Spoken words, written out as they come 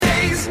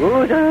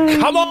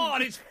Come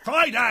on, it's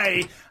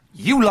Friday!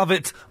 You love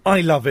it, I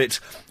love it,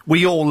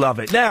 we all love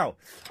it. Now,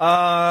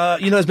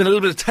 there's been a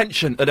little bit of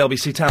tension at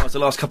LBC Towers the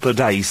last couple of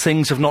days.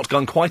 Things have not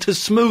gone quite as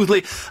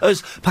smoothly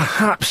as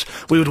perhaps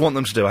we would want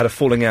them to do. I had a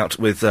falling out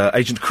with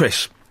Agent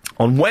Chris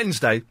on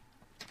Wednesday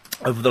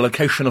over the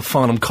location of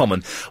Farnham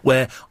Common,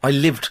 where I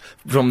lived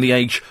from the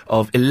age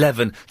of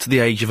 11 to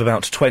the age of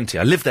about 20.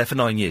 I lived there for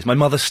 9 years. My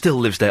mother still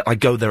lives there. I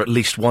go there at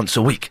least once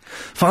a week.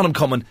 Farnham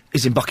Common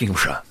is in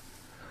Buckinghamshire.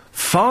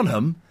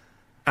 Farnham,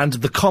 and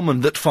the common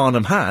that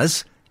Farnham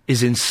has,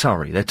 is in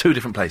Surrey. They're two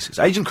different places.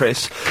 Agent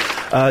Chris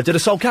did a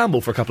Sol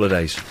Campbell for a couple of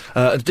days.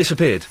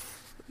 Disappeared.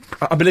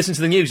 I've been listening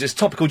to the news. It's a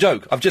topical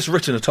joke. I've just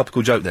written a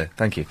topical joke there.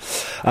 Thank you.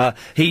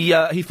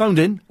 He phoned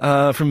in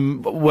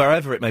from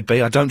wherever it may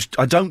be. I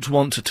don't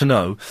want to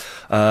know.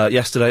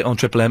 Yesterday on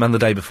Triple M and the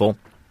day before.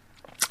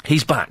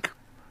 He's back.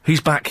 He's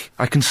back.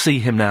 I can see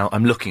him now.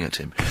 I'm looking at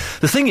him.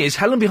 The thing is,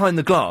 Helen Behind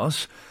the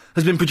Glass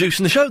has been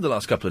producing the show the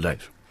last couple of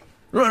days.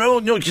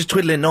 No, just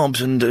twiddling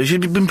knobs, and she's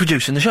been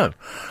producing the show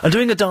and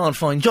doing a darn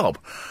fine job.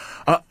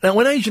 Now,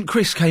 when Agent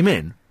Chris came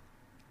in,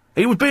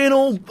 he was being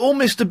all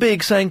Mr.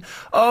 Big, saying,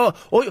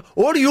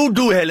 what do you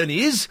do, Helen,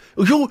 is?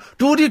 You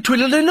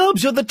twiddling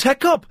knobs, you're the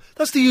tech up.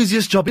 That's the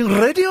easiest job in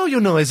radio,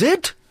 you know, is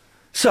it?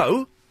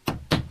 So,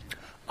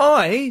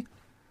 I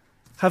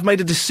have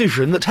made a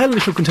decision that Helen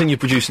shall continue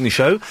producing the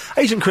show.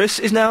 Agent Chris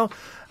is now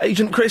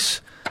Agent Chris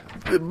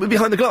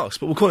Behind the Glass,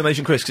 but we'll call him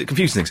Agent Chris because it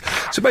confuses things.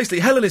 So basically,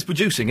 Helen is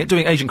producing it,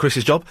 doing Agent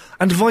Chris's job,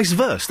 and vice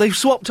versa. They've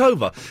swapped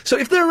over. So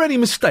if there are any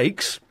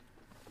mistakes,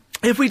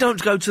 if we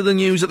don't go to the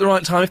news at the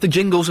right time, if the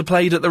jingles are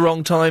played at the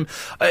wrong time,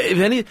 if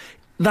any,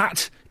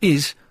 that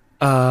is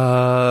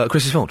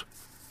Chris's fault.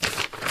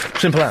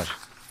 Simple as.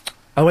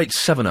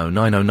 0870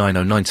 9090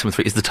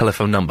 973 is the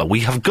telephone number.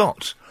 We have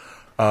got.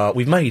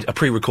 We've made a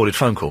pre-recorded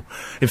phone call.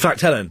 In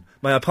fact, Helen,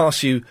 may I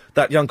pass you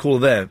that young caller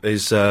there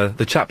is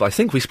the chap I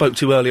think we spoke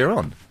to earlier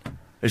on.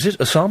 Is it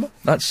Osama?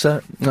 That's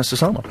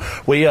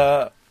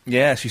Osama.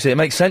 Yes, you see, it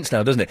makes sense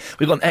now, doesn't it?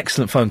 We've got an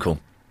excellent phone call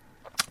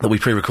that we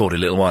pre-recorded a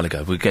little while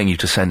ago. We're getting you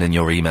to send in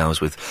your emails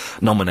with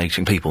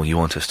nominating people you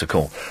want us to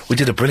call. We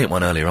did a brilliant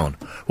one earlier on.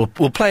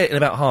 We'll play it in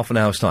about half an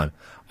hour's time.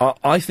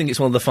 I think it's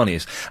one of the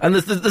funniest. And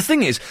the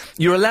thing is,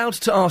 you're allowed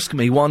to ask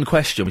me one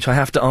question, which I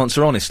have to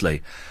answer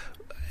honestly.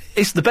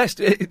 It's the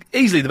best,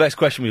 easily the best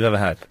question we've ever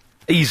had.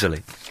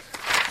 Easily.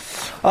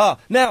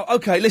 Now,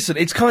 okay, listen,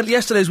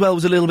 yesterday as well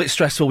was a little bit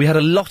stressful. We had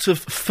a lot of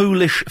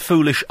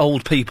foolish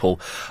old people,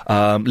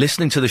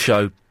 listening to the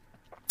show,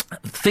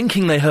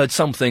 thinking they heard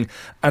something,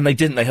 and they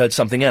didn't, they heard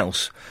something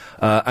else.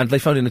 And they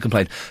phoned in and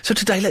complained. So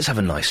today, let's have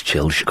a nice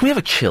chilled show. Can we have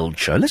a chilled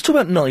show? Let's talk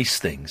about nice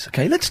things,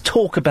 okay? Let's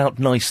talk about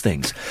nice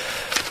things.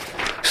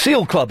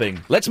 Seal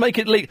clubbing. Let's make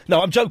it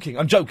No, I'm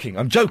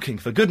joking,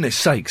 for goodness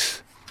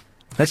sakes.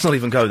 Let's not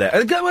even go there.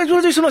 I want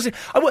to do some nice things.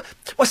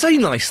 I say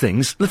nice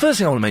things. The first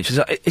thing I want to mention is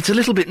that it's a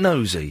little bit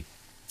nosy.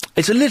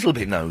 It's a little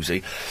bit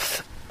nosy.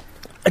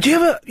 Do you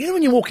ever,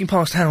 when you're walking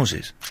past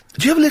houses,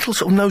 do you have a little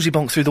sort of nosy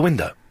bonk through the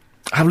window?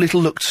 Have a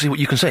little look to see what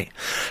you can see?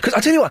 Because I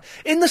tell you what,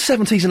 in the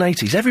 70s and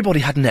 80s, everybody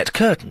had net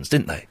curtains,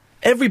 didn't they?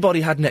 Everybody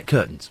had net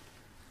curtains.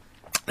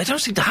 They don't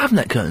seem to have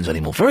net curtains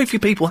anymore. Very few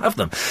people have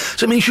them.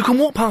 So it means you can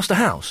walk past a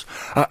house,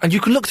 and you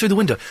can look through the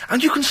window,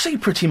 and you can see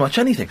pretty much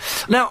anything.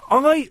 Now,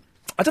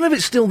 I don't know if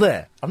it's still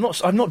there.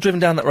 I've not driven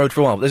down that road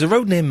for a while, but there's a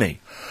road near me,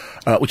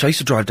 which I used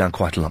to drive down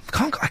quite a lot.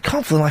 I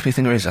can't for the life of me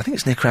think where it is. I think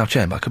it's near Crouch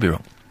End, but I could be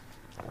wrong.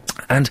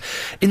 And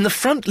in the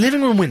front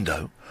living room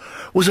window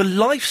was a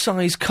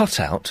life-size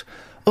cutout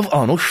of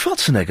Arnold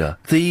Schwarzenegger,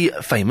 the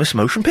famous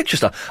motion picture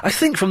star. I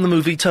think from the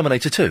movie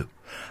Terminator 2.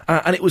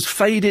 And it was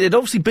faded. It had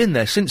obviously been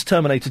there since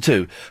Terminator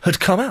 2 had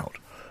come out.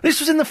 This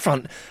was in the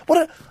front.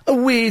 What a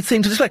weird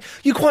thing to display.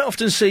 You quite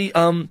often see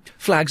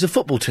flags of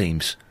football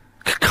teams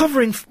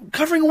covering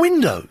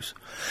windows.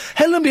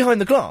 Helen Behind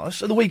the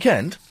Glass at the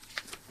weekend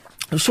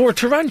saw a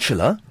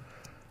tarantula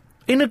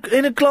in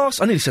a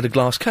glass. I nearly said a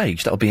glass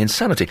cage. That would be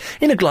insanity.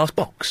 In a glass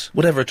box,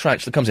 whatever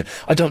attracts that comes in.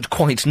 I don't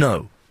quite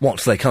know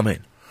what they come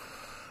in.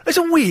 It's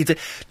a weird thing.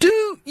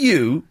 Do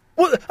you?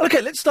 Well,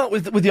 okay, let's start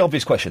with the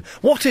obvious question.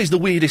 What is the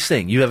weirdest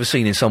thing you've ever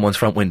seen in someone's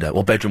front window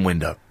or bedroom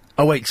window?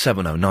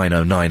 0870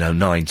 9090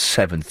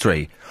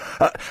 973.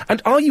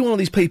 And are you one of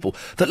these people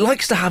that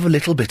likes to have a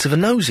little bit of a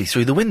nosy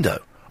through the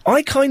window?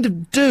 I kind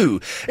of do.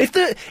 If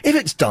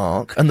it's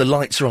dark and the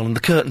lights are on and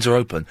the curtains are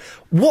open,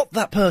 what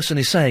that person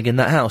is saying in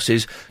that house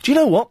is, do you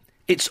know what?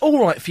 It's all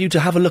right for you to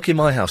have a look in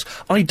my house.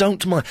 I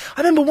don't mind.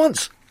 I remember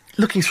once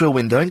looking through a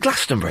window in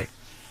Glastonbury,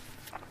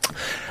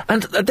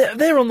 and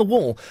there on the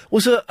wall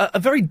was a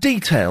very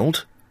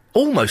detailed,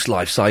 almost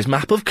life-size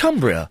map of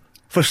Cumbria,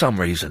 for some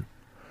reason.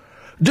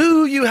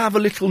 Do you have a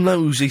little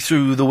nosy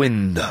through the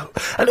window?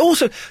 And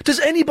also, does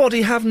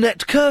anybody have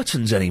net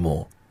curtains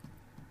anymore?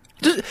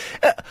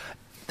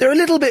 They're a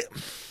little bit...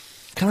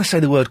 Can I say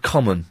the word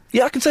common?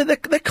 Yeah, I can say they're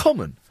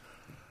common.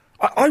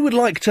 I would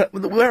like to...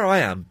 Where I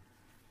am,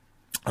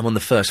 I'm on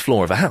the first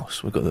floor of a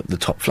house. We've got the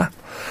top flat.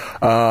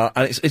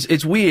 And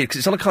it's weird, because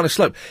it's on a kind of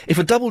slope. If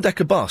a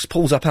double-decker bus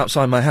pulls up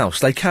outside my house,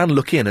 they can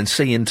look in and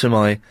see into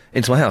my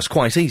house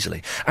quite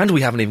easily. And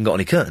we haven't even got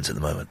any curtains at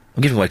the moment.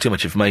 I'm giving away too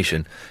much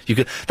information.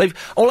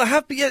 I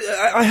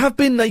have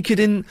been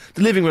naked in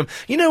the living room.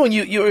 You know when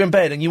you're in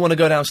bed and you want to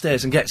go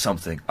downstairs and get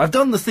something? I've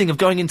done the thing of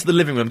going into the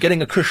living room,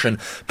 getting a cushion,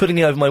 putting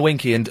it over my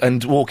winky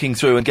and walking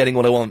through and getting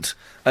what I want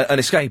and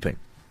escaping.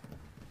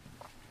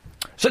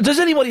 So does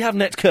anybody have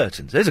net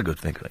curtains? There's a good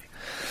thing, really.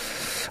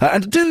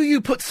 And do you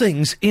put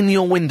things in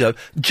your window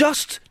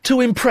just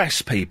to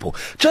impress people?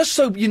 Just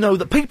so you know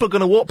that people are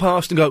going to walk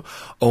past and go,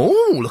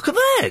 oh, look at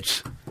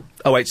that.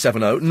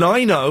 0870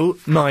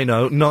 90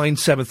 90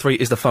 973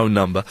 is the phone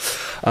number.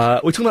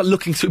 We're talking about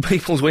looking through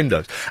people's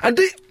windows. And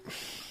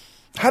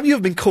have you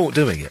ever been caught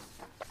doing it?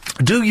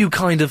 Do you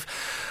kind of...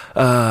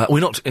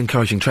 we're not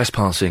encouraging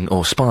trespassing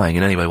or spying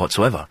in any way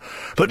whatsoever.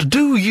 But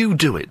do you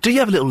do it? Do you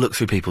have a little look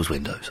through people's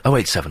windows?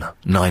 0870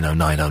 90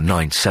 90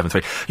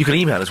 973. You can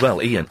email as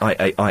well, Ian,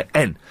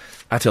 IAIN,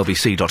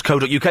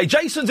 @lbc.co.uk.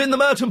 Jason's in the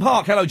Merton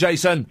Park. Hello,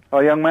 Jason.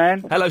 Hi, young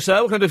man. Hello,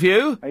 sir. What can I do for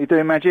you? How you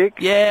doing, Magic?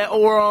 Yeah,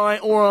 all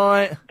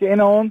right.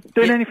 Getting on?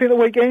 Doing anything the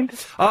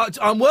weekend?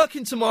 I'm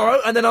working tomorrow,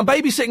 and then I'm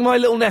babysitting my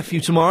little nephew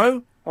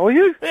tomorrow. Oh, are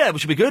you? Yeah,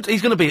 which should be good.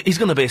 He's going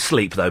to be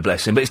asleep, though,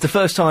 bless him. But it's the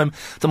first time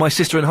that my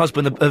sister and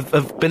husband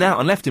have been out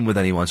and left him with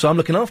anyone, so I'm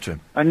looking after him.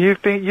 And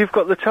you've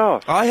got the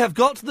task? I have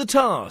got the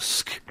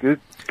task. Good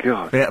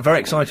God. Yeah, very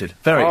excited.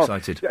 Very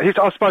excited.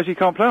 I suppose he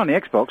can't play on the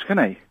Xbox, can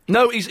he?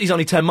 No, he's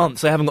only 10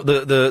 months. They haven't got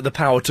the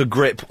power to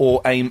grip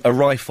or aim a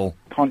rifle.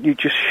 Can't you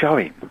just show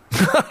him?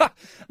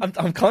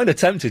 I'm kind of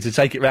tempted to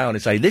take it round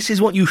and say, this is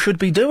what you should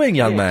be doing,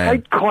 young man.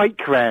 Take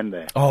Quake round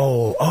there.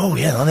 Oh,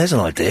 yeah, well, there's an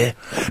idea.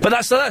 But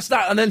that's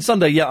that. And then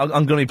Sunday, yeah, I'm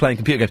going to be playing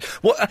computer games.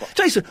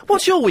 Jason,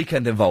 what's your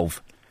weekend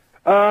involve?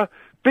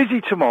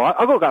 Busy tomorrow.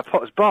 I've got to go to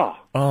Potter's Bar.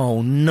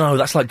 Oh, no,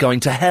 that's like going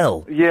to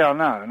hell. Yeah, I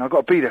know, and I've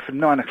got to be there for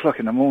 9 o'clock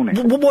in the morning.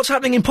 What's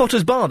happening in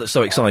Potter's Bar that's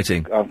so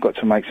exciting? I've got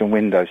to make some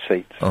window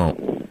seats. Oh.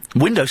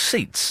 Window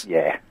seats?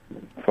 Yeah,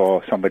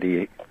 for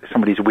somebody's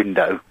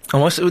window.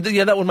 Oh, I see.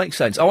 Yeah, that would make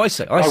sense. Oh, I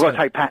see. I've got to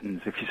take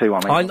patterns, if you see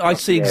what I mean. I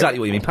see exactly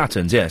what you mean.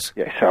 Patterns, yes.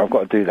 Yeah, so I've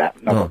got to do that.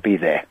 I've got to be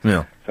there.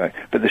 Yeah. So,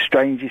 but the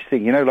strangest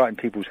thing, like in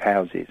people's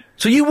houses.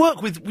 So you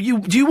work with do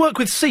you work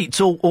with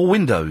seats or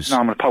windows? No,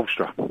 I'm an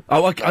upholsterer.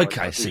 Oh, okay,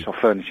 I see. Soft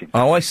furnishing.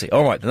 Oh, I see.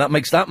 All right, then that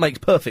makes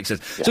perfect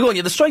sense. Yeah. So go on.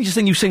 Yeah, the strangest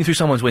thing you've seen through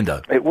someone's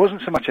window. It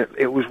wasn't so much.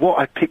 It was what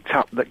I picked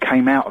up that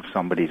came out of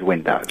somebody's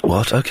window.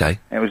 What? Okay.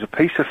 It was a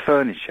piece of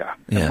furniture.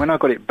 Yeah. And when I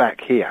got it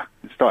back here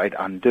and started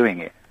undoing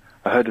it,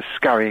 I heard us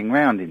scurrying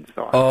round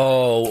inside.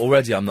 Oh,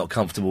 already I'm not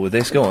comfortable with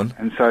this. Go on.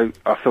 And so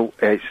I thought,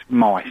 it's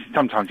mice.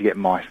 Sometimes you get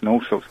mice and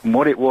all sorts. And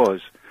what it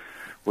was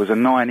a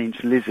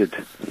 9-inch lizard.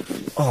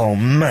 Oh,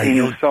 mate.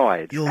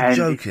 Inside. You're and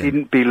joking. It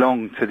didn't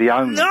belong to the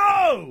owner.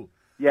 No!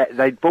 Yeah,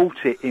 they'd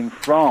bought it in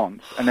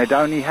France, and they'd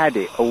only had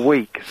it a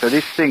week. So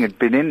this thing had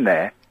been in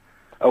there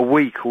a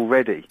week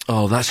already.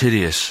 Oh, that's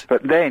hideous.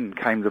 But then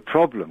came the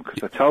problem,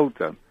 because I told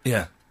them.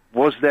 Yeah.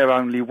 Was there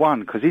only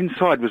one? Because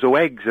inside was all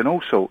eggs and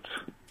all sorts.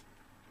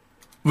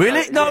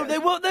 Really? No,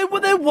 yeah.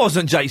 There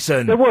wasn't,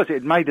 Jason. There was.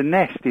 It made a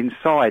nest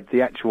inside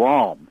the actual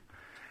arm.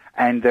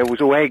 And there was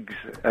all eggs,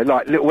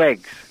 like little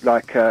eggs,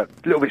 like a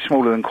little bit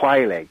smaller than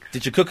quail eggs.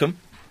 Did you cook them?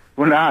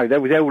 Well, no, they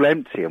were all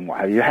empty and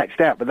what have you,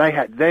 hatched out. But they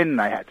had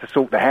to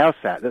sort the house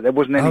out, that there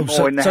wasn't any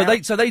more in the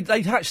house. So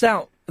they hatched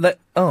out.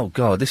 Oh,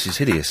 God, this is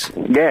hideous.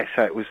 Yeah,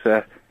 so it was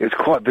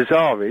quite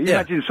bizarre. You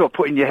imagine sort of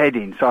putting your head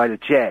inside a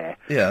chair,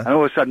 and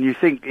all of a sudden you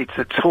think it's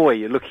a toy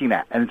you're looking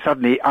at, and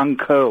suddenly it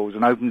uncurls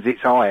and opens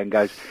its eye and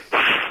goes...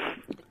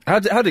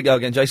 How'd it go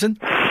again, Jason?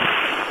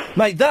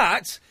 Mate,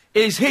 that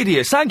is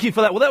hideous. Thank you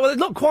for that. Well, that's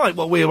not quite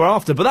what we were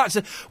after, but that's...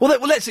 Well,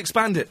 let's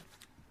expand it.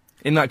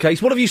 In that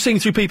case, what have you seen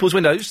through people's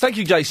windows? Thank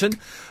you, Jason.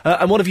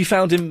 And what have you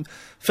found in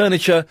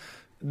furniture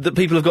that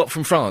people have got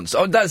from France?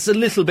 Oh, that's a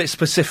little bit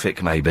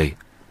specific, maybe.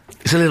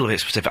 It's a little bit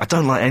specific. I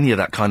don't like any of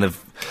that kind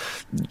of,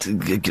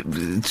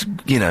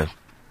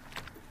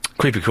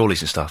 creepy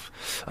crawlies and stuff.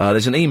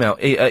 There's an email.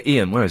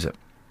 Ian, where is it?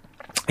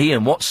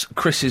 Ian, what's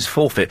Chris's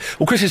forfeit?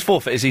 Well, Chris's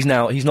forfeit is he's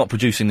not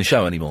producing the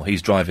show anymore.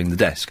 He's driving the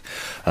desk.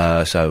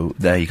 So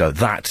there you go.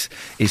 That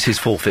is his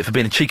forfeit for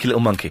being a cheeky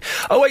little monkey.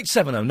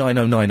 0870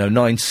 9090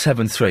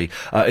 973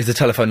 is the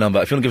telephone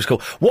number if you want to give us a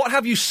call. What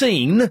have you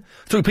seen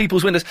through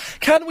people's windows?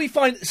 Can we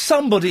find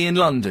somebody in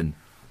London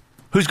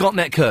who's got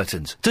net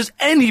curtains? Does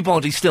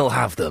anybody still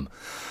have them?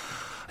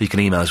 You can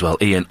email as well,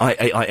 Ian,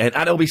 IAIN,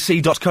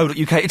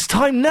 @lbc.co.uk. It's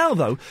time now,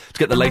 though, to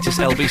get the latest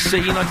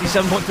LBC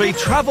 97.3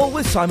 travel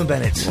with Simon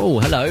Bennett. Oh,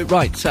 hello.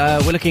 Right,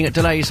 we're looking at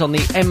delays on the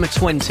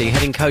M20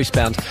 heading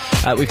coastbound.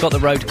 We've got the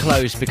road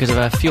closed because of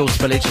a fuel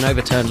spillage, an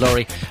overturned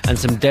lorry and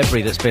some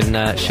debris that's been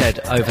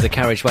shed over the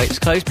carriageway. It's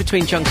closed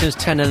between junctions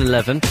 10 and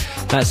 11.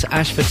 That's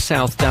Ashford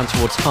South down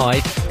towards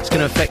Hyde. It's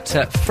going to affect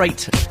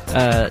freight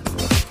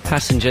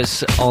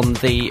passengers on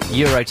the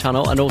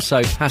Eurotunnel and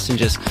also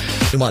passengers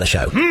who mind the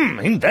show.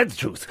 Ain't that the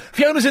truth?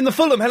 Fiona's in the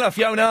Fulham. Hello,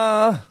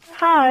 Fiona.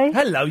 Hi.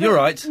 Hello, you're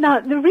right.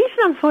 Now, the reason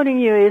I'm phoning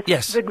you is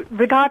yes.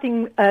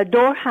 Regarding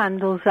door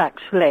handles,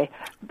 actually.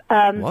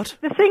 What?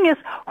 The thing is,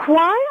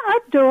 why are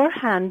door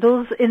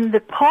handles in the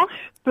posh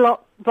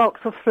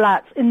blocks of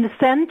flats in the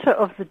centre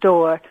of the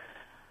door?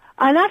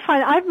 And I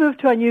find I've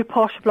moved to a new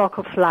posh block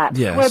of flats,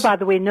 where, by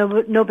the way,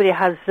 nobody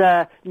has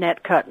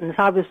net curtains.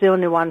 I was the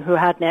only one who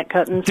had net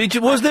curtains. Did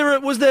you? Was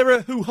there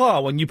a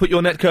hoo-ha when you put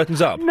your net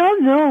curtains up? No.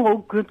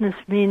 Oh goodness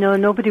me, no.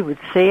 Nobody would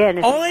say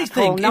anything. I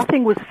think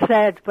nothing was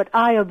said, but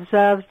I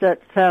observed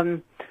that.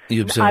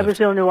 You observed. I was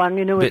the only one,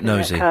 with bit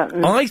nosy. net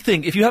curtains. I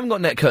think if you haven't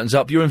got net curtains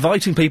up, you're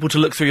inviting people to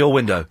look through your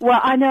window. Well,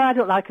 I know I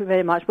don't like it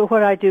very much, but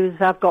what I do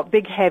is I've got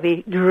big,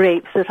 heavy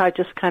drapes that I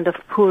just kind of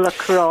pull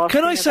across.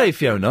 Can I say,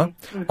 Fiona,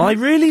 I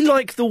really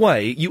like the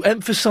way you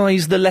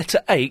emphasise the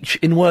letter H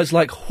in words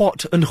like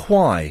what and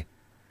why.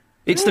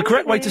 It's the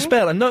correct way to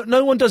spell, and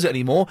no one does it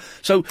anymore.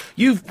 So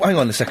hang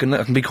on a second,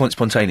 I can be quite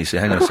spontaneous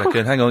here. Hang on a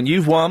second, hang on.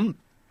 You've won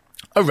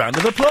a round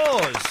of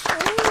applause.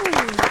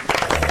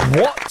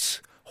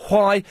 What?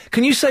 Why?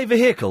 Can you say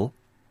vehicle?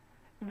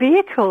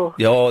 Vehicle?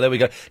 Yeah, oh, there we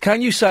go.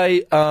 Can you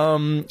say,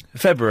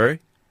 February?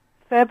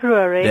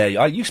 February.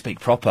 Yeah, you speak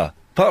proper.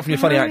 Apart from your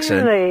funny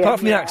accent. Apart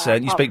from the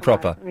accent, you speak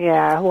proper.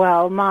 Yeah,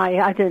 well,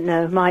 I don't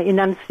know, my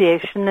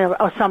enunciation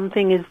or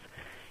something is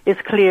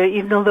clear,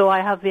 even though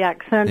I have the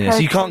accent. Yeah, so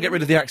you can't get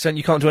rid of the accent,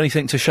 you can't do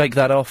anything to shake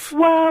that off?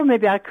 Well,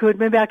 maybe I could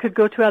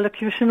go to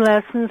elocution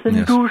lessons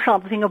and do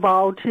something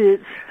about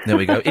it. There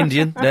we go.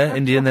 Indian,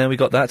 there, we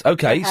got that.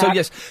 Okay, so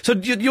yes. So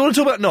you want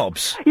to talk about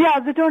knobs? Yeah,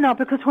 the doorknob,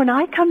 because when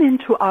I come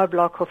into our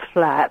block of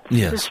flats,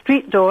 the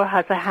street door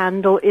has a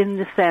handle in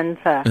the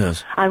centre.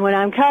 Yes. And when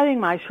I'm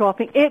carrying my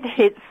shopping, it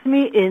hits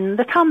me in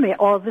the tummy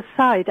or the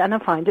side, and I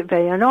find it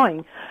very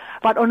annoying.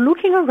 But on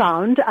looking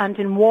around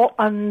and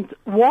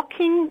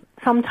walking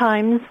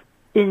sometimes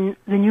in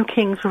the New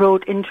King's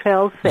Road in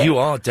Chelsea. You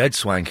are dead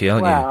swanky,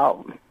 aren't you?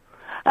 Well,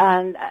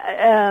 and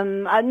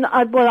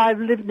I've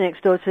lived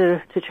next door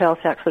to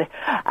Chelsea, actually.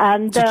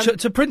 And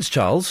to Prince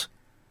Charles?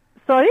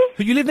 Sorry?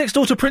 You live next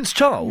door to Prince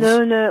Charles?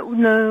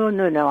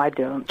 No, I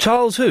don't.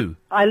 Charles who?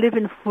 I live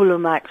in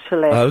Fulham,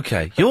 actually.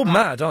 Okay. You're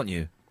mad, aren't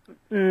you?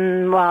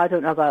 Well, I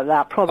don't know about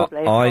that.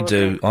 Probably. I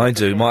do.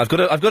 I've got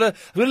a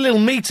little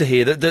meter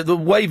here that the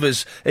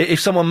waivers. If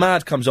someone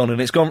mad comes on and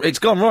it's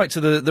gone right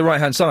to the right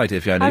hand side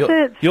here, Fiona.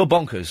 You're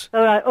bonkers.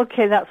 All right.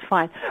 Okay, that's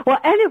fine. Well,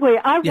 anyway,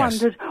 I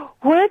wondered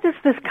where does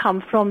this come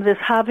from? This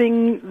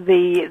having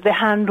the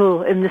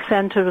handle in the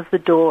centre of the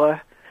door.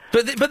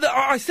 But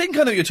I think I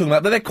know what you're talking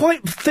about. But they're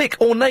quite thick,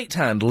 ornate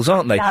handles,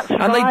 aren't they? That's and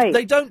right.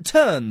 they don't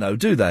turn though,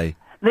 do they?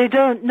 They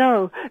don't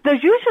know.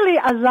 There's usually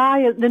a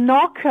lion. The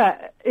knocker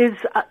is,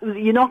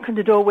 you knock on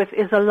the door with,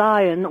 is a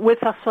lion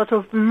with a sort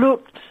of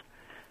looped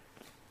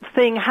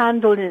thing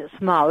handle in its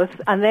mouth,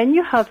 and then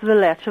you have the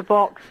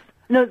letterbox.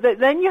 No,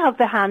 then you have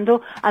the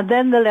handle, and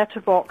then the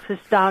letterbox is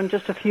down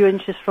just a few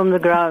inches from the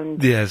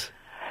ground. Yes.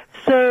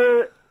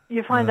 So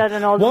you find that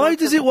in all the... Why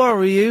does it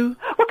worry you?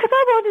 Well, because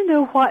I want to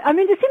know why. I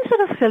mean, it seems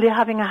sort of silly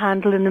having a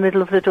handle in the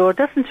middle of the door,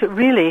 doesn't it,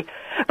 really?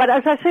 But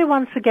as I say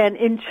once again,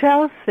 in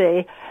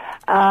Chelsea...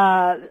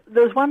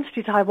 there was one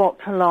street I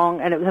walked along,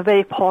 and it was a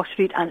very posh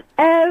street, and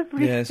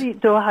every street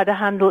door had a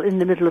handle in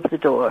the middle of the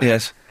door.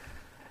 Yes.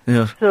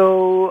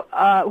 So,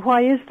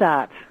 why is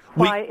that?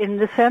 Why in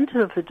the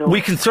centre of the door?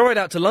 We can throw it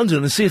out to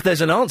London and see if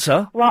there's an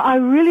answer. Well, I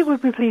really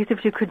would be pleased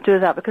if you could do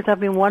that, because I've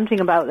been wondering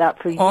about that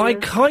for years. I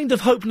kind of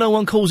hope no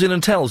one calls in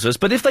and tells us,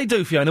 but if they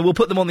do, Fiona, we'll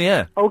put them on the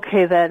air.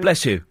 Okay, then.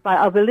 Bless you. Right,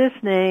 I'll be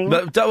listening.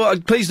 But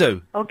please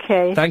do.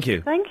 Okay. Thank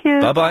you. Thank you.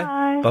 Bye-bye.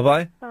 Bye.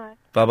 Bye-bye. Bye.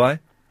 Bye-bye.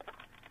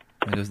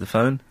 There goes the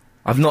phone.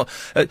 I've not...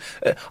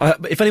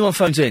 if anyone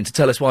phones in to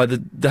tell us why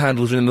the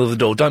handles are in the middle of the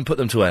door, don't put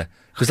them to air.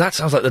 Because that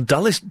sounds like the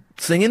dullest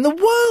thing in the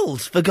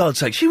world, for God's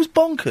sake. She was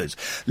bonkers.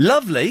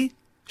 Lovely.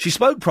 She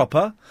spoke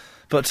proper,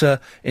 but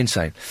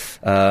insane.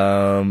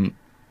 What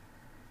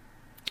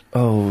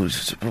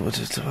is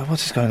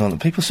going on?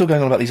 People are still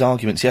going on about these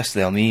arguments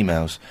yesterday on the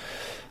emails.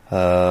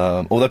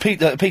 Although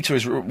Peter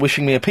is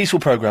wishing me a peaceful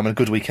programme and a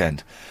good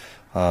weekend.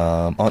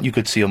 Aren't you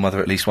good to see your mother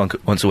at least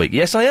once a week?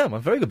 Yes, I am. I'm a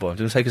very good boy. I'm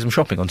going to take her some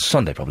shopping on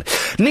Sunday, probably.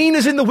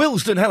 Nina's in the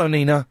Willesden. Hello,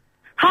 Nina.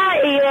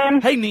 Hi,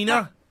 Ian. Hey,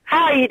 Nina.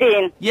 How are you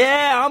doing?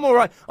 Yeah, I'm all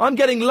right. I'm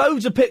getting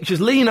loads of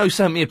pictures. Lino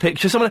sent me a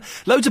picture.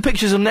 Loads of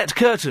pictures of net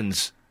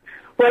curtains.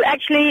 Well,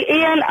 actually,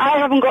 Ian, I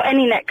haven't got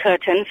any net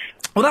curtains.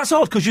 Well, that's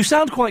odd, because you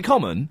sound quite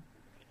common.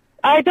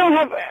 I don't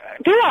have...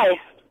 Do I?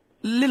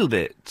 Little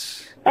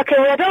bit. Okay,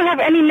 well, I don't have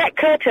any net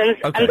curtains,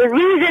 and the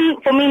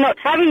reason for me not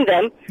having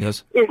them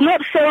is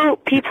not so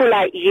people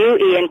like you,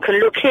 Ian, can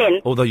look in.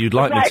 Although you'd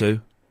like me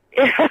to.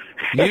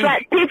 It's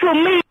like people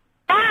move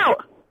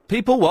out.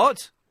 People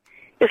what?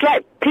 It's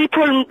like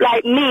people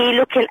like me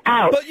looking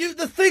out. But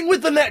the thing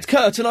with the net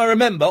curtain, I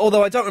remember,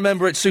 although I don't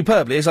remember it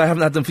superbly, as I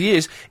haven't had them for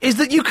years, is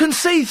that you can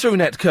see through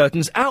net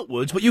curtains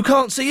outwards, but you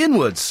can't see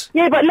inwards.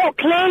 Yeah, but not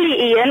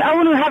clearly, Ian. I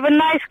want to have a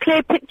nice,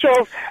 clear picture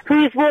of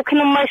who's walking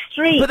on my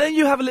street. But then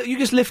you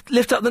just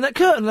lift up the net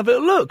curtain and have a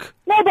little look.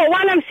 No, but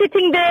while I'm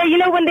sitting there, you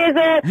know, when there's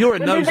a... You're a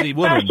nosy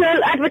woman.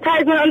 Special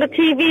advertisement on the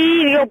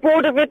TV, you're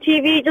bored of your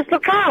TV, just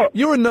look out.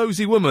 You're a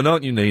nosy woman,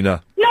 aren't you,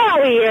 Nina?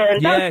 No,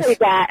 Ian, don't say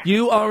that.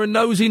 You are a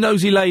nosy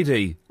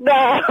lady.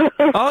 No.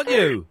 Aren't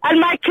you? And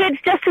my kids,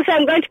 just to say,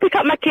 I'm going to pick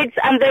up my kids,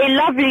 and they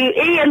love you.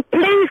 Ian,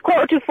 please,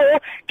 3:45,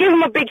 give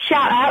them a big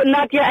shout-out,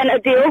 Nadia and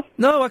Adil.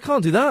 No, I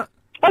can't do that.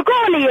 Oh, go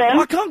on, Ian.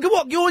 I can't go...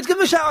 What? You always give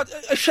them a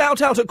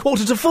shout-out at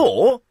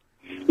 3:45?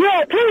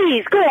 Yeah,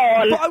 please, go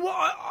on. But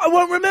I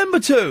won't remember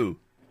to.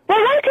 Well,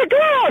 write it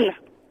down.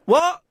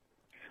 What?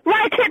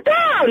 Write it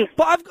down.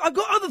 But I've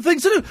got other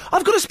things to do.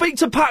 I've got to speak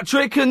to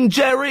Patrick and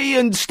Jerry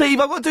and Steve.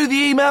 I've got to do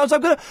the emails.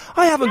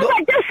 I haven't got...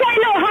 But just say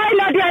no, hi,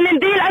 Nadia and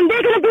Adil, and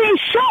they're going to be in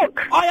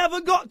shock. I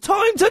haven't got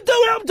time to do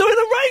it. I'm doing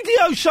a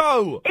radio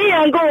show.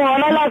 Ian, go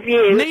on. I love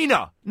you.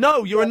 Nina,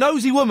 no, you're a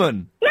nosy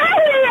woman. No,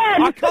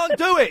 Ian. I can't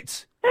do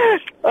it.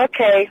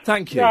 Okay.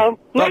 Thank you. Well,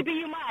 maybe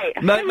you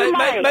might.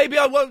 Maybe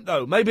I won't,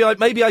 though. Maybe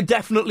I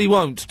definitely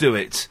won't do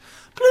it.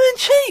 Blue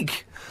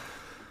cheek.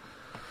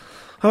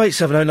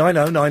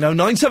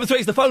 08709090973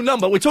 is the phone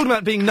number. We're talking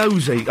about being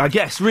nosy, I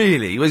guess,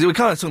 really. We're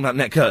kind of talking about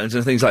net curtains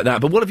and things like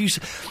that. But what have you...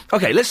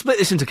 OK, let's split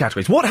this into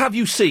categories. What have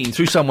you seen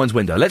through someone's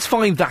window? Let's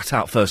find that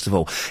out, first of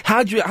all.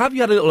 Have you had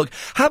a little look?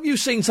 Have you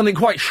seen something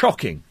quite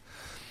shocking?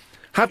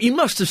 You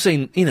must have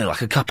seen,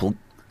 like a couple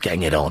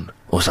getting it on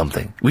or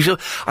something. I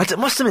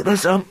must admit,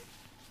 there's a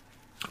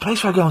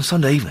place where I go on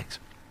Sunday evenings.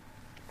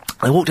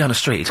 I walk down a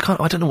street. It's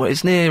I don't know where.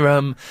 It's near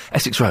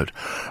Essex Road,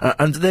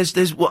 and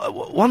there's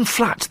one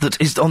flat that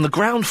is on the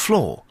ground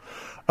floor,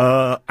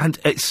 and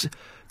it's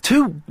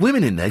two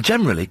women in there,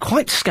 generally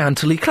quite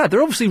scantily clad.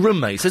 They're obviously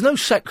roommates. There's no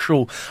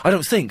sexual, I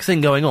don't think,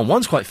 thing going on.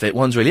 One's quite fit,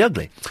 one's really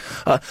ugly,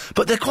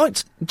 but they're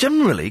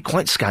generally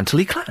quite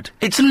scantily clad.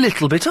 It's a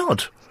little bit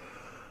odd.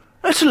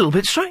 It's a little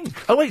bit strange.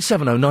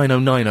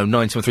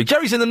 08709090973.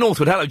 Jerry's in the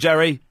Northwood. Hello,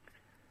 Jerry.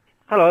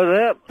 Hello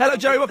there. Hello,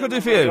 Jerry. What can I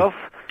do for you?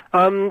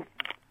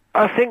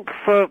 I think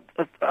for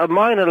a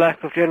minor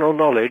lack of general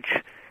knowledge,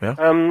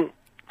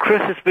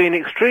 Chris has been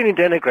extremely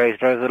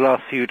denigrated over the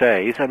last few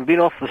days and been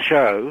off the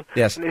show.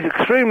 Yes. And it's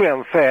extremely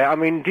unfair. I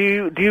mean,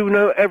 do you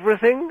know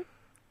everything?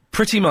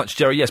 Pretty much,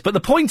 Jerry, yes. But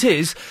the point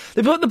is,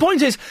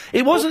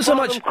 it wasn't so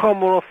much...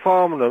 Farnham or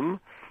Farnham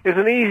is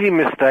an easy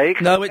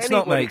mistake. No, it's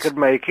not, mate. Anybody could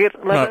make it,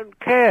 and I don't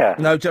care.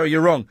 No, Jerry,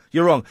 you're wrong.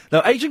 You're wrong.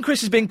 Now, Agent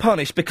Chris is being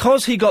punished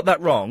because he got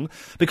that wrong,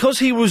 because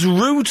he was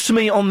rude to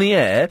me on the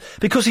air,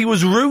 because he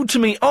was rude to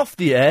me off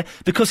the air,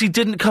 because he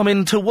didn't come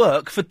into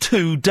work for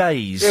 2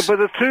 days. Yeah, but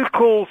the two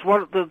calls,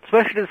 the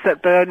specialist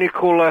that the only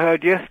call I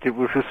heard yesterday,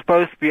 which was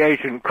supposed to be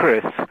Agent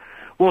Chris,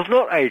 was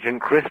not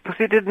Agent Chris, because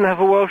he didn't have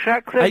a Welsh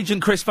accent.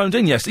 Agent Chris phoned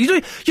in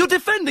yesterday. You're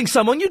defending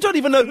someone. You don't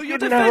even know who you're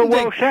defending. Didn't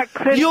have a Welsh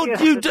accent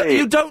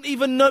you don't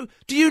even know...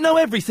 Do you know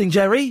everything,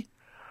 Jerry?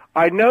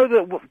 I know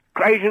that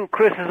Agent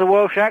Chris has a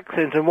Welsh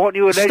accent, and what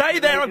you would... Stay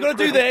there, I'm going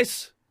to do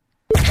this!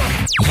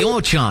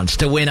 Your chance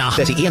to win a...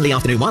 The Ian Lee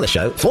Afternoon Wireless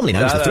Show, formerly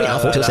known as the 3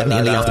 hour 4 till 7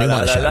 Ian Lee Afternoon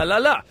Wireless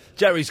Show.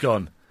 Jerry's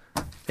gone.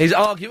 He's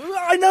arguing.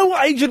 I know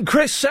what Agent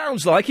Chris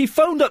sounds like. He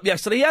phoned up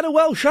yesterday. He had a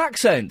Welsh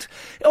accent.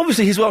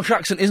 Obviously, his Welsh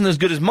accent isn't as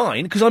good as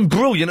mine, because I'm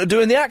brilliant at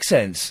doing the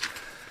accents.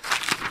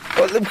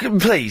 Well,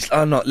 please,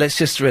 I'm not. Let's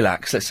just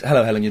relax.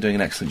 Hello, Helen. You're doing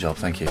an excellent job.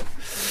 Thank you.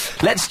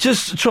 Let's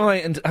just try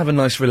and have a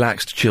nice,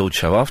 relaxed, chilled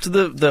show. After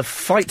the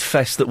fight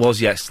fest that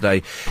was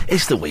yesterday,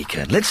 it's the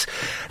weekend. Let's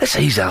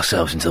ease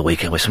ourselves into the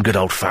weekend with some good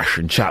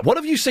old-fashioned chat. What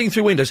have you seen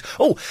through windows?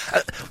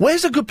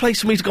 Where's a good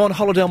place for me to go on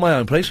holiday on my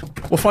own, please?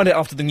 We'll find out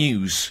after the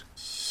news.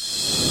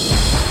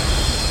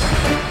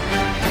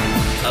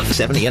 Of the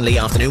 7 Ian Lee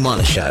Afternoon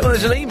Wireless Show. Well,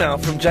 there's an email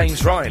from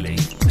James Riley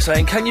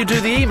saying, can you do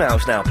the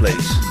emails now,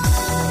 please?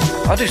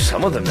 I'll do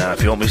some of them now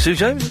if you want me to,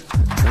 James.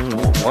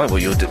 Why were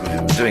you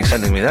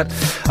sending me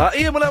that?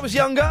 Ian, when I was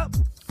younger...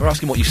 We're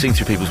asking what you've seen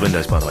through people's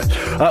windows, by the way.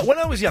 When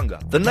I was younger,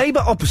 the neighbour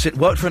opposite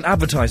worked for an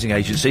advertising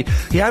agency.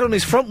 He had on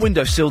his front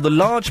windowsill the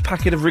large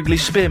packet of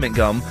Wrigley's Spearmint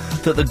gum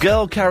that the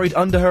girl carried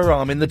under her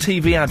arm in the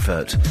TV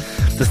advert.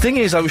 The thing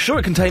is, I was sure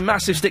it contained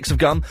massive sticks of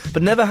gum,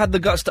 but never had the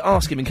guts to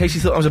ask him in case he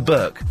thought I was a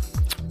Burke.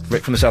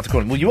 Rick from the south of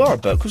Croydon. Well, you are a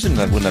Burke. Of course,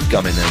 wouldn't have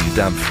gum in there, you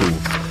damn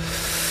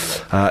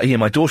fool. Ian,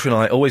 my daughter and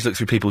I always look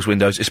through people's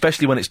windows,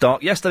 especially when it's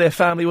dark. Yesterday, a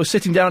family was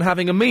sitting down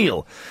having a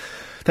meal.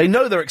 They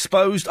know they're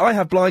exposed. I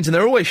have blinds and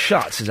they're always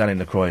shut, says Anne in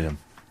the Croydon.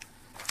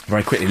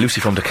 Very quickly,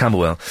 Lucy from de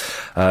Camberwell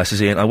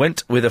says, Ian, I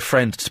went with a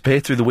friend to peer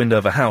through the window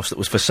of a house that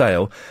was for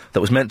sale, that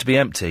was meant to be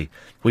empty.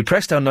 We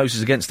pressed our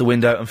noses against the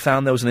window and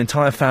found there was an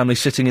entire family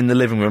sitting in the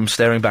living room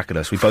staring back at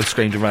us. We both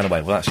screamed and ran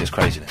away. Well, that's just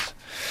craziness.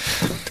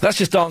 That's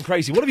just darn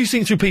crazy. What have you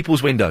seen through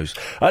people's windows?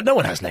 No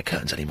one has net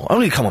curtains anymore.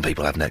 Only common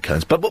people have net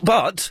curtains.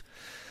 But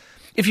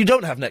if you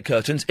don't have net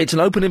curtains, it's an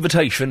open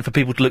invitation for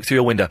people to look through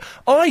your window.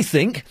 I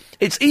think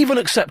it's even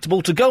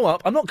acceptable to go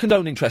up. I'm not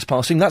condoning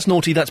trespassing. That's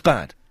naughty, that's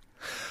bad.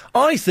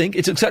 I think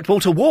it's acceptable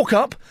to walk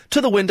up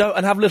to the window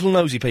and have a little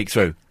nosy peek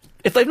through.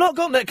 If they've not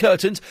got net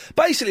curtains,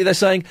 basically they're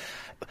saying,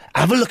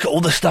 have a look at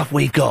all the stuff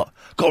we've got.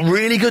 Got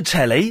really good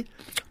telly,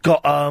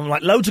 got,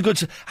 loads of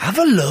good... Have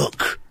a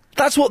look.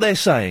 That's what they're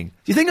saying.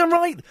 Do you think I'm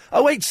right?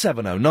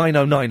 0870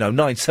 9090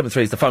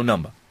 973 is the phone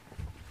number.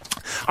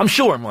 I'm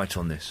sure I'm right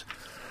on this.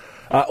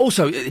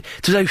 Also,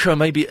 today's show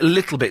may be a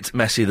little bit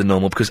messier than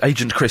normal because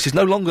Agent Chris is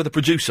no longer the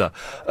producer.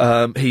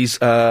 He's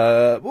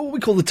what we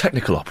call the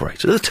technical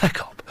operator, the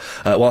tech op,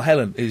 while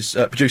Helen is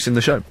producing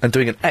the show and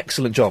doing an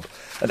excellent job.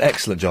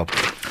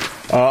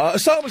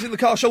 Osama's in the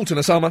car. Sholton,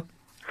 Osama.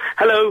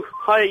 Hello.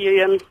 Hi,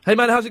 Ian. Hey,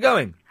 man, how's it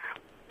going?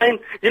 And,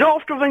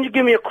 after when you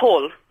give me a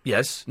call...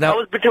 Yes. Now, I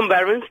was a bit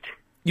embarrassed.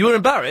 You were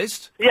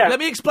embarrassed? Yeah. Let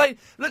me explain.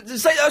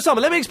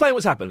 Osama, let me explain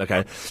what's happened,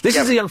 okay? This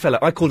is a young fella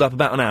I called up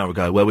about an hour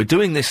ago where we're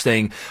doing this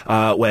thing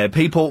where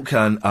people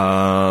can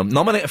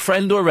nominate a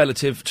friend or a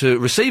relative to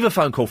receive a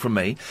phone call from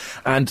me,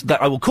 and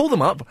that I will call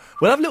them up,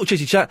 we'll have a little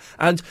chitty chat,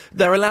 and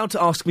they're allowed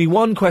to ask me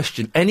one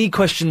question, any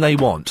question they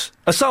want.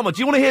 Osama, do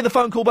you want to hear the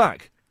phone call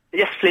back?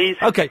 Yes, please.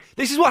 Okay,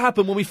 this is what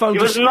happened when we phoned...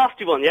 It was a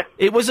nasty one, yeah?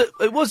 It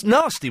was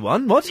nasty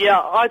one, what? Yeah,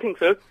 I think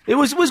so. It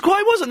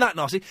wasn't that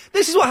nasty.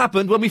 This is what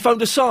happened when we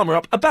phoned Osama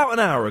up about an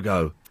hour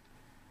ago.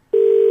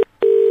 Who's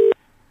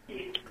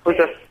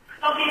that?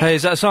 Hey,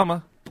 is that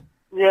Osama?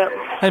 Yeah.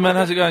 Hey, man,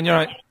 how's it going? You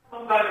alright?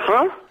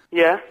 Huh?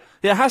 Yeah.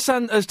 Yeah,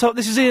 Hassan has told...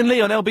 This is Ian Lee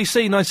on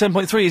LBC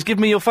 97.3. He's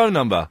given me your phone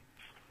number.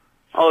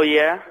 Oh,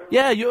 yeah?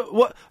 Yeah,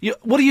 what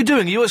are you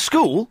doing? Are you at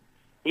school?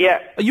 Yeah.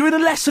 Are you in a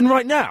lesson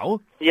right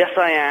now? Yes,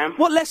 I am.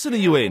 What lesson are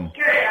you in?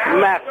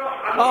 Maths.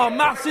 Oh,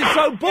 maths is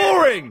so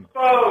boring!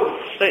 So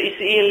it's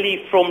Ian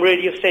Lee from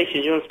radio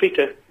station. You want to speak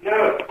to?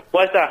 No.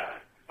 What's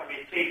that? I'm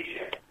a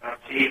teacher.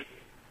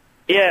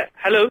 Yeah,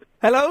 hello?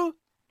 Hello?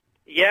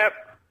 Yep.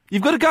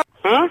 You've got to go.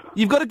 Huh?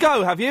 You've got to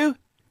go, have you?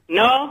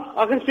 No,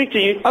 I can speak to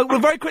you. Oh, well,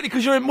 very quickly,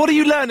 because you're in... What are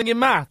you learning in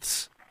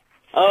maths?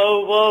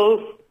 Oh,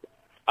 well,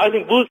 I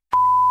think bull...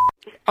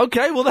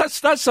 Okay, well,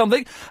 that's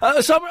something.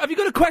 Osama, have you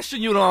got a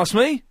question you want to ask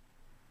me?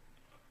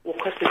 What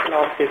question can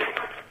I ask you?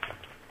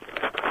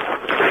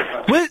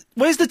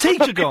 Where's the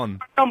teacher gone?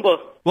 Number.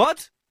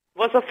 What?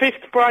 What's the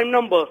fifth prime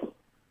number?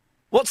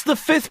 What's the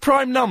fifth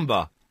prime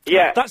number?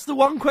 Yeah. That's the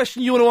one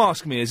question you want to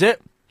ask me, is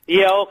it?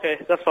 Yeah, okay,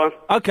 that's fine.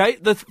 Okay,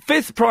 the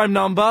fifth prime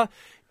number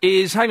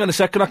is... Hang on a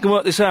second, I can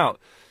work this out.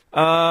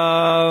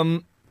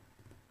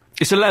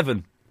 It's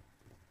 11.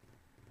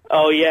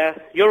 Oh, yeah,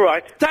 you're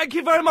right. Thank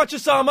you very much,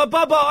 Osama.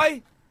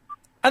 Bye-bye.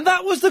 And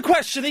that was the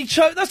question he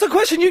chose. That's the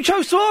question you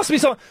chose to ask me.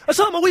 So,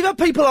 Osama, we've had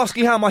people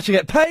asking how much you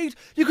get paid.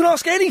 You can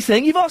ask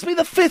anything. You've asked me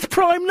the fifth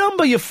prime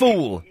number, you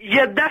fool.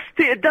 Yeah,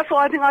 that's what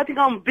I think. I think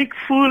I'm a big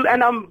fool,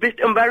 and I'm a bit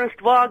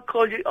embarrassed. Why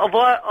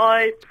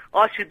I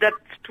asked you that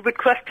stupid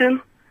question?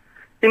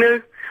 You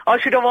know, I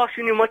should have asked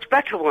you a much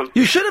better one.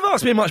 You should have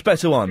asked me a much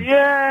better one.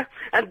 Yeah,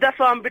 and that's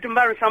why I'm a bit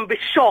embarrassed. I'm a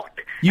bit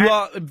shocked. You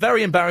are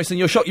very embarrassed, and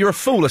you're shocked. You're a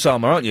fool,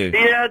 Osama, aren't you?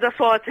 Yeah, that's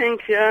what I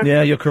think. Yeah.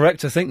 Yeah, you're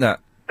correct to think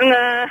that.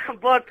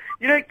 But,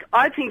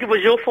 I think it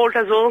was your fault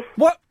as well.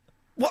 What?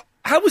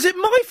 How was it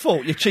my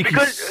fault, you cheeky...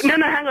 Because, no,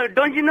 hang on.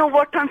 Don't you know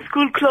what time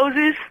school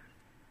closes?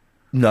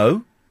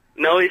 No.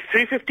 No, it's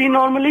 3:15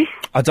 normally.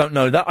 I don't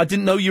know that. I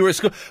didn't know you were at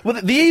school.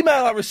 Well, the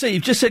email I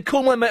received just said,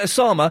 call my mate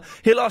Osama.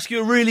 He'll ask you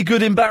a really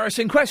good,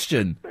 embarrassing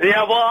question.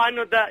 Yeah, well, I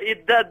know that.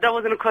 That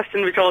wasn't a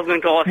question which I was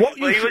going to ask.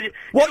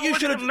 What you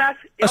should have...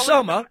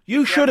 Osama,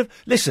 you should have...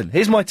 Listen,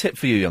 here's my tip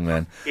for you, young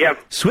man. Yeah.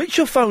 Switch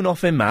your phone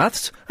off in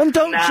maths and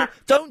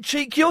don't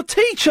cheek your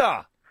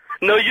teacher.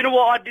 No, you know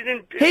what? I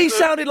didn't... He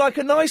sounded like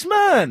a nice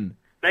man.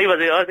 No, he was.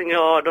 I think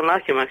I don't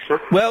like him, actually.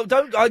 Well,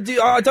 don't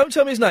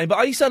tell me his name,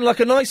 but he sounded like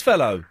a nice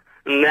fellow.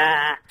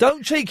 Nah.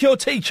 Don't cheek your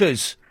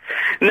teachers.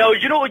 No,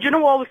 you know what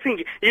I was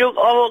thinking? I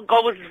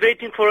was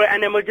waiting for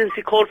an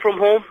emergency call from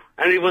home,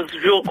 and it was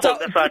your call.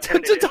 That's why I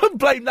attended it. Don't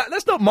blame that.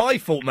 That's not my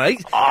fault,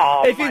 mate.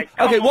 Oh,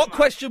 okay, what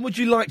question would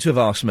you like to have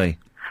asked me?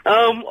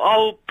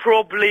 I'll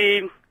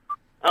probably...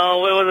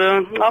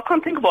 I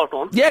can't think about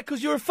one. Yeah,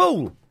 because you're a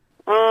fool.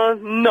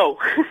 No.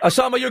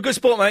 Osama, you're a good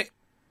sport, mate.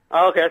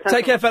 Okay,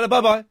 Take care, fella.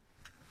 Bye-bye.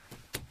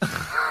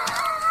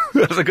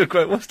 That's a good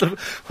question.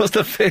 What's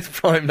the fifth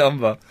prime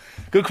number?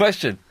 Good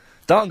question.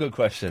 Darn good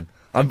question.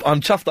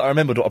 I'm chuffed that I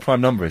remembered what a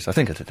prime number is. I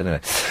think I did, anyway.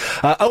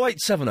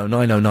 0870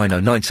 9090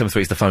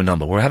 973 is the phone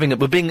number.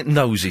 We're being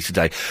nosy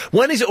today.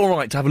 When is it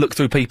alright to have a look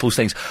through people's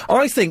things?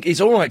 I think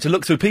it's alright to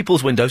look through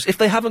people's windows if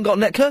they haven't got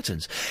net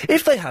curtains.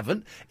 If they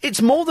haven't,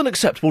 it's more than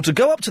acceptable to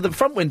go up to the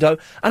front window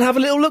and have a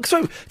little look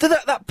through.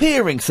 That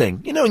peering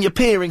thing, and you're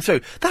peering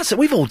through. That's it.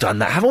 We've all done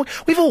that, haven't we?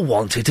 We've all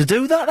wanted to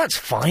do that. That's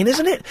fine,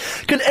 isn't it?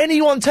 Can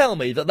anyone tell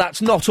me that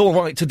that's not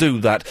alright to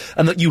do that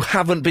and that you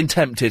haven't been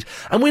tempted?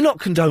 And we're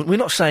not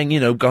saying,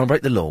 go and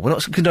break the law. We're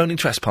not condoning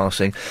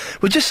trespassing.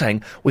 We're just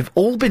saying we've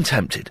all been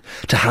tempted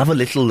to have a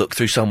little look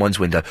through someone's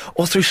window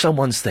or through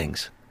someone's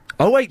things.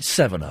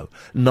 0870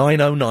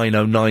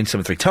 9090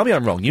 973. Tell me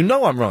I'm wrong. You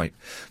know I'm right.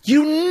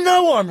 You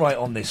know I'm right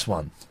on this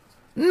one.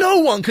 No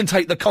one can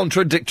take the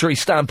contradictory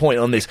standpoint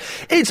on this.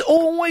 It's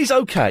always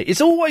okay. It's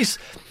always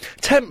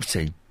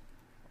tempting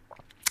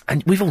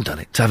And we've all done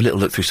it, to have a little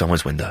look through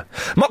someone's window.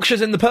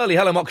 Moksha's in the Pearly.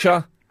 Hello,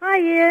 Moksha. Hi,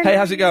 Ian. Hey,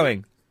 how's it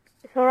going?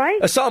 It's all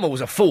right. Osama was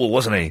a fool,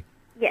 wasn't he?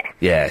 Yes.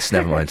 Yes,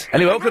 never mind.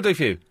 Anyway, what can I do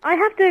for you? I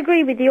have to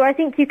agree with you. I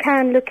think you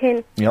can look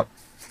in. Yep.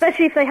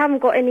 Especially if they haven't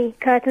got any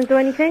curtains or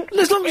anything.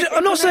 As long as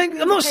I'm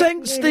not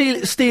saying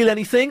steal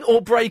anything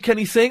or break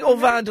anything or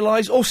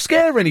vandalise or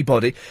scare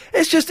anybody.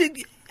 It's just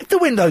if the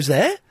window's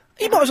there,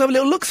 you might as well have a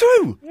little look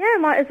through. Yeah,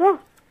 might as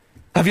well.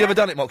 Have you ever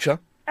done it, Moksha?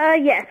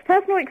 Yes,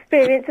 personal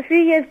experience. A few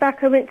years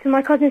back, I went to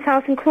my cousin's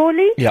house in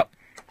Crawley. Yep.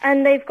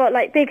 And they've got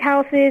like big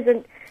houses,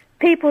 and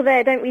people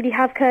there don't really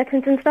have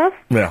curtains and stuff.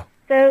 Yeah.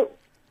 So,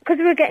 because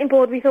we were getting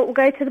bored, we thought we'll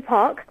go to the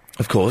park.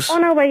 Of course.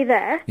 On our way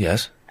there,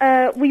 yes,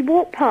 we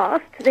walked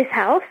past this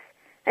house,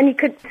 and you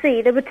could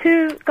see there were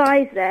two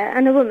guys there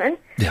and a woman.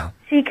 Yeah.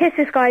 She kissed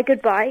this guy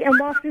goodbye, and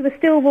whilst we were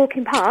still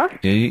walking past,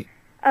 he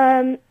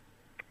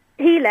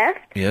left.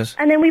 Yes.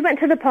 And then we went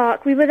to the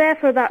park. We were there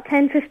for about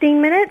 10,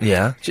 15 minutes.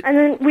 Yeah. And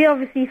then we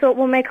obviously thought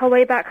we'll make our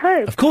way back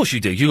home. Of course you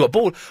do. You got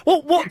bored.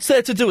 What's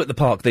there to do at the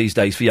park these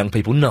days for young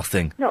people?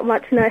 Nothing. Not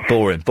much, no.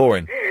 Boring.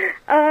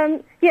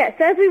 Yeah,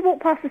 so as we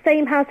walked past the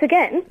same house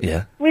again,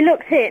 yeah, we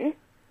looked in,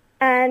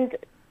 and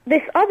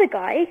this other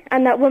guy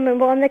and that woman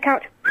were on the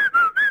couch.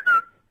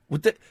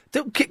 Well,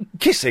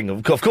 kissing,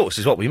 of course,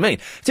 is what we mean.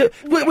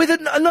 With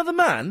another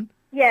man?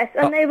 Yes,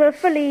 and they were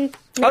fully...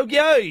 Oh,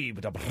 yay!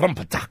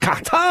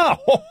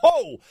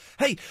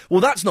 Hey,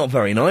 well, that's not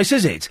very nice,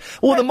 is it?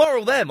 Well, the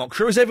moral there,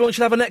 Moksha, is everyone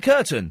should have a net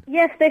curtain.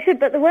 Yes, they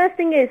should, but the worst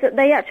thing is that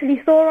they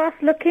actually saw us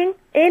looking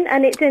in,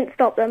 and it didn't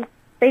stop them.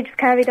 They just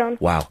carried on.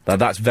 Wow,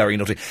 that's very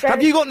naughty.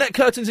 Have you got net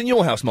curtains in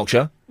your house,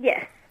 Moksha?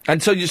 Yes.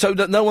 And so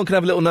that no one can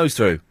have a little nose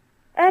through?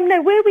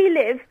 No, where we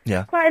live,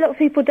 yeah, quite a lot of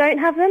people don't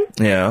have them.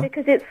 Yeah.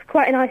 Because it's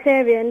quite a nice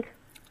area, and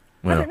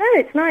well, I don't know,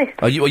 it's nice.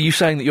 Are you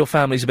saying that your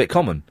family's a bit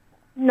common?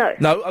 No.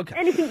 No? Okay.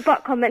 Anything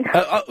but common.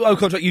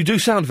 Contract, you do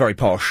sound very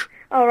posh.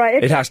 All right.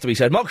 Okay. It has to be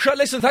said. Moksha,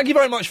 listen, thank you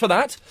very much for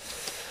that.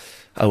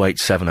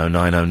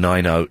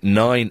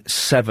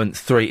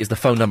 08709090973 is the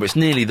phone number. It's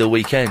nearly the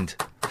weekend.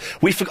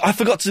 I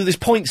forgot to do this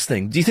points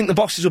thing. Do you think the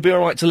bosses will be all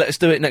right to let us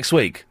do it next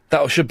week?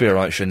 That should be all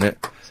right, shouldn't it?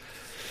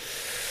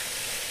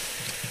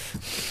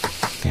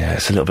 Yeah,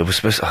 it's a little bit...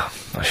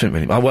 I shouldn't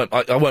really... I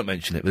won't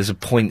mention it, but there's a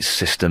points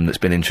system that's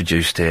been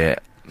introduced here,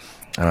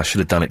 and I should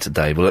have done it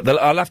today. But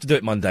I'll have to do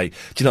it Monday. Do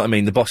you know what I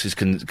mean? The bosses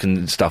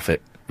can stuff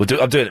it.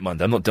 I'm doing it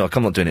Monday. I'm not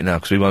doing it now,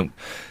 because we won't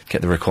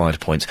get the required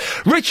points.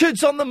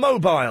 Richard's on the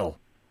mobile.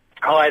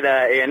 Hi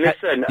there, Ian.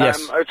 Listen, yes.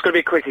 It's going to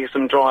be quick because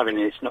I'm driving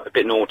and it's not a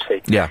bit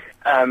naughty. Yeah.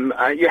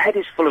 Your head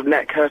is full of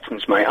net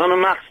curtains, mate. I'm a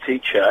maths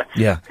teacher.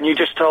 Yeah. And you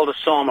just told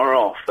Osama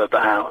off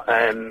about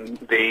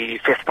the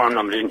fifth prime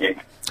number, didn't you?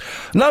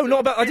 No,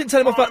 not about... I didn't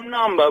tell him off about...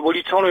 number? Well,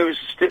 you told me it was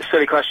a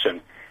silly question.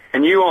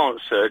 And you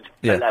answered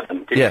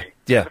 11, didn't you?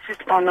 Yeah. The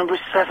fifth prime number is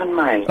 7,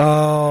 mate.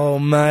 Oh,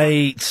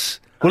 mate.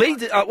 Well, he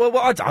did... I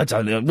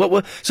don't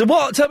know. So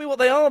what? Tell me what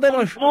they are,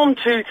 then. 1,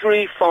 2,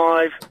 3,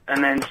 5,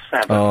 and then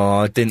 7. Oh,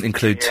 I didn't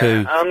include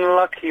 2.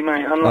 Unlucky,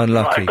 mate. Unlucky.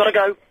 Right, I've got to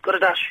go. Got to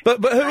dash. But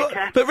who...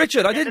 But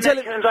Richard, I didn't tell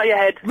him... Turns out your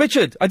head.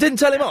 Richard, I didn't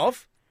tell him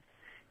off.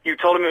 You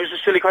told him it was a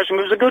silly question,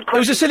 but it was a good question.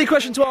 It was a silly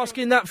question to ask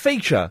in that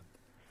feature.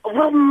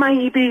 Well,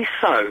 maybe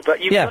so, but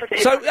you've got to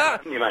get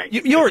you, mate.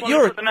 You're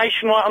the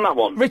nation right on that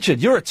one.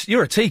 Richard, you're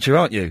a teacher,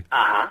 aren't you?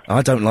 Uh-huh.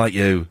 I don't like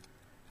you.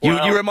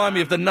 You remind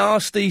me of the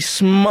nasty,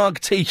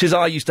 smug teachers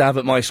I used to have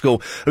at my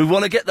school who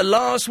want to get the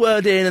last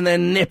word in and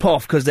then nip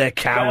off because they're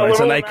cowards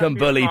and they can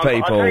bully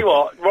people. I'll tell you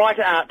what, write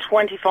it out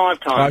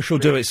 25 times. I shall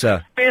do it,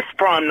 sir. Fifth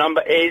prime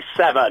number is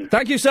 7.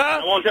 Thank you, sir.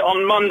 I want it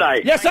on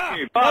Monday. Yes, Thank sir.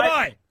 you. Bye.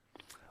 Bye-bye.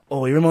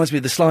 Oh, he reminds me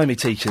of the slimy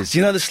teachers. Do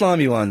you know the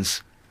slimy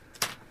ones?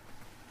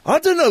 I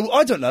don't know.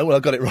 Well, I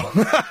got it wrong.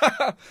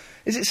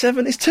 Is it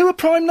 7? Is 2 a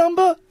prime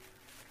number?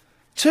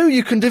 2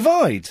 you can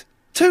divide.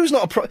 2's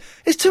not a prime...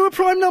 Is 2 a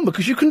prime number?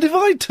 Because you can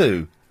divide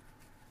 2.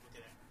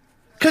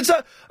 Because...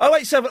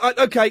 087...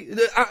 okay.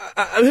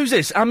 Who's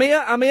this?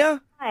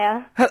 Amia?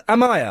 Hiya.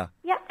 Amaya?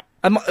 Yep.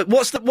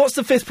 What's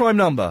the 5th prime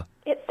number?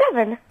 It's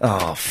 7.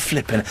 Oh,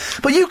 flippin'.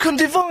 But you can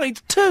divide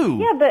 2.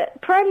 Yeah,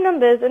 but prime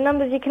numbers are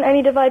numbers you can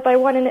only divide by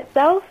 1 in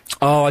itself.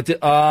 Oh, I did...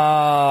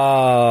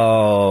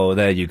 Oh,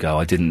 there you go.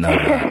 I didn't know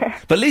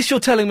that. But at least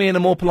you're telling me in a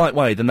more polite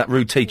way than that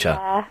rude teacher.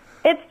 Yeah.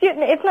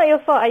 It's not your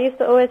fault. I used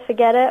to always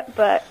forget it,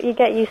 but you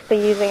get used to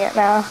using it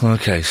now.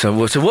 Okay, so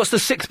what's the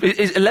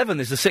 6th... 11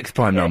 is the 6th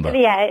prime number?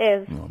 Yeah,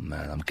 it is. Oh,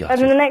 man, I'm gutted.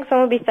 And then the next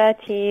one will be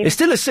 13. It's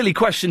still a silly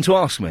question to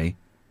ask me.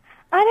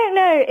 I don't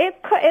know.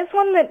 It's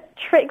one that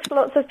tricks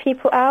lots of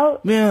people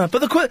out. Yeah,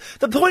 but the point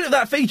of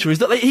that feature is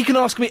that he can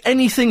ask me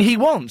anything he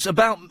wants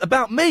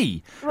about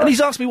me, and he's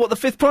asked me what the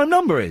 5th prime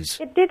number is.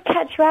 It did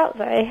catch you out,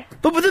 though.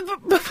 But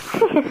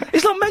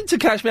it's not meant to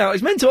catch me out.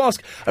 It's meant to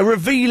ask a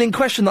revealing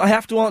question that I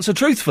have to answer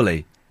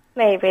truthfully.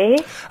 Maybe.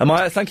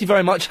 Amaya, thank you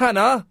very much.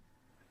 Hannah?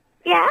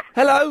 Yeah?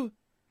 Hello?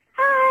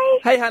 Hi.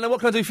 Hey, Hannah, what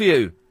can I do for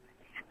you?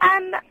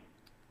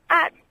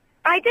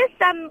 I just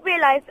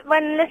realised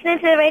when listening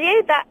to the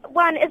radio that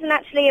 1 isn't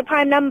actually a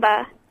prime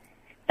number.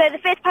 So the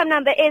 5th prime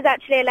number is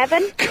actually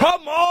 11.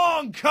 Come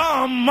on!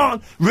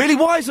 Really?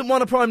 Why isn't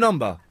 1 a prime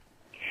number?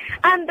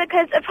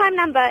 Because a prime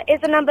number is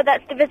a number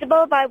that's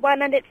divisible by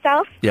 1 and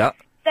itself. Yeah.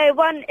 So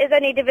 1 is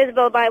only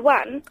divisible by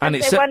 1,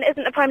 And so 1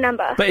 isn't a prime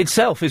number. But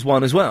itself is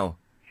 1 as well.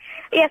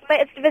 Yes, but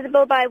it's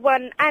divisible by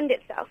 1 and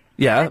itself.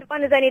 Yeah. And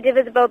 1 is only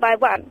divisible by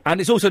 1.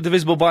 And it's also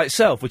divisible by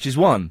itself, which is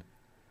 1.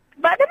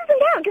 But that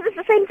doesn't count, because it's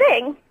the same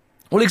thing.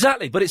 Well,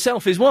 exactly, but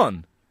itself is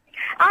 1.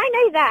 I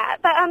know that,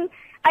 but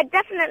I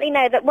definitely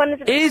know that 1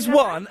 isn't... Is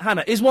 1,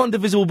 Hannah, is 1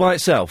 divisible by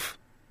itself?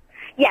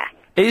 Yes.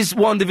 Is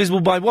 1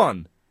 divisible by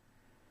 1?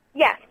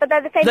 Yes, but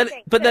they're the same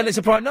thing. But then it's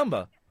a prime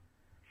number.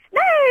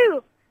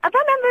 No! A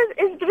prime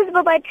number is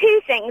divisible by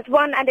 2 things,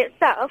 1 and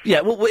itself.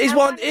 Yeah, well, is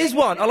 1,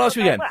 I'll ask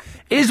you again.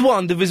 Is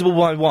 1 divisible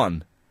by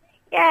 1?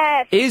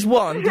 Yes. Is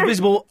 1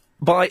 divisible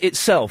by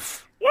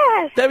itself?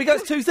 Yes. There we go,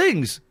 it's 2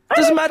 things.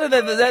 Doesn't matter,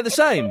 they're the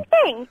same.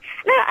 Thing.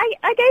 No,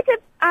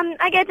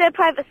 I go to a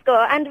private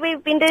school, and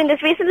we've been doing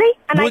this recently,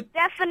 and I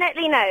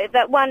definitely know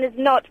that 1 is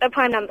not a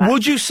prime number.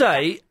 Would you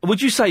say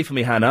for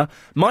me, Hannah,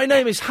 my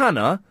name is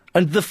Hannah,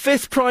 and the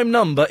 5th prime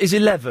number is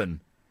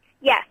 11?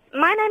 Yes,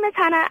 my name is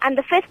Hannah, and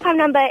the 5th prime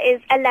number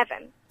is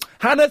 11.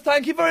 Hannah,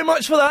 thank you very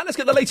much for that. Let's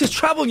get the latest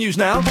travel news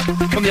now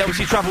from the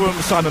LBC Travel Room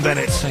with Simon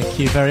Bennett. Thank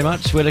you very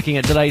much. We're looking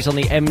at delays on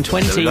the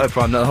M20. There we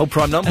go, the whole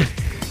prime number.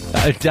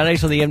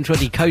 Delays on the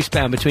M20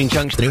 coastbound between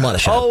Junction...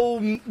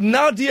 Oh,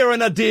 Nadia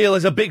and Adil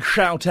is a big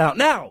shout-out.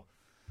 Now,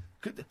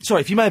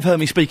 sorry, if you may have heard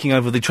me speaking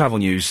over the travel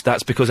news,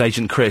 that's because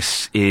Agent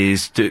Chris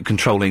is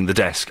controlling the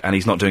desk, and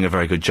he's not doing a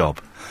very good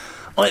job.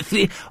 It's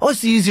the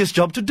easiest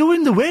job to do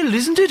in the world,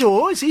 isn't it?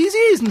 Oh, it's easy,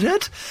 isn't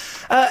it?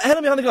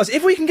 Helen behind the glass,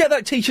 if we can get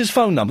that teacher's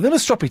phone number, there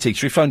was a stroppy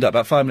teacher who phoned up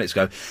about 5 minutes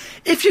ago.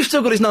 If you've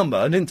still got his number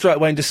and didn't throw it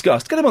away in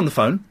disgust, get him on the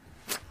phone.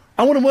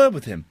 I want a word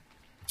with him.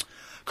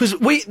 Because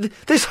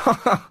this...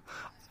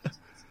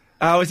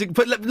 Oh, is it?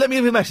 But let me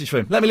leave a message for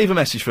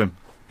him.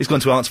 He's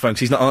gone to answer phone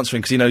because he's not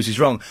answering because he knows he's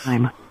wrong.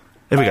 Here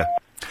we go.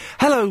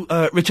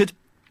 Hello, Richard.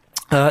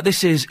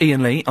 This is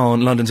Ian Lee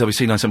on London's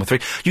LBC 973.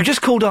 You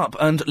just called up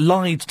and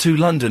lied to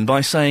London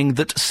by saying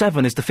that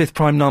 7 is the 5th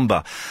prime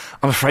number.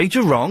 I'm afraid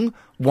you're wrong.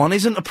 1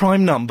 isn't a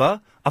prime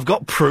number. I've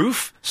got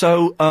proof.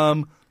 So,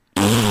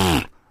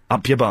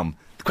 up your bum.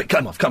 Quick,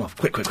 come off.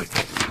 Quick.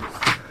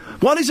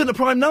 1 isn't a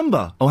prime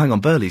number. Oh, hang on.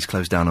 Burley's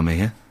closed down on me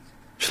here.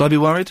 Shall I be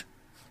worried?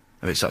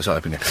 Oh, it's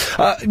open here.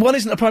 1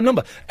 isn't a prime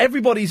number.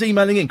 Everybody's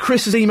emailing in.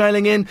 Chris is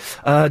emailing in.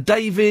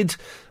 David.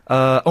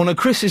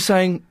 Chris is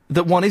saying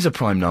that 1 is a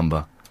prime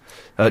number.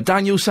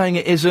 Daniel's saying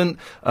it isn't.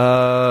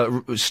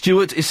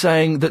 Stuart is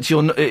saying that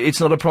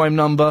it's not a prime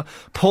number.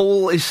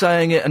 Paul is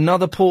saying it.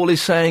 Another Paul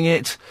is saying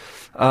it.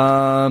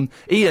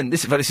 Ian,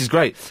 this is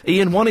great.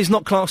 Ian, 1 is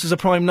not classed as a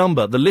prime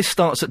number. The list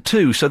starts at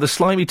 2, so the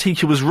slimy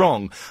teacher was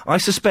wrong. I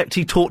suspect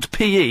he taught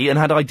PE and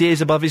had ideas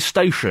above his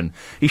station.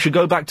 He should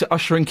go back to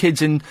ushering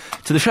kids in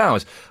to the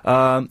showers.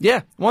 1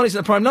 isn't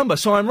a prime number,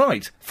 so I'm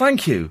right.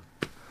 Thank you.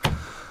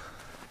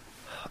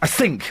 I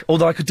think,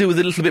 although I could do with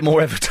a little bit more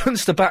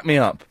evidence to back me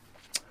up.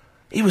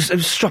 It was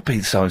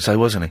stroppy, so-and-so,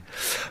 wasn't he?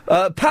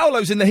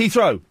 Paolo's in the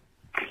Heathrow.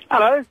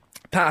 Hello.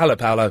 Hello,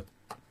 Paolo.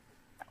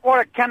 What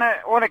a can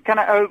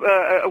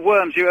of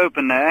worms you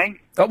open there, eh?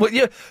 Oh, well,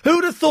 yeah.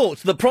 Who'd have thought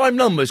that prime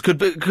numbers could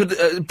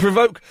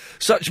provoke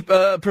such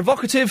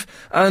provocative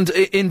and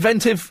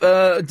inventive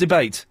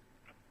debate?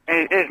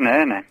 Isn't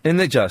it? Isn't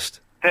it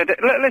just?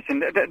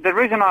 Listen, the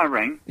reason I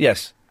ring...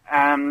 Yes.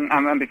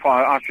 And before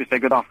I should say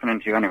good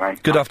afternoon to you anyway.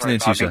 Good afternoon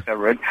to you, sir. So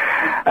rude.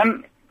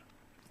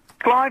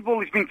 Clive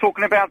always been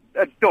talking about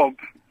a dog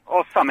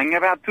or something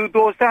about 2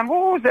 doors down.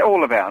 What was it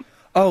all about?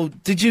 Oh,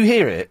 did you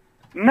hear it?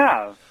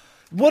 No.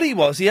 What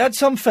he had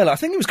some fella, I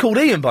think he was called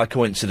Ian by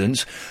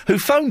coincidence, who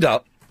phoned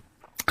up,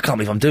 I can't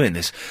believe I'm doing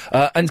this,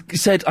 and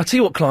said, I'll tell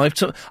you what,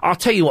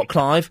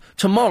 Clive,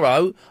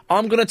 tomorrow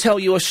I'm going to tell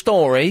you a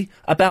story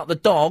about the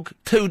dog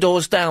 2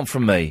 doors down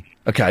from me.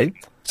 Okay?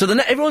 So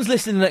everyone's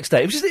listening the next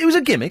day. It was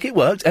a gimmick, it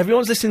worked.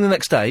 Everyone's listening the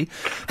next day.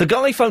 The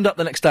guy phoned up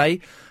the next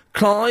day,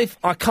 Clive,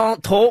 I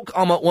can't talk,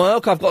 I'm at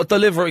work, I've got a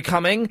delivery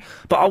coming,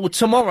 but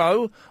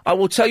tomorrow I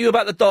will tell you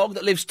about the dog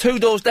that lives 2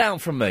 doors down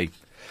from me.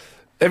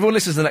 Everyone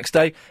listens the next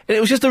day, and it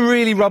was just a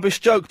really rubbish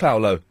joke,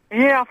 Paolo.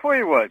 Yeah, I thought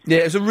it was. Yeah,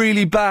 it was a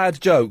really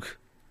bad joke.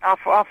 I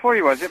thought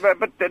it was,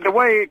 but the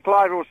way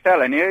Clive was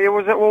telling it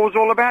was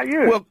all about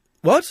you. Well,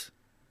 what?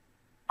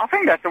 I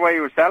think that's the way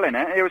he was selling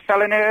it. He was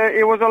selling it,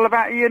 it was all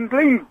about Ian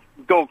Gleam's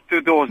dog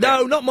 2 doors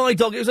down. No, not my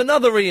dog, it was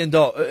another Ian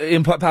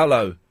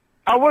Paolo.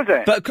 Oh, was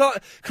it? But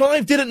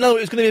Clive didn't know it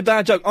was going to be a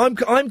bad joke.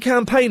 I'm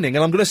campaigning,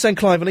 and I'm going to send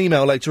Clive an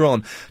email later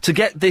on to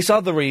get this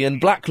other Ian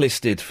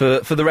blacklisted for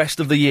the rest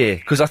of the year,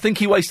 because I think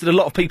he wasted a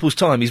lot of people's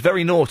time. He's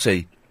very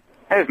naughty.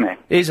 Isn't it?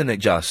 Isn't it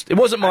just? It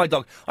wasn't my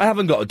dog. I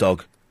haven't got a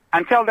dog.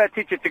 And tell that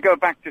teacher to go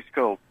back to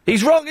school.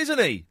 He's wrong, isn't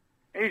he?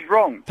 He's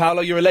wrong.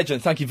 Paolo, you're a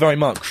legend. Thank you very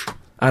much.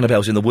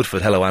 Annabelle's in the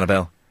Woodford. Hello,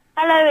 Annabelle.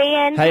 Hello,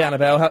 Ian. Hey,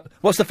 Annabelle.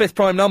 What's the 5th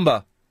prime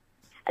number?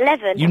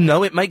 11. You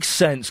know it makes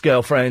sense,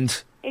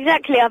 girlfriend.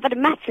 Exactly, I've had a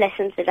maths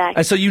lesson today.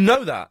 And so you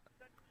know that?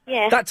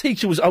 Yeah. That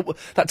teacher was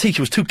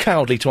too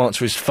cowardly to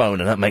answer his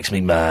phone, and that makes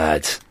me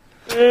mad.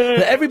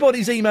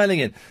 Everybody's emailing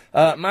in.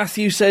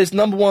 Matthew says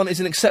number 1 is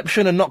an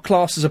exception and not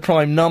classed as a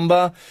prime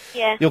number.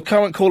 Yeah. Your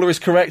current caller is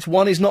correct.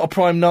 1 is not a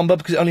prime number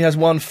because it only has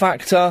one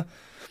factor.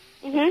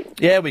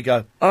 Yeah, we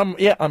go.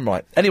 Yeah, I'm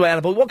right. Anyway,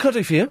 Annabelle, what can I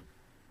do for you?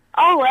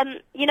 Oh,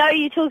 you know,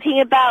 you're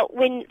talking about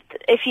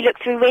if you look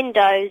through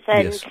windows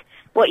and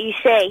what you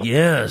see.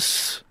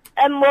 Yes.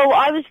 Well,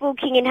 I was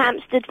walking in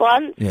Hampstead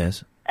once.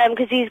 Yes.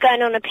 Because he was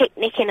going on a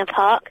picnic in a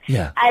park.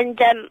 Yeah. And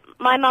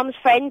my mum's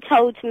friend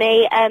told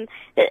me that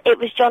it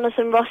was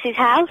Jonathan Ross's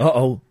house.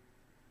 Uh-oh.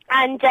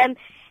 And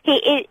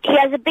he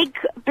has a big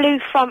blue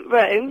front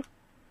room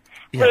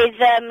with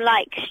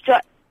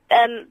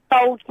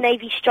bold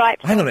navy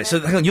stripes. Hang on a minute. So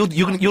hang on. You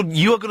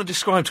are going to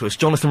describe to us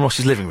Jonathan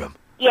Ross's living room.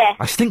 Yeah.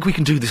 I think we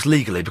can do this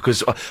legally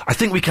because I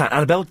think we can.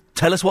 Annabelle,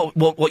 tell us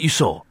what you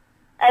saw.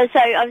 So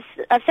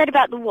I've said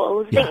about the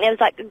walls. I think there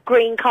was like a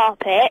green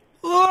carpet.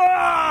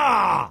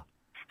 Ah!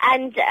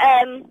 And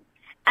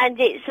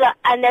it's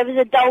and there was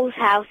a doll's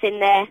house in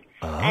there,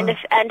 and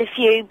a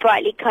few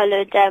brightly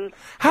coloured.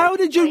 How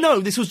did you know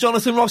this was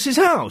Jonathan Ross's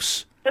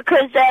house?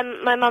 Because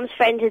my mum's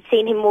friend had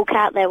seen him walk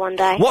out there one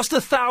day. What's the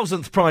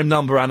 1,000th prime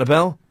number,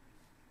 Annabelle?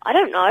 I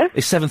don't know.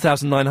 It's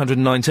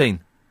 7,919.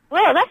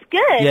 Well, that's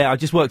good. Yeah, I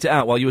just worked it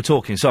out while you were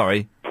talking.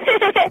 Sorry.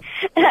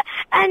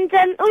 And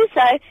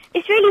also,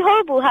 it's really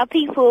horrible how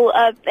people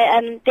are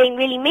being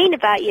really mean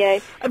about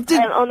you on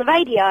the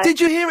radio. Did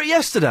you hear it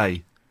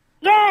yesterday?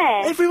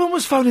 Yeah. Everyone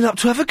was phoning up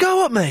to have a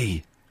go at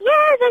me.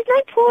 Yeah, there's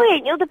no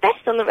point. You're the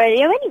best on the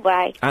radio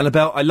anyway.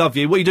 Annabelle, I love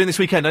you. What are you doing this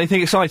weekend?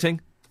 Anything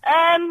exciting?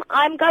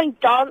 I'm going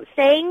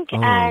dancing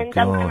and I'm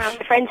going around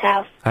my friend's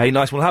house. Hey,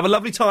 nice. Well, have a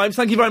lovely time.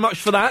 Thank you very much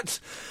for that.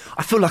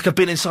 I feel like I've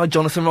been inside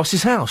Jonathan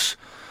Ross's house.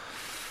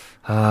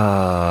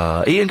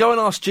 Ian, go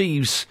and ask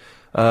Jeeves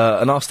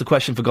and ask the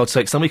question, for God's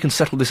sake. Then we can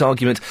settle this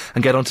argument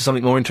and get on to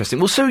something more interesting.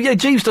 Well, Sue,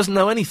 Jeeves doesn't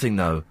know anything,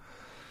 though.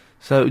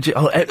 So,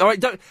 all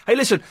right, hey,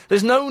 listen,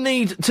 there's no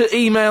need to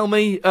email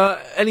me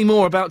any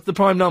more about the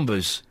prime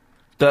numbers.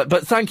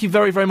 But thank you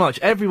very, very much.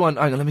 Everyone,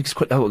 hang on, let me just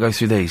quickly go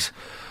through these.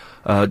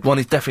 1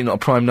 is definitely not a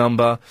prime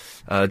number.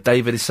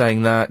 David is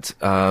saying that.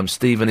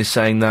 Stephen is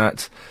saying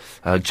that.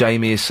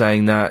 Jamie is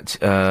saying that.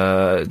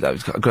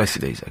 Gracie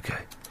these, okay.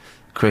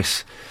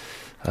 Chris.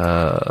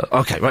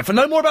 Okay, right, for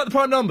no more about the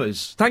prime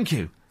numbers. Thank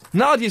you.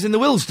 Nadia's in the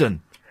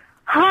Willesden.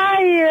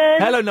 Hi,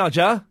 Ian. Hello,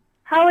 Nadia.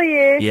 How are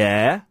you?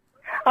 Yeah.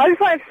 I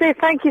just wanted to say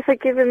thank you for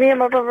giving me and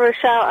my brother a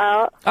shout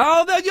out.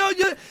 Oh,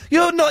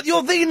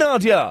 you're the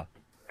Nadia.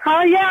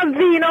 Oh, yeah, I'm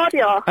the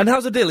Nadia. And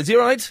how's Adil? Is he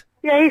alright?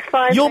 Yeah, he's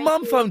fine. Your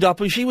mum phoned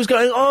up and she was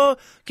going,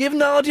 give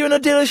Nadia and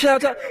Adil a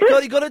shout out.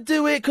 God, you got to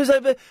do it because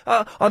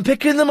I'm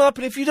picking them up,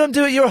 and if you don't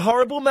do it, you're a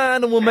horrible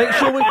man, and we'll make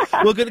sure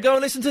we're going to go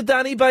and listen to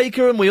Danny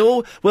Baker, and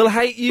we'll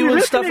hate you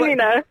and stuff like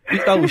that.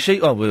 Oh, was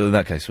she? Oh, well, in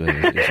that case, you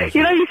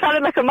know, you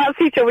sounded like a maths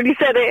teacher when you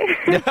said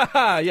it.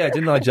 Yeah,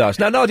 didn't I just?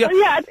 Now, Nadia.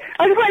 Yeah,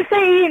 I just want to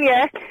say,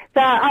 Ian,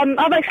 that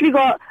I've actually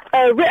got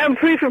written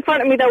proof in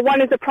front of me that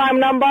 1 is a prime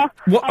number.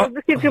 What? I was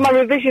looking through my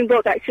revision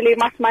book, actually,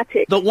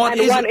 mathematics. That 1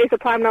 is a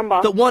prime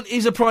number. That 1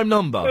 is a prime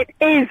number? It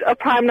is a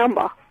prime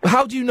number.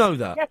 How do you know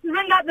that? You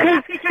have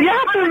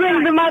to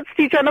ring the maths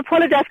teacher and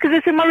apologise because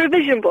it's in my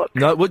revision book.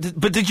 No,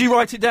 but did you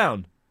write it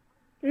down?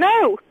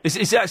 No.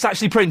 It's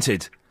actually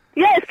printed?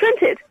 Yeah, it's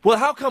printed. Well,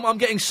 how come I'm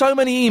getting so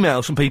many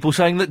emails from people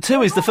saying that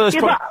 2 is the first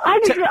prime...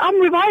 But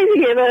I'm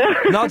revising it,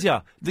 though.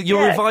 Nadia,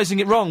 you're revising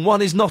it wrong.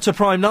 1 is not a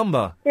prime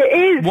number.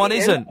 It is. 1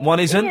 isn't. 1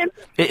 isn't.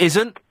 It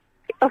isn't.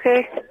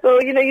 Okay.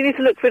 Well, you need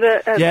to look for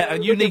the... yeah,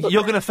 and you're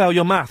going to fail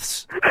your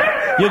maths.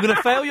 You're going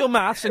to fail your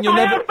maths and you'll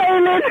never... am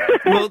failing.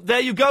 Well, there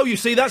you go, you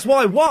see. That's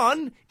why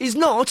 1 is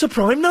not a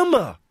prime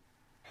number.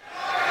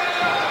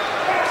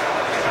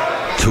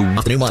 To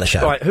Afternoon Wireless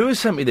Show. Right, who has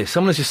sent me this?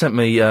 Someone has just sent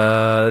me,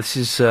 this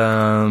is,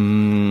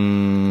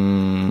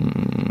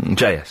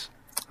 JS,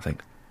 I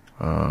think.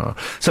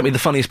 Sent me the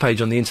funniest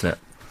page on the internet.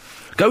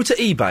 Go to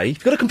eBay. If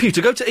you've got a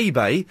computer, go to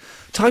eBay,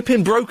 type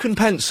in broken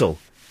pencil.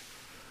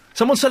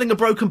 Someone's selling a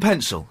broken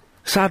pencil.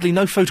 Sadly,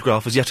 no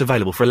photograph is yet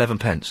available for 11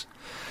 pence.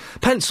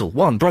 Pencil,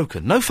 1,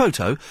 broken. No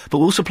photo, but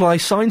will supply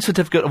signed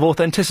certificate of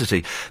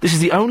authenticity. This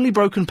is the only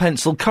broken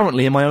pencil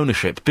currently in my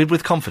ownership. Bid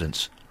with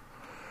confidence.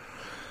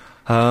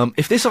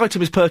 If this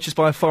item is purchased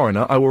by a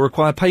foreigner, I will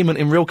require payment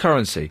in real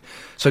currency.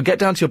 So get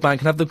down to your bank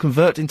and have them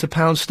convert into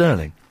pounds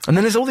sterling. And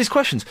then there's all these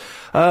questions.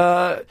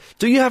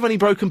 Do you have any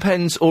broken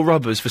pens or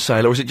rubbers for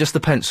sale, or is it just the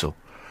pencil?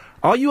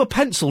 Are you a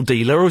pencil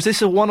dealer, or is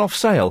this a one-off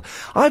sale?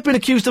 I've been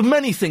accused of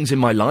many things in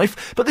my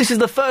life, but this is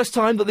the first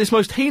time that this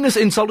most heinous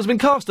insult has been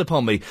cast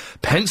upon me.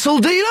 Pencil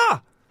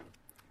dealer!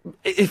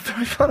 It's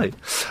very funny.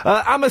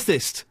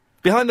 Amethyst,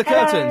 behind the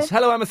curtains.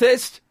 Hello,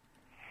 Amethyst.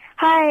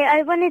 Hi,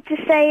 I wanted to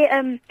say,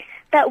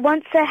 that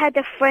once I had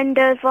a friend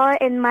over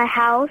in my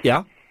house.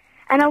 Yeah?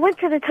 And I went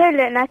to the toilet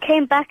and I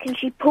came back and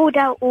she pulled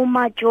out all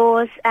my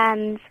drawers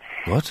and...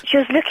 What? She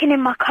was looking in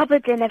my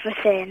cupboard and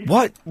everything.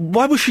 Why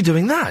was she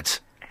doing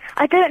that?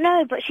 I don't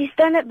know, but she's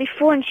done it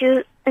before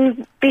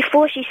and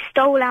before she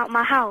stole out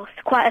my house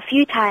quite a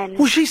few times.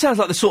 Well, she sounds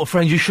like the sort of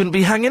friend you shouldn't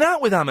be hanging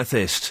out with,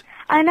 Amethyst.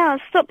 I know,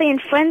 I've stopped being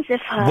friends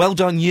with her. Well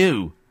done,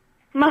 you.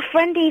 my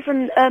friend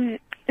even,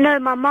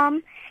 my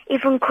mum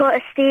even caught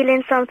her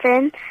stealing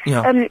something,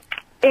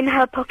 in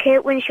her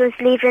pocket when she was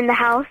leaving the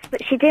house,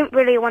 but she didn't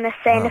really want to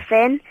say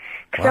anything,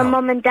 because her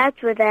mum and dad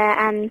were there,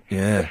 and it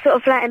was sort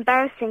of, like,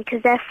 embarrassing,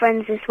 because they're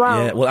friends as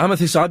well. Yeah, well,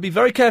 Amethyst, I'd be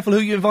very careful who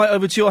you invite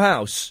over to your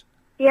house.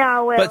 Yeah,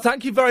 I will. But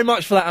thank you very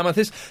much for that,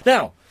 Amethyst.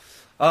 Now,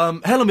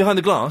 Helen behind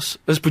the glass,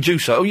 as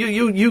producer,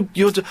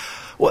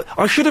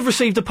 I should have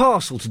received a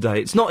parcel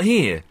today. It's not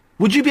here.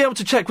 Would you be able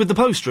to check with the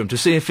post room to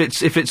see if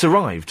it's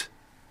arrived?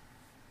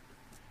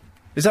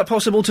 Is that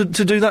possible to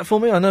do that for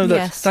me? I know that.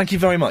 Yes. Thank you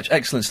very much.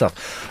 Excellent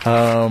stuff.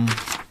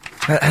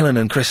 Helen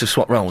and Chris have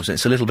swapped roles.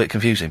 It's a little bit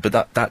confusing, but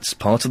that's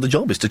part of the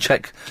job, is to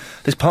check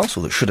this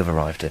parcel that should have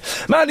arrived here.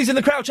 Mandy's in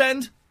the Crouch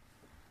End.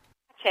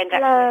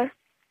 Hello.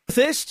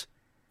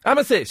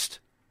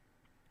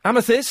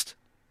 Amethyst?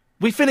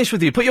 We finished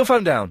with you. Put your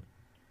phone down.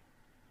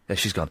 There,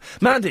 she's gone.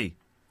 Mandy.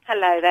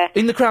 Hello there.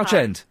 In the Crouch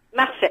End.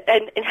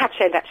 In Hatch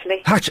End,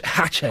 actually. Hatch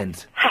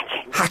End.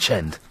 Hatch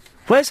End.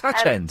 Where's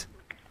Hatch End?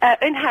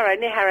 In Harrow,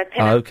 near Harrow,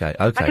 Pinner. Okay.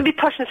 I can be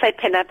posh and say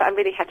Pinner, but I'm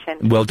really Hatch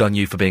End. Well done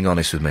you for being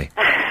honest with me.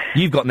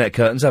 You've got net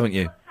curtains, haven't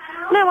you?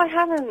 No, I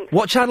haven't.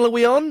 What channel are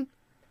we on?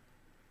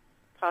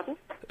 Pardon?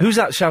 Who's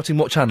that shouting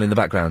what channel in the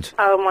background?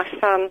 Oh, my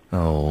son.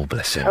 Oh,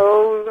 bless him.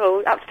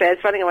 Oh, upstairs,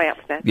 running away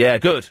upstairs. Yeah,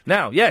 good.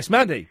 Now, yes,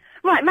 Mandy.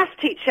 Right, maths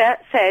teacher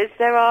says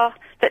that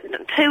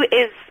 2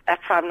 is a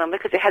prime number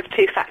because it has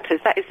 2 factors.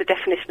 That is the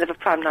definition of a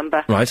prime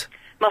number. Right.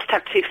 Must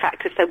have 2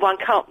 factors, so 1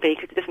 can't be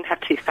because it doesn't have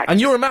 2 factors. And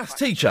you're a maths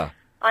teacher?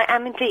 I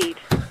am indeed.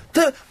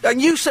 And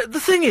you said, the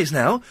thing is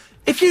now,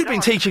 if you'd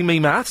been teaching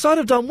me maths, I'd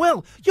have done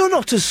well. You're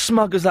not as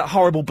smug as that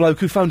horrible bloke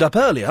who phoned up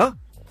earlier.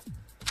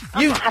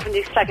 I'm not having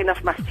you slagging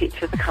off maths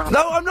teachers, I can't.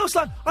 No, I'm not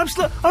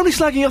only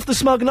slagging off the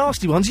smug,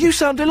 nasty ones. You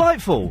sound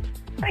delightful.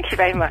 Thank you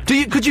very much.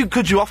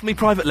 Could you offer me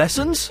private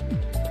lessons?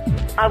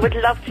 I would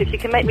love to, if you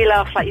can make me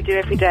laugh like you do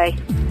every day.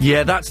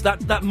 Yeah,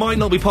 that might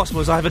not be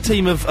possible, as I have a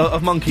team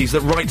of monkeys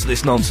that write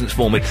this nonsense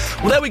for me.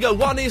 Well, there we go.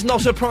 1 is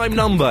not a prime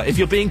number. If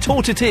you're being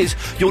taught it is,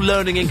 you're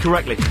learning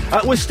incorrectly.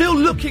 We're still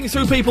looking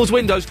through people's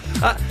windows.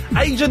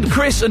 Agent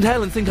Chris and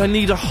Helen think I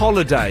need a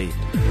holiday.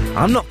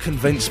 I'm not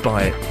convinced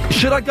by it.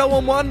 Should I go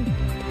on one?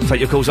 Take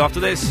your calls after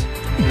this.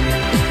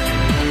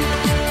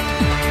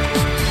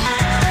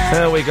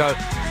 There we go.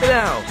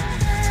 Now,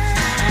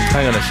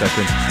 hang on a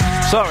second.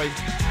 Sorry.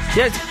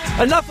 Yes,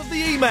 enough of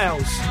the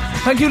emails.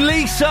 Thank you,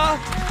 Lisa.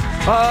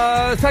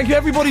 Thank you,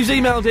 everybody who's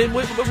emailed in.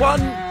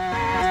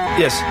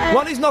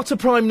 One is not a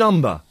prime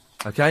number.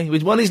 Okay?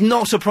 1 is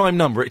not a prime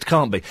number. It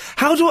can't be.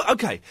 How do I...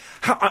 Okay.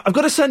 I've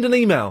got to send an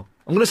email.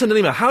 I'm going to send an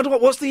email.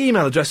 What's the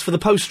email address for the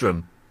post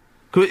room?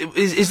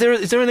 Is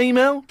there an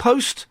email?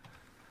 Post?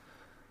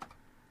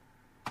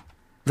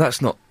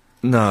 That's not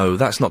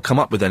come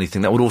up with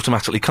anything. That would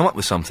automatically come up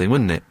with something,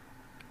 wouldn't it?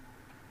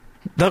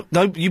 No,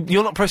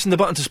 you're not pressing the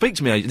button to speak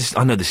to me.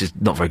 I know this is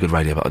not very good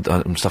radio, but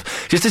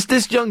stuff. Just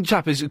this young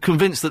chap is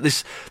convinced that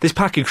this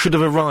package should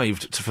have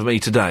arrived for me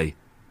today.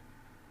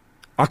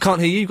 I can't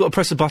hear you. You've got to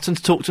press a button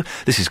to talk to...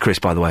 This is Chris,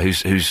 by the way,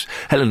 who's...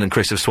 Helen and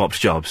Chris have swapped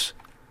jobs.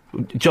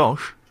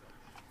 Josh?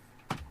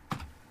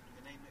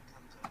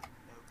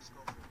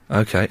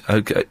 Okay.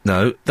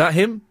 No. That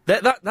him?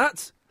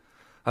 That's...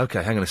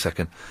 Okay, hang on a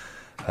second.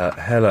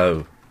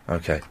 Hello.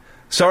 Okay.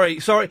 Sorry.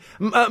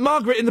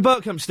 Margaret in the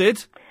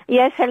Berkhamsted.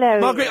 Yes, hello.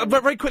 Margaret,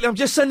 very quickly, I'm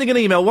just sending an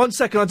email. 1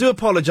 second, I do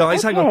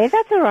apologise. Okay, hang on.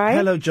 That's all right.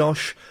 Hello,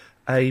 Josh.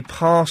 A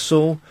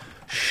parcel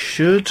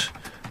should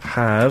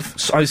have...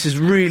 this is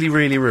really,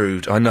 really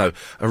rude. I know.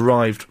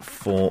 Arrived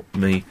for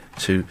me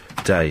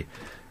today.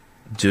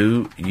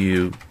 Do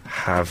you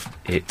have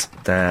it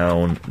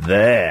down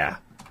there?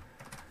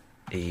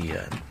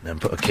 Ian, and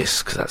put a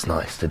kiss, because that's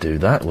nice to do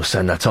that. We'll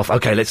send that off.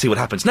 OK, let's see what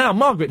happens. Now,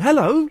 Margaret,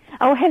 hello.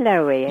 Oh,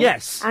 hello, Ian.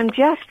 Yes. I'm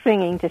just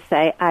ringing to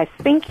say I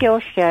think your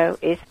show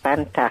is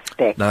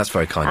fantastic. No, that's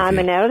very kind of I'm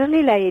you. an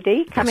elderly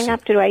lady coming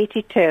up to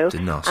 82,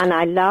 Didn't ask. and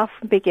I laugh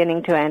from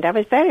beginning to end. I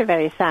was very,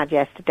 very sad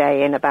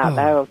yesterday about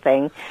the whole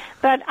thing,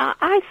 but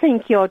I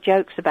think your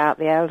jokes about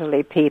the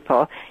elderly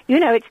people,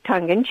 it's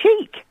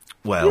tongue-in-cheek.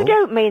 Well... You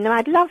don't mean them.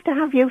 I'd love to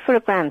have you for a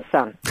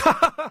grandson.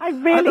 I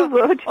really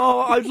would. Oh,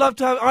 I'd love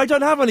to have... I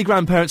don't have any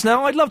grandparents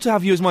now. I'd love to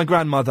have you as my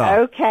grandmother.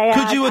 OK.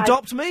 Could you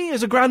adopt me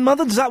as a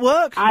grandmother? Does that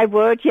work? I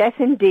would, yes,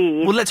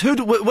 indeed. Well,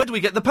 where do we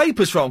get the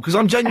papers from? Because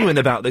I'm genuine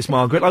about this,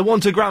 Margaret. I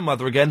want a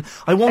grandmother again.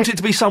 I want it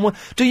to be someone...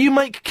 Do you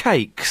make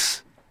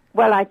cakes?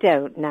 Well, I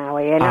don't now,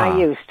 Ian. I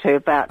used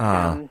to, but...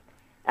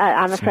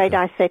 I'm afraid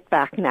I sit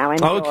back now and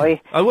enjoy.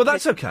 Oh, well,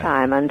 that's okay.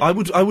 Time and I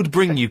would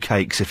bring you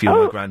cakes if you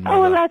were my grandmother.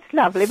 Oh, well, that's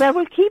lovely. Well,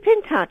 we'll keep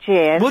in touch,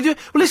 Ian.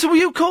 Listen,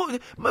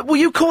 will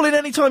you call in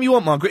any time you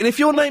want, Margaret? And if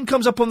your name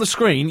comes up on the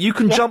screen, you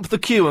can jump the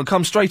queue and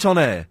come straight on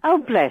air. Oh,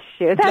 bless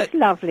you. That's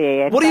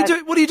lovely, Ian. What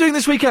are you doing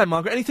this weekend,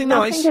 Margaret? Anything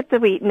nice?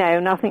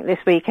 Nothing this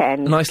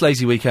weekend. A nice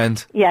lazy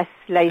weekend. Yes,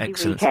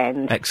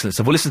 weekend. Excellent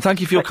stuff. Well, listen, thank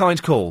you for your kind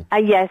call.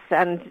 Yes,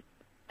 and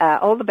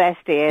all the best,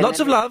 Ian. Lots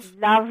of love.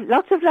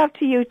 Lots of love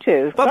to you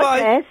too.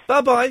 Bye-bye.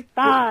 Bye-bye.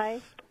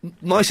 Bye.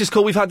 Nicest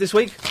call we've had this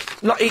week.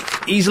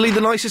 Easily the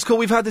nicest call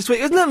we've had this week.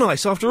 Isn't that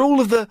nice? After all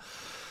of the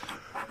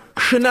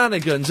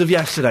shenanigans of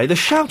yesterday, the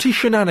shouty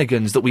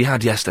shenanigans that we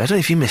had yesterday. I don't know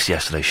if you missed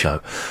yesterday's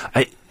show.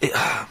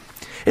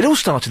 It all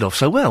started off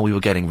so well. We were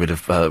getting rid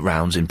of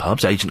rounds in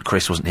pubs. Agent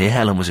Chris wasn't here.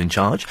 Helen was in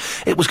charge.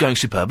 It was going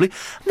superbly.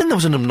 And then there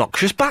was an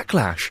obnoxious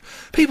backlash.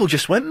 People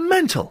just went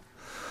mental.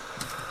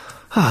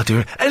 Ah,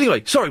 dear.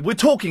 Anyway, sorry, we're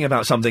talking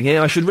about something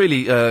here. I should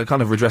really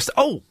kind of redress...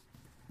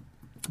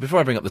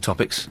 Before I bring up the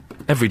topics,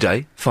 every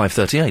day,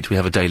 5:38, we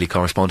have a daily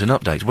correspondent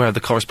update. Where are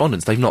the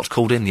correspondents? They've not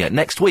called in yet.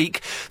 Next week,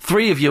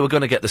 3 of you are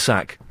going to get the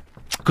sack.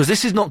 Because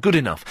this is not good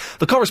enough.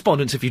 The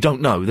correspondents, if you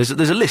don't know, there's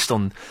a list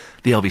on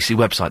the LBC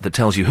website that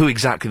tells you who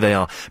exactly they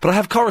are. But I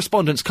have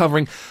correspondents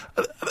covering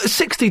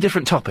 60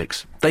 different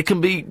topics. They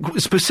can be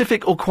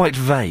specific or quite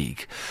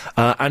vague.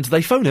 And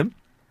they phone him.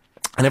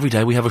 And every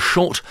day we have a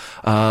short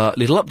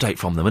little update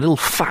from them, a little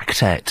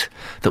factet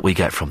that we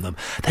get from them.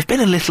 They've been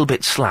a little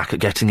bit slack at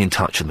getting in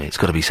touch with me, it's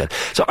got to be said.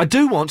 So I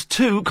do want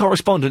 2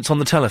 correspondents on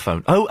the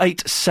telephone.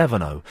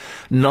 0870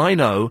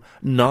 90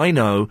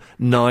 90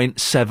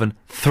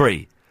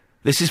 973.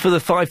 This is for the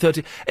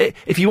 5:30.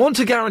 If you want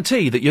to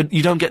guarantee that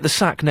you don't get the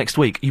sack next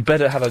week, you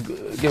better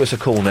give us a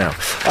call now.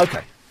 OK,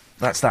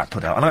 that's that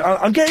put out. And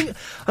I'm getting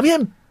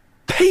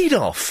peed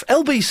off,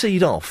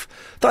 LBC'd off,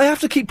 that I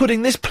have to keep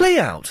putting this plea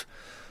out.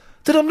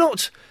 That I'm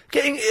not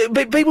getting...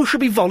 people should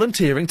be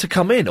volunteering to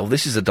come in. Oh,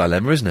 this is a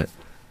dilemma, isn't it?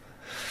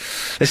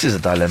 This is a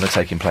dilemma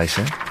taking place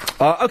here.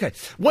 OK.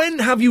 When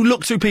have you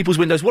looked through people's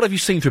windows? What have you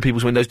seen through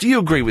people's windows? Do you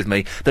agree with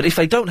me that if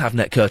they don't have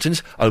net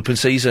curtains, open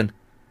season?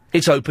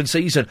 It's open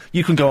season.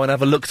 You can go and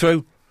have a look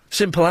through.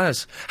 Simple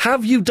as.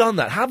 Have you done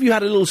that? Have you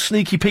had a little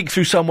sneaky peek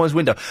through someone's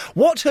window?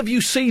 What have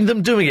you seen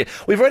them doing it?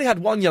 We've already had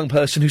one young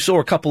person who saw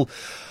a couple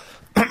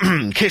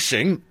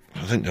kissing.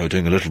 I think they were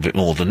doing a little bit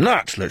more than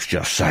that, let's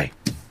just say.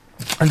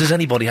 And does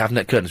anybody have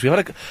net curtains? We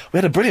had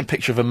a brilliant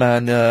picture of a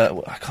man, I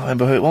can't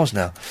remember who it was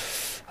now,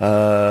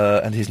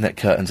 and his net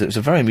curtains. It was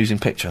a very amusing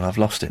picture, and I've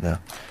lost it now.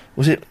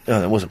 Was it?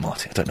 No, it wasn't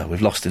Marty. I don't know.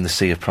 We've lost in the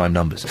sea of prime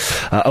numbers.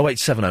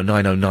 0870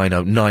 90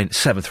 90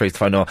 973 is the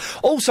phone number.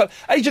 Also,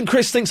 Agent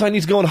Chris thinks I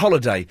need to go on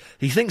holiday.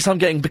 He thinks I'm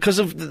getting, because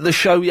of the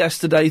show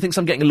yesterday, he thinks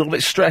I'm getting a little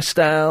bit stressed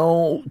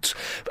out.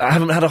 I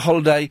haven't had a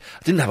holiday.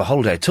 I didn't have a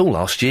holiday at all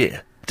last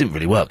year. Didn't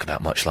really work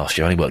that much last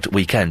year. I only worked at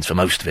weekends for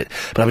most of it.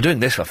 But I've been doing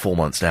this for 4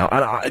 months now.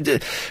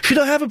 And should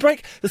I have a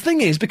break? The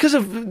thing is, because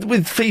of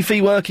with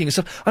Fifi working and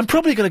stuff, I'm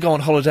probably going to go on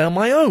holiday on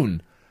my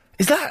own.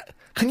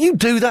 Can you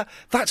do that?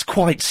 That's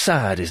quite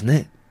sad, isn't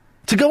it?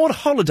 To go on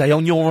holiday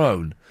on your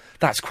own.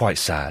 That's quite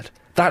sad.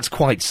 That's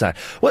quite sad.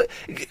 Well,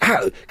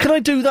 can I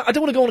do that? I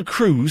don't want to go on a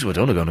cruise. Well, I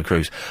don't want to go on a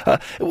cruise.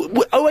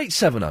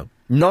 0870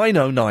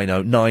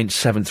 9090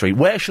 973.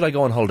 Where should I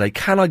go on holiday?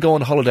 Can I go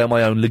on holiday on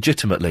my own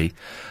legitimately?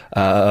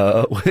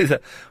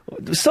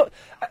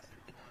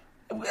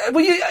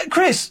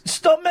 Chris,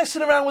 stop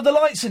messing around with the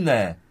lights in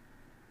there.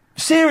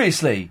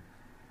 Seriously.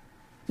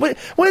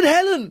 When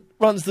Helen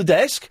runs the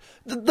desk,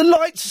 the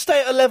lights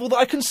stay at a level that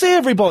I can see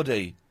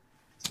everybody.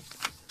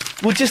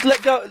 We'll just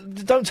let go.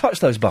 Don't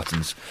touch those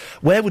buttons.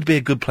 Where would be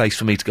a good place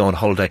for me to go on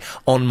holiday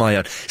on my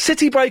own?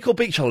 City break or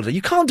beach holiday?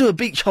 You can't do a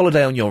beach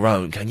holiday on your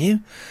own, can you?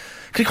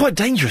 It's quite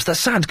dangerous. That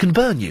sand can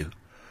burn you.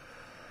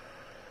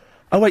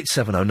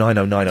 0870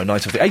 90 90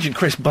 973. Agent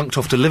Chris bunked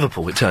off to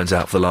Liverpool, it turns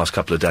out, for the last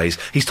couple of days.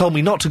 He's told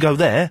me not to go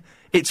there.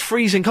 It's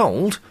freezing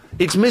cold.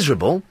 It's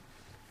miserable.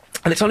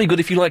 And it's only good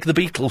if you like the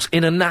Beatles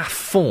in a naff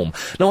form.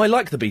 No, I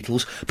like the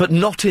Beatles, but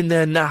not in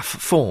their naff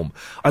form.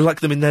 I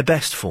like them in their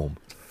best form.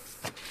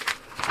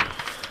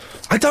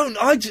 I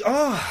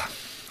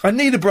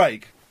need a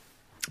break.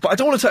 But I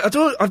don't want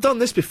to I've done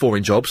this before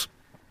in jobs.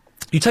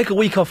 You take a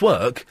week off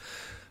work,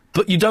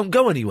 but you don't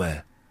go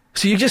anywhere.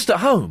 So you're just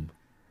at home.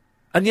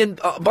 And then,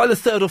 by the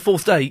 3rd or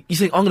 4th day, you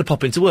think, I'm going to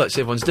pop into work, see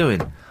what everyone's doing.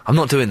 I'm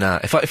not doing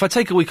that. If I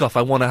take a week off,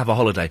 I want to have a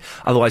holiday.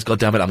 Otherwise,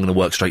 goddammit, I'm going to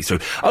work straight through.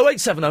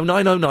 0870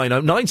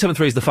 9090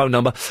 973 is the phone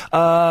number.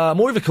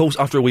 More of your calls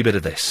after a wee bit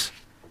of this.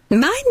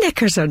 My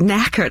knickers are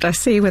knackered, I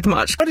see, with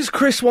much. Why does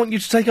Chris want you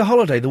to take a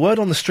holiday? The word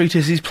on the street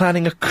is he's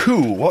planning a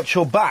coup. Watch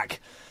your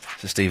back.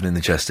 Says Stephen in the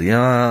Chester. Yeah,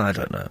 I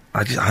don't know.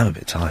 I'm a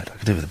bit tired. I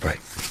could do with a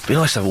break. It'd be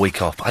nice to have a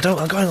week off. I'm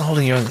going on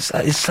holiday on your own.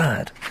 It's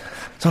sad.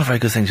 It's not a very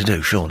good thing to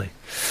do, surely.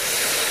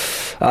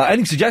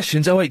 Any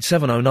suggestions?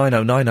 0870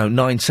 90 90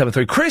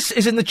 973. Chris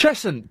is in the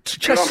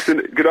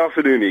Cheshunt. Good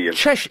afternoon, Ian.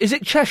 Is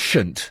it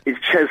Cheshunt? It's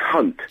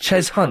Cheshunt.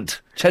 Cheshunt.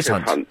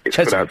 It's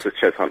pronounced as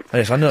Cheshunt.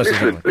 Yes, I know.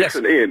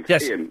 Listen, Ian.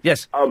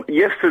 Yes.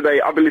 Yesterday,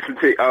 I've been listening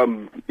to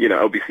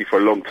LBC for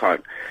a long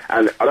time,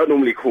 and I don't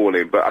normally call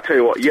in, but I tell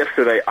you what,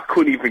 yesterday I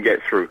couldn't even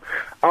get through.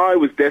 I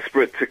was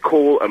desperate to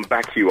call and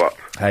back you up.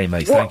 Hey,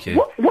 mate, thank you.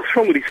 What's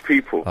wrong with these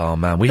people? Oh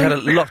man, we had a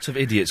lot of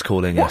idiots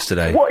calling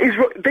yesterday. What is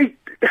wrong?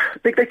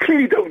 They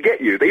clearly don't get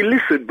you. They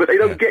listen, but they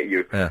don't get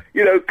you. Yeah.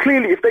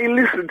 Clearly, if they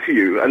listened to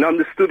you and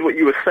understood what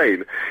you were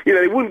saying,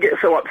 they wouldn't get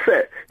so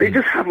upset. They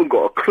just haven't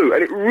got a clue,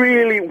 and it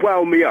really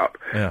wound me up.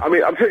 Yeah. I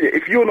mean, I'm telling you,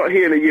 if you're not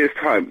here in a year's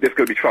time, there's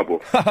going to be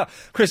trouble.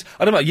 Chris,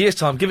 I don't know about a year's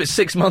time. Give it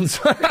 6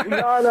 months. No.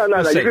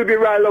 You're going to be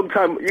around a long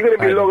time. You're going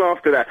to be long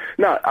after that.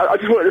 No, I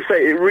just wanted to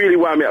say it really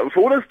wound me up. And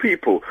for all those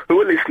people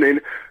who are listening,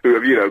 who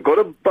have, got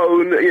a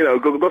bone,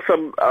 got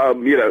some,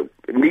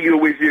 needle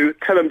with you,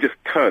 tell them just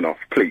turn off,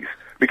 please.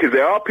 Because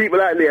there are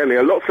people out there, and there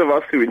are lots of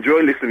us who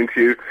enjoy listening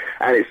to you,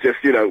 and it's just,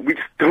 we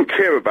just don't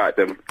care about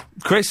them.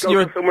 Chris,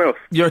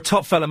 you're a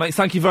top fella, mate.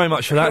 Thank you very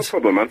much for that. No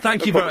problem, man.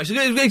 Thank you very much.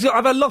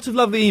 I've had a lot of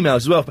lovely emails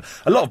as well,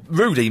 a lot of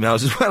rude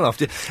emails as well.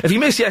 If you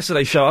missed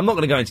yesterday's show, I'm not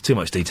going to go into too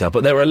much detail,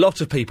 but there were a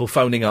lot of people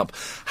phoning up,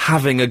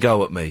 having a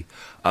go at me.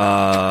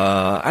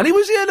 And it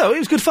was, it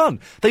was good fun.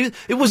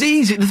 It was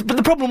easy, but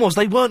the problem was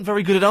they weren't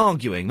very good at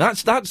arguing.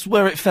 That's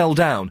where it fell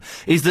down,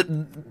 is that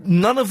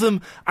none of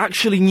them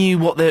actually knew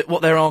what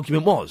their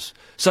argument was.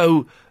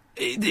 So,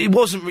 it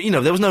wasn't,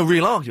 there was no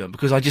real argument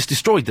because I just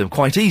destroyed them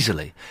quite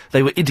easily.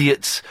 They were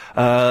idiots,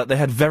 they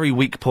had very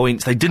weak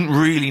points, they didn't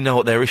really know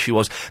what their issue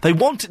was. They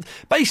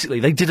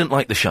didn't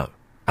like the show,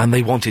 and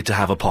they wanted to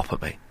have a pop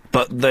at me.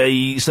 But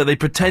they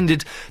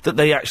pretended that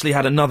they actually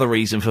had another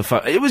reason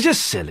for it was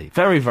just silly.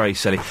 Very, very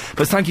silly.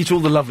 But thank you to all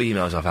the lovely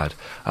emails I've had,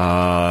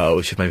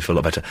 which have made me feel a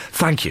lot better.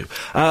 Thank you.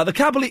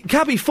 The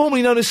cabbie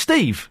formerly known as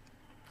Steve.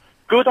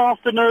 Good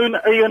afternoon,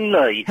 Ian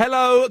Lee.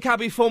 Hello,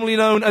 cabbie formerly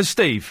known as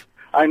Steve.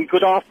 And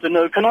good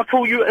afternoon. Can I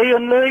call you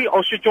Ian Lee,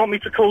 or should you want me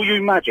to call you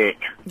Magic?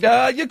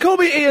 You call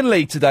me Ian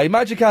Lee today.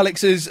 Magic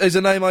Alex is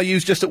a name I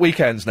use just at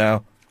weekends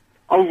now.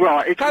 Oh,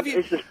 right.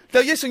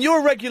 Yes, and you're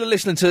a regular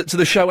listener to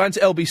the show and to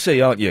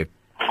LBC, aren't you?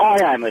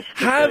 I am.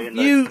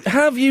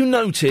 Have you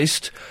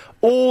noticed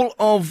all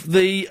of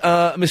the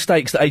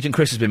mistakes that Agent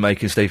Chris has been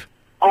making, Steve?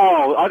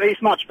 Oh,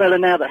 it's much better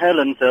now that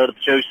Helen's the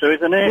producer,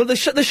 isn't it? Well,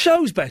 the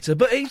show's better,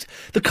 but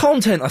the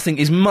content, I think,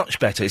 is much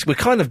better. We're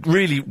kind of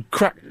really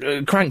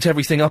cranked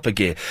everything up a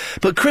gear.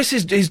 But Chris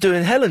is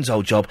doing Helen's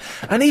old job,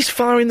 and he's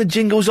firing the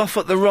jingles off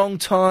at the wrong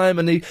time,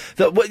 and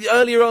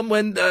earlier on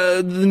when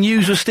the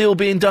news was still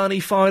being done, he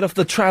fired off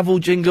the travel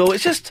jingle.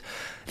 It's just...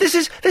 This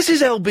is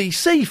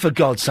LBC, for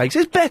God's sakes.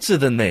 It's better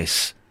than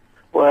this.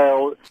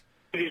 Well...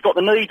 He's got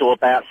the needle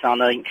about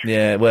something.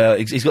 Yeah, well,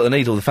 he's got the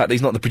needle. The fact that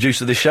he's not the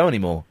producer of this show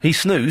anymore. He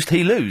snoozed,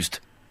 he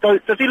loosed. So,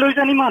 does he lose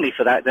any money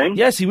for that, then?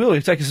 Yes, he will.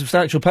 He'll take a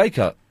substantial pay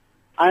cut.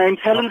 And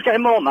Helen's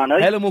getting more money?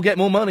 Helen will get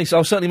more money, so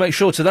I'll certainly make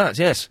sure to that,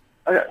 yes.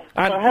 So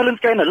Helen's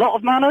getting a lot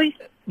of money?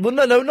 Well,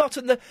 no, not...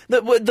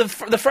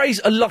 The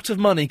phrase, a lot of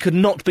money, could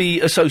not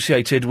be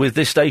associated with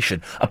this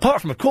station.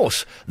 Apart from, of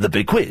course, the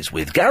big quiz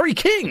with Gary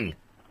King.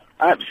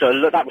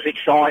 Absolutely, that was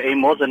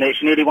exciting, wasn't it?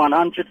 She nearly won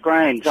 100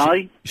 grand,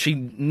 eh? She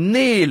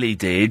nearly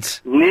did.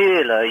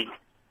 Nearly.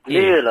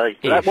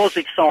 That was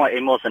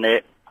exciting, wasn't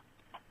it?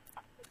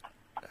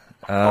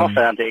 I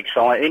found it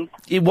exciting.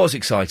 It was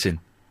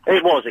exciting.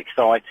 It was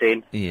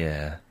exciting.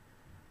 Yeah.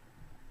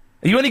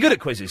 Are you any good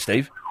at quizzes,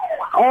 Steve?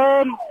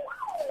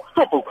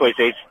 Football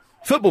quizzes.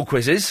 Football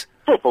quizzes?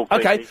 Football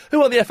quizzes. Okay,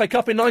 who won the FA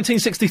Cup in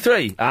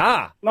 1963?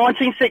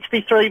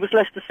 1963 was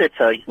Leicester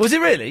City. Was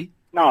it really?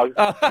 No.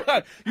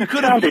 You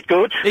could have sounded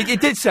good.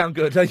 It did sound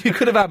good. You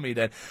could have had me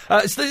then.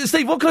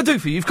 Steve, what can I do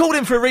for you? You've called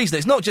in for a reason.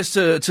 It's not just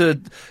to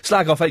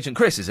slag off Agent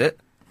Chris, is it?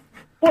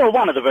 Well,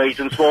 one of the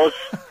reasons was...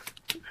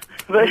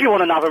 But if you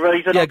want another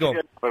reason, yeah, go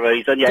on. Another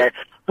reason, yeah.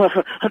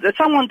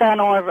 Someone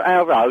down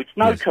our road,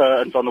 no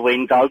curtains on the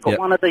window, got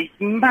one of these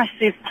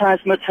massive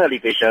plasma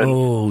televisions.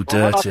 Oh,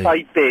 dirty. When I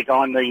say big,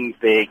 I mean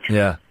big.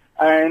 Yeah.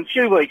 And a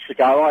few weeks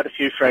ago, I had a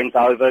few friends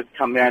over,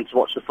 come round to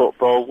watch the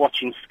football,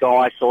 watching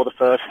Sky, saw the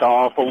first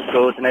half, all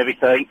good and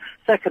everything.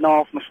 Second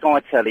half, my Sky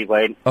telly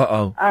went.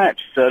 Uh-oh.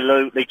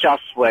 Absolutely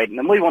just went,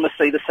 and we want to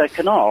see the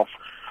second half.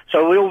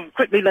 So we all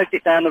quickly legged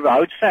it down the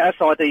road, sat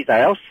outside his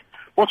house,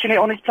 watching it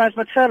on his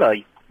plasma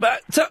telly.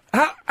 But, so,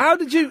 how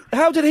did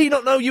he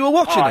not know you were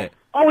watching it?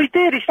 Oh, he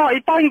did. He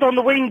banged on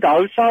the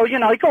window, so, he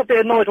got a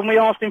bit annoyed when we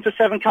asked him for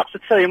 7 cups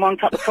of tea and 1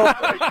 cup of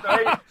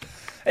coffee.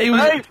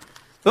 Steve!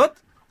 What?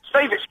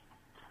 Steve, it's...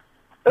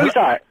 Who's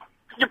that?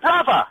 Your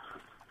brother.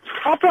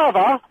 My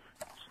brother?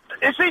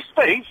 Is this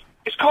Steve?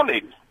 It's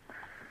Colin.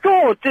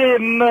 God dear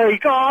me.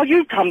 God,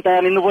 you come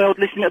down in the world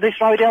listening to this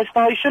radio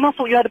station. I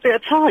thought you had a bit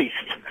of taste.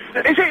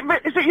 Is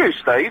it you,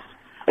 Steve?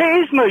 It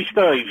is me,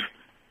 Steve.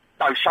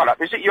 No, shut up.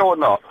 Is it you or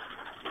not?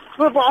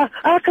 Well,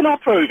 how can I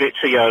prove it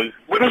to you?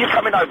 When are you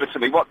coming over to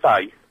me? What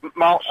day?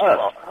 March?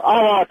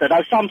 I don't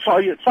know.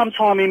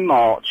 Sometime in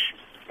March.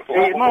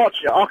 March,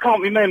 I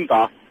can't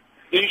remember.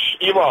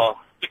 You are?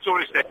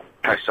 Victoria's there.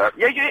 Okay, sir.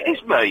 Yeah,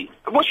 it's me.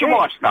 What's your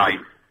wife's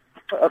name?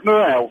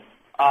 Morel.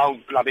 Oh,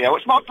 bloody hell,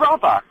 it's my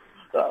brother.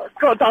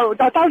 God,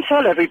 don't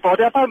tell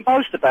everybody. I don't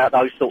boast about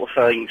those sort of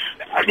things.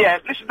 Yeah,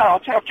 listen, no,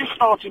 I've just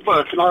started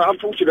work, and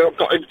unfortunately I've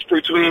got him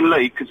through to Ian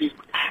Lee, because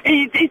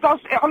he does,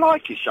 I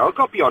like his show, I've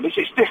got to be honest,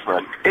 it's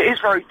different. It is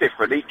very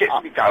different. He gets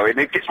me going,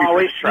 it gets me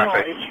through the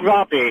traffic. It's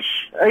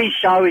rubbish. His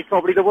show is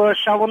probably the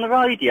worst show on the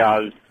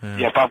radio.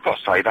 Yeah, but I've got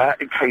to say that,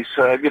 in case,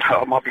 I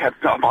might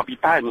be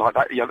banned like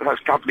that, those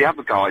couple of the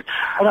other guys.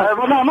 Well,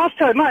 no, I must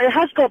tell you, mate, it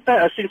has got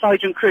better since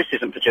Agent Chris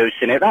isn't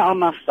producing it, that I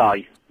must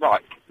say.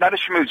 Right, now the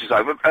schmooze is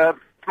over,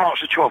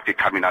 March the 12th you're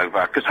coming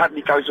over, because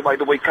Hadley goes away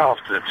the week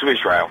after to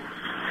Israel.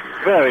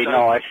 Very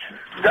nice.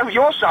 No,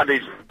 your son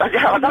is...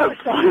 Yeah, I know.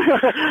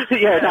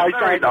 Yeah, no,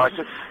 very nice.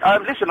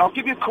 Listen, I'll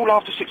give you a call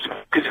after 6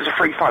 o'clock, because it's a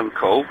free phone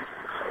call.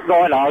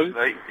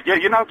 Righto. Yeah,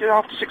 you know,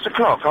 after 6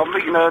 o'clock, I'm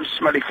meeting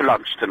Smelly for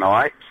lunch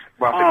tonight.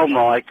 Well, oh,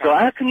 my God.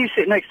 How can you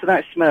sit next to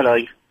that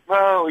Smelly?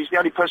 Well, he's the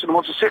only person who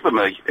wants to sit with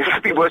me. It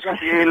could be worse than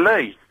Ian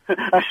Lee.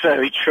 That's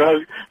very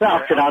true. That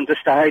I can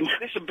understand.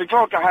 Listen,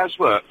 before I go, how's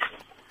work?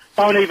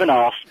 Don't even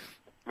ask.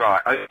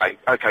 Right,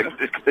 okay.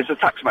 There's a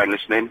taxman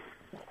listening.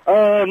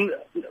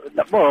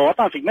 Well, I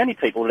don't think many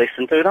people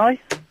listen, do they?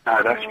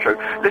 No, that's true.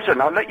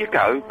 Listen, I'll let you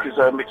go, because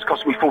it's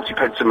cost me 40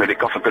 pence a minute.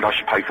 God forbid I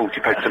should pay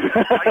 40 pence a minute.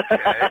 Take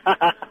care.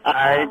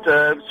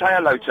 And say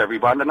hello to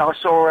everyone. And I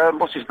saw,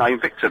 what's his name,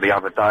 Victor, the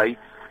other day.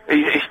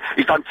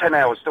 He's done 10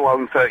 hours, still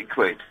owing 30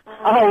 quid.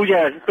 Oh,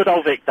 yeah, good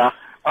old Victor.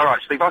 All right,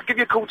 Steve, I'll give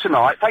you a call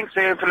tonight. Thanks,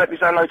 Ian, for letting me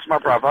say hello to my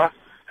brother.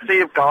 See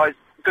you guys.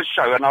 Good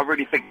show, and I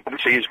really think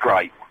obviously is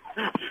great.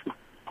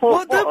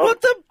 What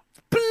the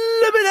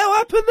blooming hell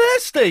happened there,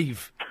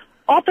 Steve?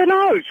 I don't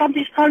know.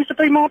 Somebody's supposed to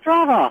be my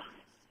brother.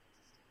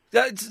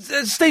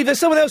 Steve, there's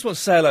someone else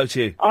wants to say hello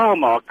to you. Oh,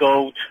 my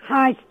God.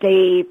 Hi,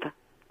 Steve.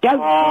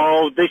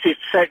 Oh, this is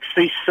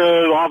Sexy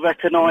Sue. I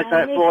recognise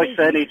that voice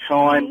any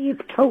time. You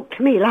talk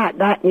to me like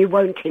that and you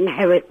won't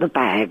inherit the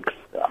bags.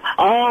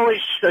 Oh,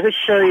 it's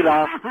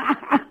Sheila.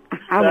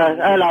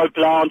 Hello,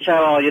 Blanche.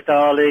 How are you,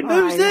 darling?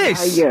 Who's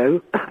this? How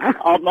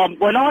are you?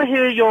 When I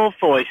hear your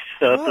voice,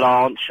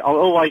 Blanche, I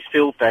always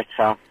feel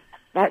better.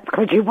 That's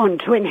because you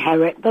want to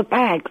inherit the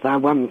bags I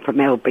won from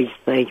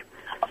LBC.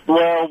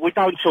 Well, we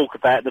don't talk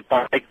about the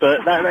bag,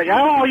 but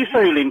how are you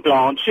feeling,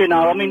 Blanche? You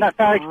know, I mean, that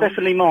bag's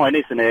definitely mine,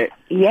 isn't it?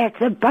 Yes,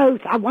 they're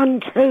both. I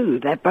won 2.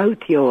 They're both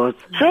yours.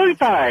 2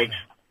 bags?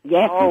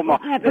 Yes, oh,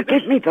 my... But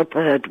give me the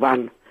 3rd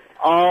one.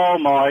 Oh,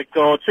 my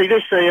God. See,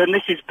 this, Ian,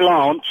 this is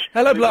Blanche.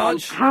 Hello,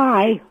 Blanche.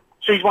 Hi.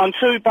 She's won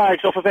 2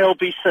 bags off of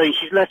LBC.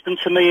 She's left them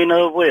to me in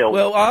her will.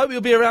 Well, I hope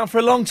you'll be around for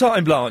a long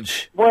time,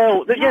 Blanche.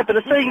 Well, yeah, but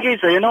the thing is,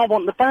 Ian, I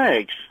want the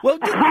bags. Well,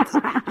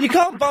 you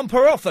can't bump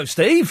her off, though,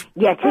 Steve.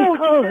 Yes, you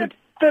could.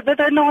 But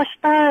they're nice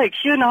bags,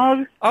 you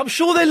know. I'm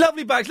sure they're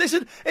lovely bags.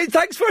 Listen,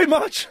 thanks very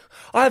much.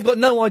 I have got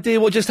no idea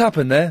what just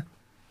happened there.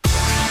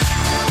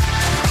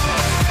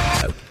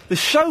 The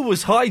show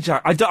was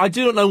hijacked. I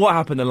do not know what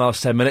happened in the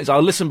last 10 minutes.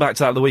 I'll listen back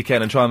to that at the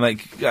weekend and try and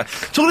make...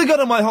 Talking about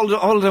on my holiday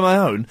on my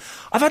own,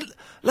 I've had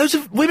loads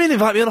of women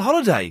invite me on a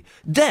holiday.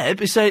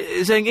 Deb is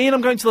saying, Ian,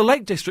 I'm going to the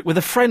Lake District with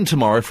a friend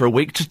tomorrow for a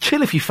week to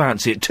chill if you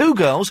fancy it. 2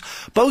 girls,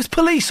 both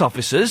police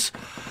officers.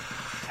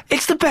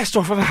 It's the best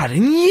offer I've had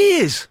in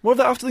years. More of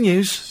that after the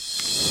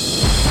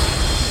news.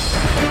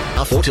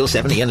 Our 4 till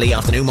 7 Ian Lee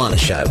Afternoon Wireless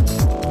Show.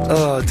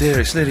 Oh dear,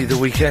 it's nearly the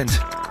weekend.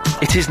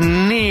 It is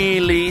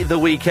nearly the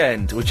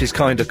weekend, which is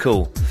kind of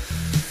cool.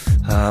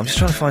 I'm just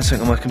trying to find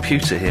something on my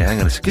computer here.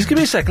 Hang on just give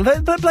me a second.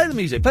 Play the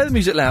music. Play the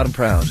music loud and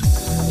proud.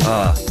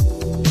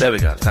 There we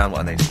go. Found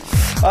what I need.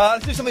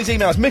 Let's do some of these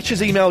emails. Mitch has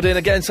emailed in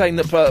again saying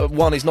that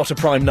 1 is not a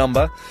prime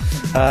number.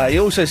 He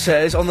also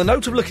says, on the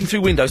note of looking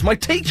through windows, my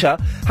teacher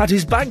had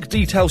his bank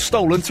details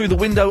stolen through the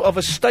window of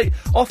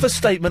off a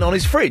statement on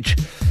his fridge.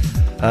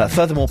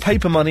 Furthermore,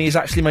 paper money is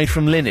actually made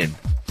from linen,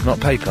 not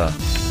paper.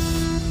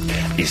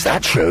 Is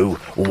that true?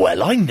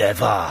 Well, I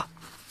never.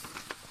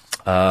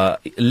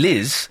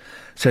 Liz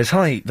says,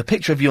 hi, the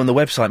picture of you on the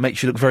website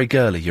makes you look very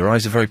girly. Your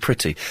eyes are very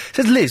pretty.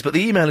 Says Liz, but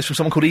the email is from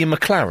someone called Ian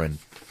McLaren.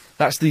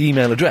 That's the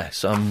email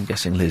address. I'm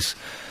guessing Liz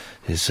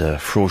is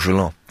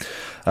fraudulent.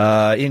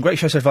 Ian, great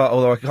show so far,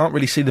 although I can't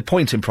really see the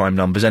point in prime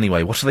numbers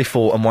anyway. What are they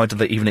for and why do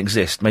they even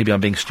exist? Maybe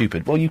I'm being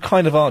stupid. Well, you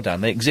kind of are,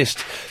 Dan. They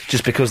exist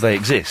just because they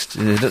exist.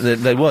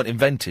 They weren't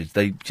invented.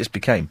 They just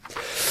became.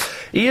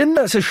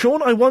 Ian says,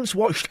 Sean, I once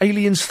watched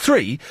Aliens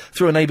 3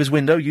 through a neighbour's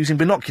window using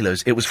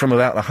binoculars. It was from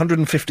about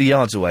 150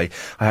 yards away.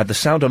 I had the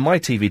sound on my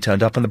TV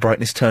turned up and the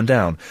brightness turned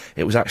down.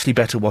 It was actually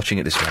better watching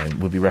it this way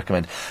and would be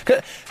recommended.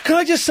 Can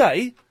I just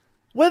say,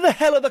 where the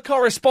hell are the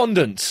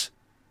correspondents?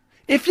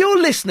 If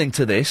you're listening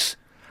to this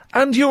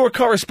and you're a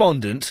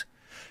correspondent,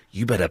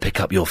 you better pick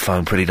up your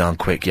phone pretty darn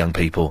quick, young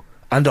people.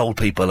 And old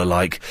people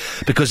alike.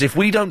 Because if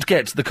we don't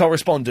get the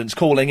correspondents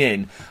calling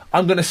in,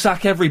 I'm going to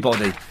sack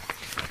everybody.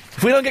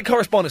 If we don't get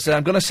correspondence today,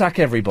 I'm going to sack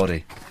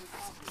everybody.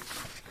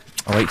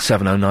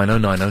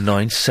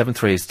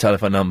 08709090973 is the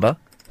telephone number.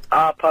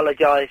 I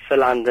apologise for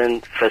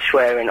London for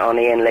swearing on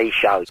Ian Lee's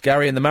show. It's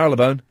Gary in the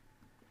Marylebone.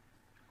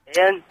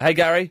 Ian? Hey,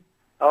 Gary.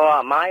 All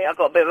right, mate. I've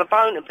got a bit of a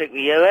bone to pick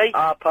with you, eh?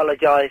 I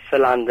apologise for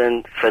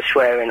London for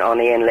swearing on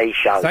Ian Lee's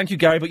show. Thank you,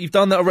 Gary, but you've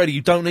done that already.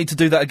 You don't need to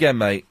do that again,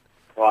 mate.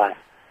 Right.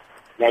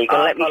 Now, you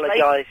can let me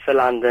apologise for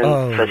London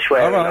for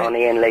swearing on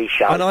Ian Lee's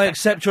show. And I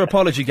accept your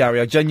apology,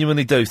 Gary. I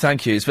genuinely do.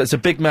 Thank you. It's a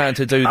big man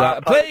to do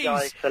that. Please! I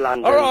apologise for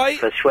London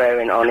for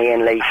swearing on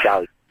Ian Lee's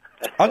show.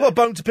 I've got a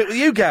bone to pick with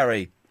you,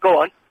 Gary.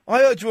 Go on. I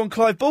heard you on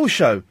Clive Bull's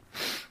show.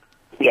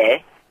 Yeah?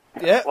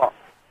 Yeah. What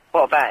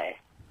about it?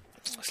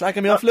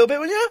 Slagging me off a little bit,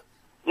 weren't you?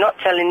 Not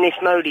telling this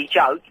moody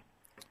joke.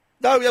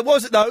 No, that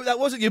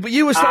wasn't you, but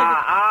you were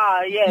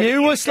slagging... yeah.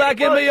 You were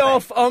slagging me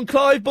off on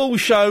Clive Bull's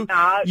show.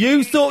 No.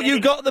 You thought you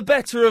got the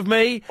better of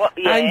me.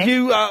 Yeah. And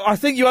you, I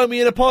think you owe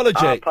me an apology.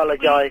 I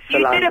apologise for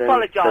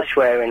London for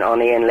swearing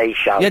on Ian Lee's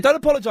show. Yeah, don't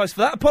apologise for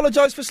that.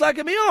 Apologise for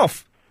slagging me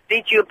off.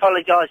 Did you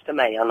apologise to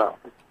me or not?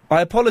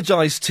 I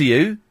apologise to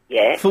you.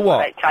 Yeah. For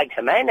what? It takes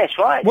a man, that's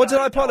right. What did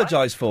I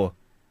apologise for?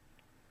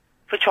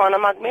 For trying to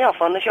mug me off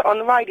on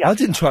the radio. I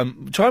didn't try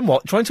and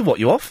what? Trying to what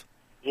you off?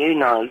 You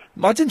know.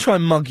 I didn't try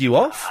and mug you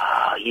off.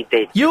 Oh, you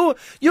did. You're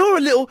a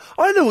little...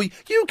 I know,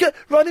 you get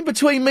running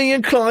between me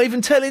and Clive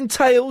and telling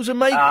tales and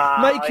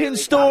making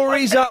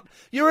stories up.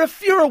 You're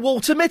a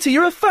Walter Mitty.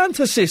 You're a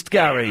fantasist,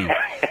 Gary.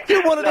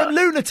 You're one of them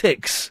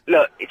lunatics.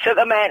 Look, it took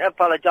a man to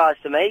apologise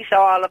to me, so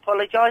I'll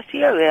apologise to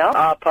you, yeah?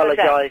 I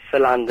apologise for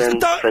London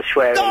for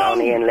swearing on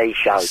the Ian Lee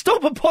show.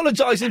 Stop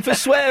apologising for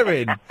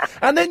swearing.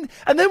 and then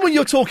when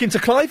you're talking to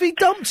Clive, he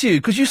dumped you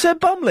because you said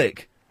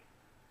bumlick.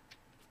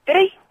 Did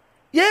he?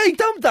 Yeah, he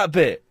dumped that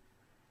bit.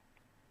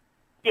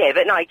 Yeah,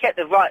 but no, he kept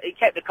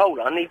the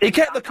call on. He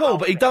kept the call,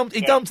 but he dumped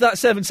that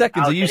 7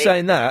 seconds of you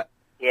saying that.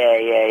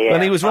 Yeah.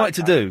 And he was right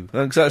to do,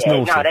 because that's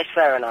naughty. No, that's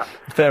fair enough.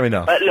 Fair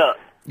enough. But look,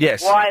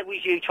 yes. Why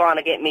was you trying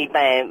to get me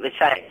banned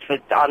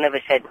I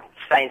never said,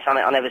 saying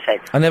something I never said.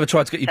 I never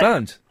tried to get you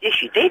banned.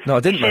 Yes, you did. No, I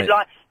didn't, mate.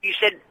 You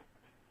said,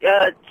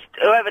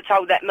 whoever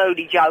told that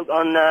moody joke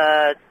on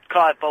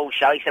Clive Ball's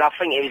show, he said, I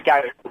think it was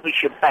Gary, we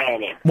should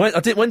ban him.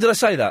 When did I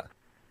say that?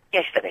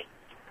 Yesterday.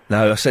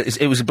 No, I said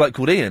it was a bloke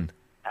called Ian.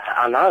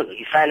 I know,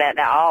 you found out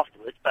that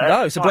afterwards. But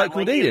no, it's a bloke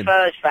called Ian. When you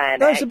first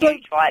found out,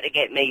 you tried to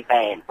get me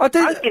banned. I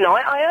didn't.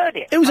 I heard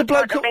it. It was a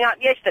bloke called... I tried to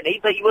ring up yesterday,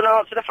 but you wouldn't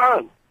answer the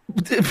phone.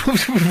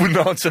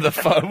 Wouldn't answer the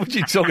phone? What are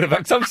you talking about?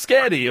 'Cause I'm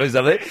scared of you or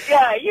something.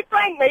 Yeah, you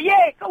pranked me.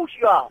 Yeah, of course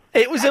you are.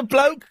 It was a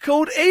bloke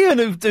called Ian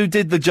who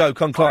did the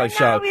joke on Clive's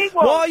show.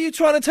 Why are you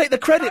trying to take the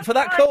credit for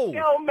that call?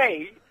 Tell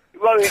me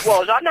who it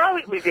was. I know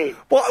it was him.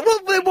 Why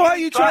are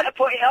you trying to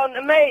put it on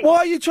to me? Why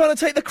are you trying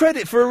to take the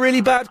credit for a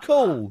really bad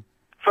call?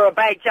 For a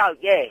bad joke,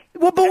 yeah.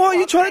 Well, but why are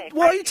you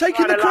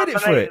taking the credit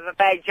for it? For a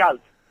bad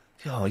joke.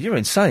 Oh, you're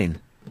insane.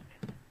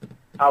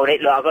 Oh,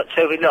 look, I've got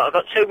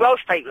two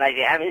Welsh people,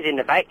 lady Hammons, in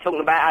the back, talking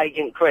about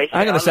Agent Chris.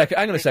 Hang on a second.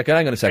 I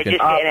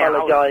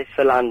apologise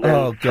for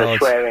London for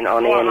swearing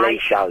on the Ian Lee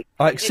show.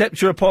 I accept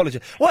your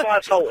apology. What?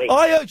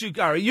 I heard you,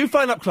 Gary. You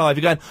phone up Clive,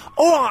 you're going,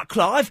 all right,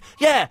 Clive,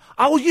 yeah,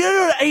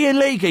 you're Ian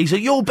Lee geezer,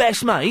 your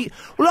best mate.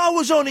 Well, I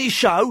was on his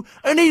show,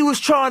 and he was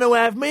trying to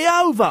have me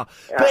over.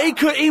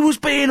 But he was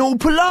being all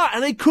polite,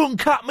 and he couldn't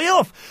cut me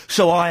off.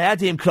 So I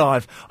had him,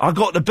 Clive. I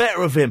got the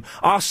better of him.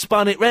 I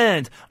spun it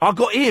round. I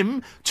got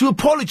him to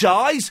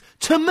apologise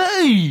to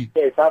me.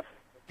 Yes,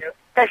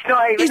 It's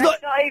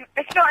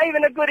not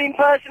even a good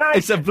impersonation.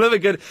 It's a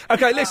blooming good...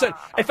 OK, listen,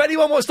 if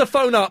anyone wants to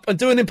phone up and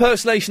do an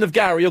impersonation of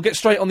Gary, you'll get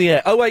straight on the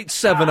air.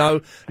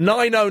 0870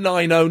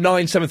 9090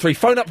 973.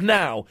 Phone up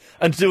now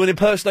and do an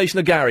impersonation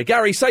of Gary.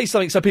 Gary, say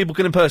something so people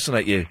can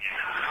impersonate you.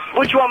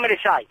 What do you want me to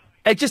say?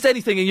 Just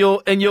anything in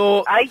your...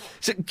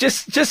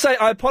 Just say,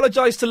 I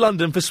apologise to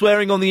London for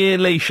swearing on the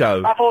Ian Lee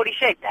show. I've already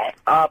said that.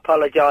 I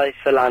apologise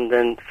for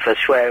London for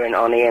swearing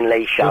on the Ian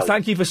Lee show. Well,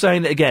 thank you for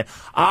saying it again.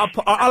 Let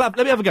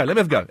me have a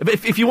go.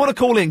 If you want to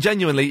call in,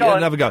 genuinely,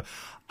 have a go.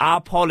 I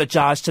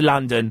apologise to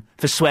London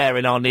for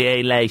swearing on the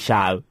Ian Lee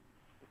show.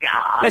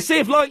 Let's see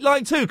if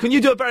line 2, can you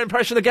do a better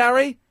impression of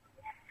Gary?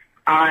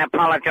 I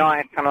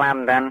apologise to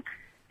London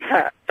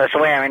for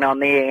swearing on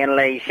the Ian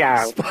Lee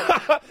show.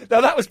 Now,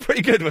 that was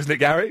pretty good, wasn't it,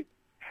 Gary?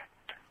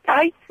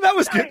 Hey? That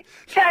was good.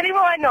 Teddy,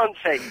 what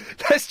nonsense.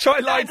 Let's try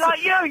line 3.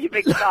 Like you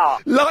big star.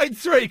 Line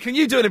 3, can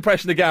you do an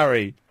impression of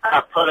Gary? I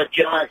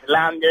apologise,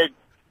 London,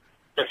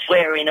 for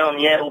swearing on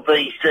the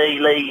LBC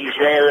Lee's,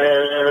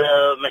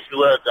 messed the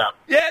words up.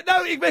 Yeah,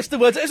 no, he messed the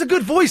words up. It's a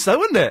good voice,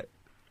 though, isn't it?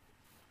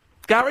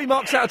 Gary,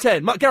 marks out of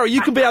 10. Gary,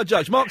 you can be our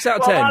judge. Marks out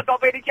of 10. I've got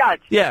to be the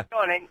judge? Yeah. Go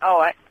on then, all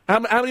right. How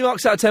many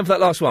marks out of 10 for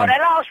that last one? That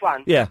last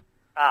one? Yeah.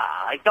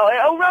 He got it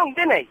all wrong,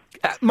 didn't he?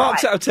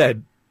 Marks out of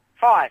 10.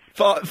 5.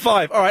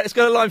 5. All right, let's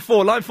go to line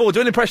 4. Line 4, do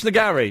an impression of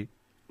Gary.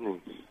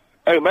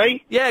 Hey,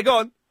 mate? Yeah, go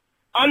on.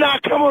 Oh, no,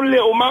 come on,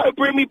 little mate.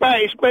 Bring me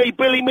back. It's me,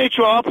 Billy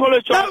Mitchell. I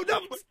apologise. No.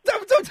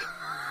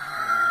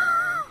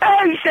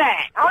 Who's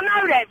that? I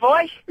know that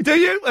voice. Do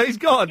you? He's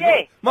gone.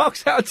 Yeah.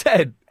 Marks out of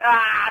 10.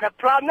 The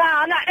plum. No,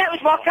 that was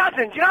my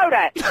cousin. Do you know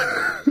that?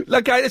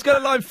 OK, let's go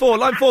to line 4.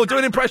 Line 4, do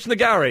an impression of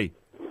Gary.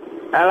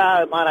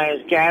 Hello, my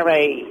name's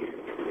Gary.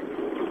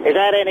 Is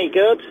that any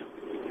good?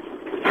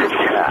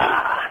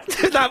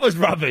 That was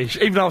rubbish.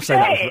 Even I'll say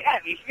that.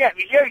 That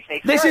was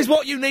useless. This is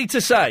what you need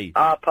to say.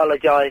 I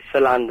apologise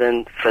for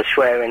London for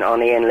swearing on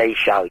the Ian Lee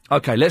show.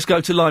 OK, let's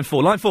go to line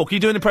 4. Line 4, can you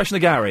do an impression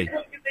of Gary?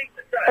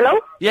 Hello?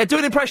 Yeah, do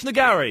an impression of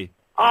Gary.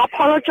 I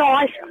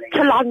apologise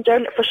to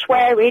London for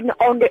swearing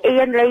on the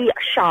Ian Lee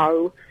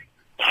show.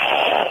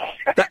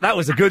 That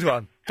was a good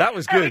one. That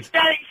was good.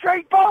 Stanley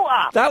Street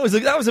Porter. That was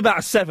about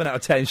a 7 out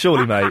of 10,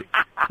 surely, mate.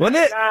 Wasn't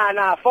it?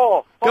 No,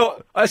 4. Go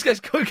on, let's go.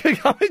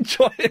 I'm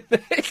enjoying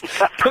this.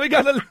 Can we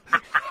go to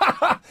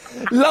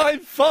line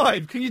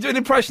 5? Can you do an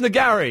impression of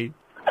Gary?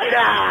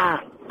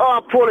 Nah. I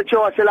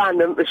apologise to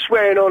London for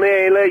swearing on the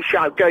Ian Lee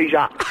show,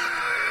 geezer.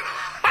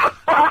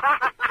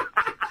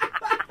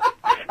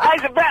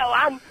 That's a better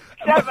one.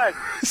 7.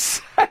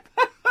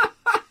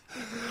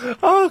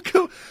 Oh,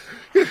 cool.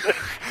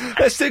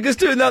 Let's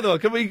do another one.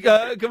 Can we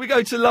go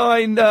to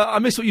line... I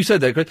missed what you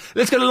said there, Chris.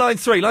 Let's go to line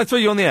 3. Line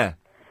 3, you're on the air.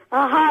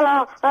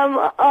 Hello.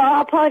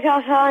 I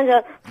apologise to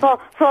Andrew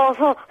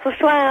for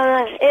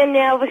swearing in the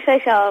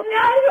LBC show.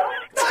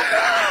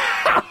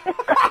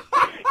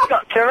 It's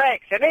got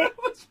Tourette's, isn't it?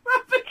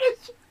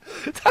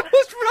 That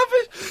was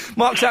rubbish.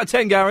 Marks out of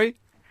 10, Gary.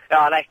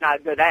 Oh, that's no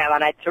good. That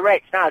one had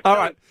Tourette's. No, all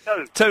right.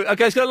 Two.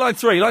 Okay, let's go to line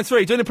 3. Line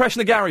 3. Do an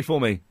impression of Gary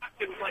for me.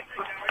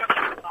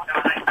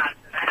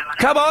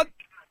 Come on.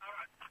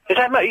 Is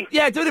that me?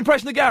 Yeah, do an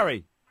impression of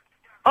Gary.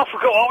 I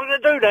forgot what I was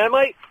going to do there,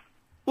 mate.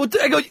 Well,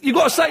 you've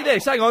got to say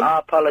this. Hang on. I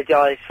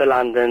apologise for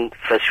London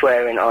for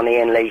swearing on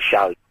Ian Lee's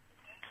show.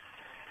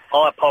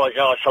 I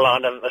apologise for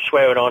London for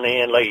swearing on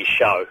Ian Lee's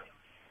show.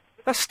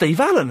 That's Steve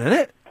Allen, isn't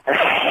it?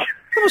 That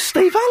was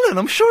Steve Allen,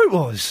 I'm sure it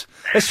was.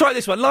 Let's try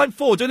this one. Line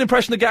 4, do an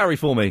impression of Gary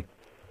for me.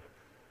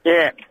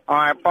 Yeah,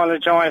 I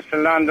apologise to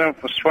London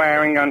for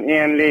swearing on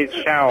Ian Lee's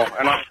show,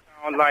 and I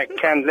sound like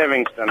Ken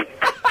Livingstone.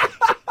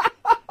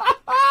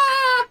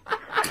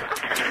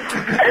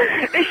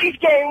 This is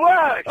getting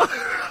worse.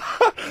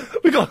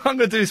 I'm going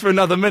to do this for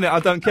another minute, I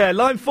don't care.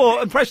 Line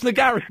 4, impression of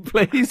Gary,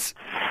 please.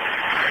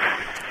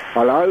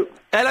 Hello?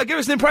 Hello, give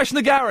us an impression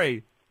of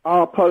Gary.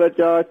 I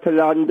apologise to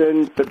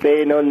London for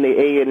being on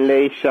the Ian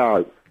Lee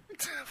show.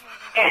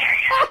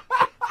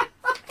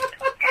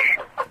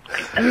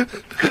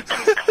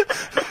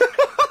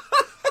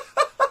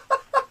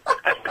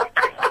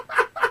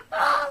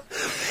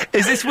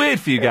 Is this weird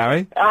for you,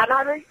 Gary? No,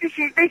 this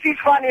is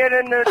funnier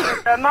than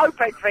the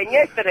moped thing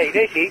yesterday.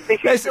 This is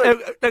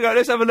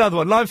let's have another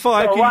one. Line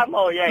 5. One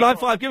more, yeah. Line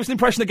 5, give us an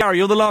impression of Gary.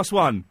 You're the last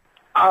one.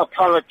 I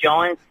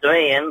apologise to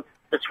Ian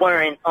for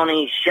swearing on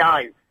his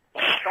show.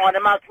 Trying to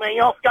mug me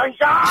off, going,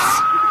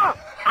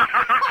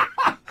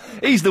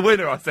 He's the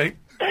winner, I think.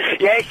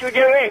 Yeah, should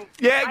do him.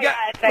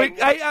 Yeah,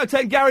 8 out of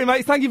 10. Gary,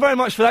 mate, thank you very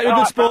much for that. You're a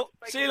good sport.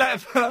 See you later,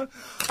 fella.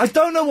 I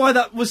don't know why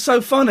that was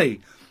so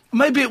funny.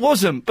 Maybe it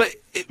wasn't, but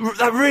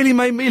that really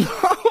made me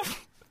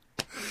laugh.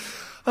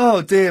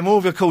 Oh, dear. More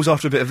of your calls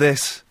after a bit of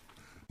this.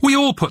 We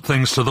all put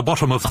things to the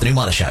bottom of the New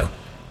Mother Show.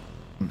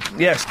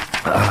 Yes.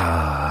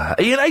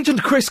 Ian,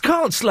 Agent Chris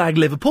can't slag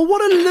Liverpool.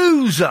 What a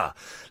loser.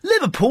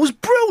 Liverpool's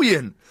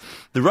brilliant.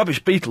 The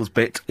rubbish Beatles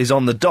bit is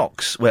on the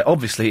docks, where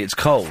obviously it's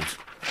cold.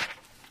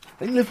 I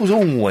think Liverpool's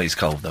always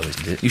cold, though,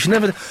 isn't it? You should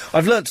never...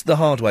 I've learnt the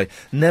hard way,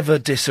 never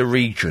diss a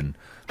region.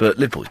 But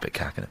Liverpool's a bit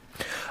cack, isn't it?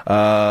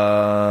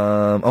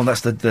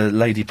 That's the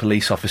lady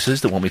police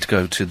officers that want me to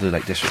go to the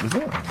Lake District as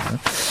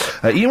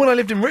well. Even when I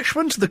lived in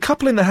Richmond, the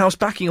couple in the house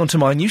backing onto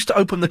mine used to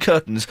open the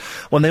curtains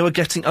when they were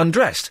getting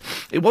undressed.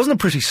 It wasn't a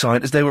pretty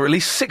sight, as they were at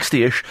least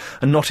 60-ish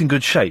and not in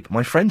good shape.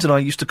 My friends and I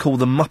used to call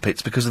them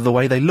Muppets because of the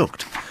way they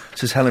looked,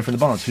 says Helen from the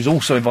Barnes, who's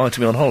also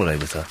invited me on holiday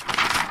with her.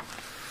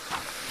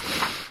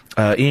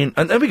 Ian,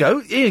 and there we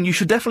go. Ian, you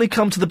should definitely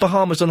come to the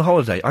Bahamas on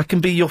holiday. I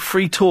can be your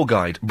free tour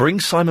guide. Bring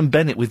Simon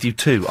Bennett with you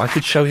too. I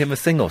could show him a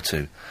thing or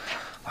two.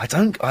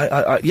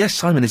 Yes,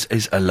 Simon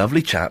is a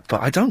lovely chap,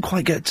 but I don't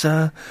quite get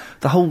the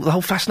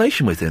whole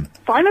fascination with him.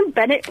 Simon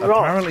Bennett rocks.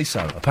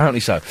 Apparently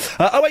so.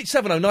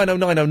 0870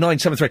 9090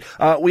 973.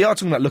 We are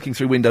talking about looking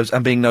through windows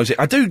and being nosy.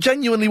 I do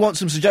genuinely want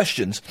some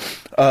suggestions.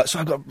 So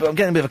I'm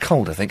getting a bit of a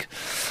cold, I think,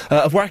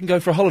 of where I can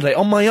go for a holiday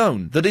on my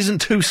own that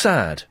isn't too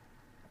sad.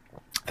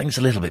 I think it's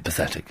a little bit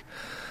pathetic,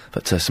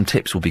 but some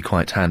tips will be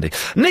quite handy.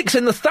 Nick's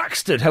in the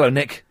Thaxted. Hello,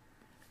 Nick.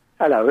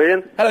 Hello,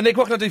 Ian. Hello, Nick.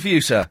 What can I do for you,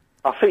 sir?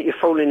 I think you're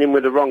falling in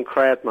with the wrong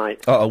crowd,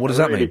 mate. Uh-oh, what does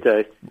that mean? I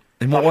really do.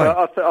 In what way?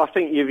 I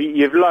think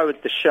you've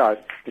lowered the show,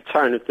 the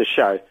tone of the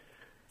show.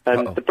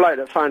 And the bloke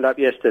that phoned up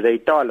yesterday,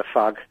 Dial a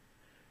Fug,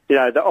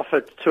 that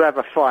offered to have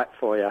a fight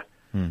for you.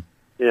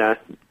 Nick,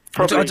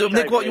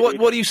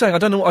 what are you saying? I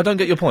don't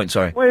get your point,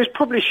 sorry. Well, he's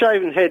probably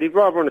shaven-headed,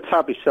 rather on the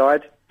tubby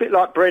side. A bit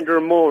like Brenda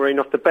and Maureen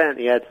off the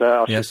Bounty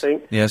advert, I should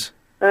think. Yes.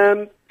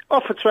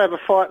 Offered to have a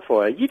fight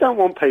for you. You don't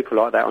want people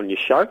like that on your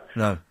show.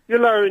 No. You're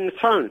lowering the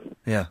tone.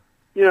 Yeah.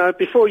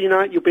 Before you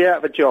know it, you'll be out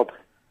of a job.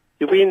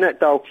 You'll be in that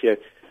dole queue.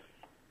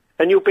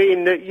 And you'll be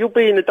in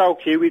the dole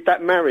queue with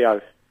that Mario.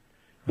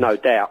 No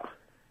doubt.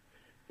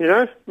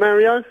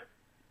 Mario?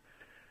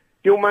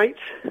 Your mate?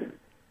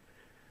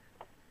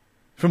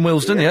 From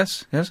Willesden,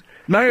 yes.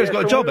 Mario's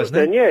got a job,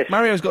 hasn't he? Yes.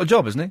 Mario's got a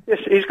job, hasn't he? Yes,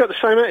 he's got the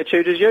same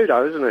attitude as you,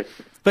 though, hasn't he?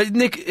 But,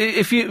 Nick,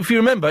 if you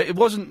remember, it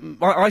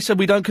wasn't... I said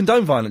we don't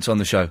condone violence on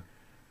the show.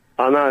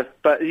 I know,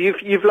 but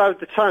you've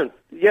lowered the tone.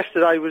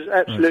 Yesterday was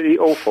absolutely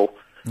awful.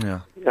 Yeah.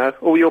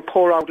 All your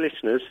poor old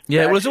listeners.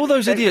 Yeah, well, it's all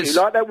those idiots...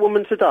 Like that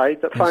woman today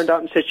that phoned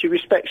up and said she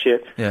respects you.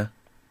 Yeah.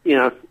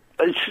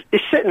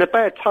 It's setting a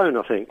bad tone,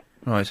 I think.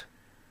 Right.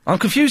 I'm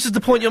confused as to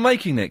the point you're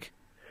making, Nick.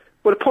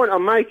 Well, the point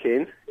I'm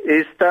making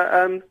is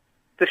that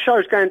the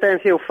show's going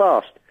downhill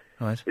fast.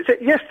 Right.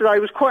 Yesterday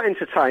was quite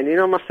entertaining,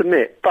 I must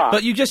admit, but...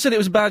 But you just said it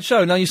was a bad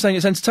show, now you're saying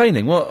it's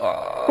entertaining. What?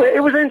 Well,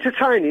 it was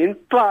entertaining,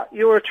 but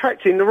you're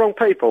attracting the wrong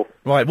people.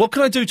 Right, what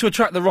can I do to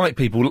attract the right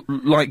people,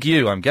 like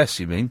you, I guess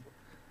you mean?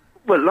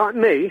 Well, like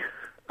me?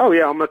 Oh,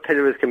 yeah, I'm a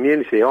pillar of the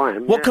community, I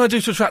am. What can I do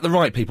to attract the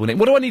right people, Nick?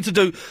 What do I need to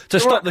do to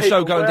stop the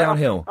show going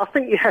downhill? I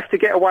think you have to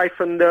get away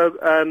from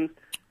the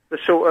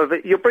sort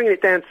of... You're bringing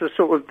it down to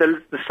sort of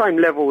the same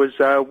level as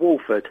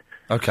Walford.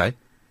 Okay.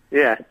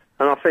 Yeah.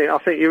 And I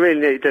think you really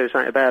need to do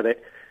something about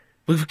it.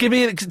 Well, give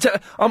me.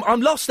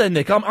 I'm lost then,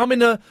 Nick. I'm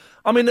in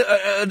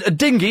a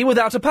dinghy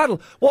without a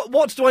paddle.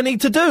 What do I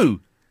need to do?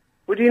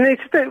 What do you need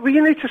to do? Well,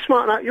 you need to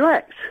smarten up your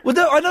act. Well,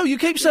 no, I know you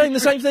keep saying the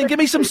same thing. Give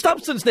me some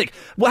substance, Nick.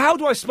 Well, how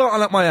do I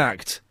smarten up my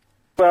act?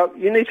 Well,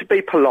 you need to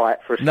be polite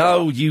for a start.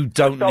 No, you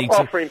don't Stop need to.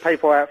 offering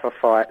people out for a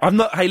fight. I'm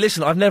not. Hey,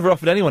 listen, I've never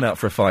offered anyone out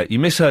for a fight. You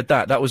misheard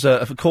that. That was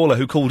a caller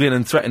who called in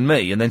and threatened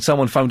me, and then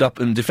someone phoned up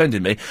and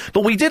defended me.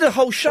 But we did a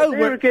whole show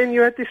where again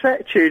you had this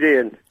attitude,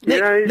 Ian.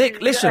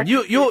 Nick, listen,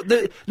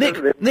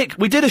 Nick,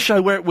 we did a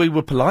show where we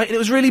were polite, and it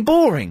was really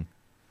boring.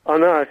 I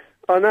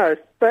know,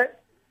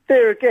 but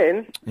there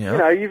again,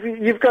 Yeah.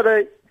 you've got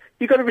to.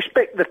 You've got to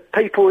respect the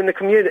people in the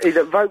community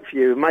that vote for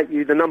you and make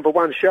you the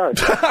 #1 show.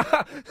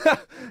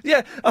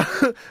 Yeah,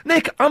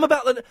 Nick, I'm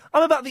about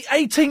the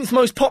 18th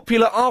most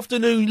popular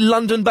afternoon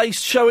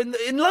London-based show in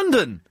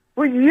London.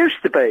 Well, you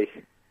used to be.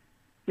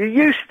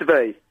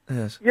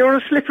 Yes. You're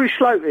on a slippery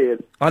slope,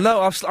 Ian. I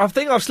know. I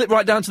think I've slipped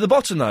right down to the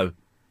bottom, though.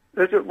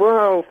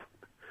 Well,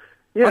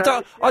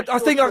 yeah. I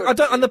think I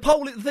don't. And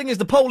the thing is,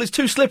 the pole is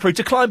too slippery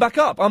to climb back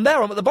up. I'm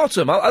there. I'm at the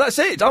bottom. That's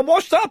it. I'm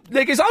washed up,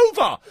 Nick. It's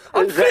over.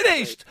 I'm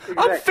finished.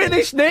 I'm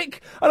finished,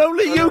 Nick. And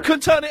only you can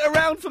turn it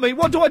around for me.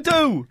 What do I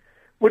do?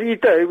 What do?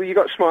 Well, you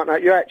got to smarten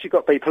up your act. You've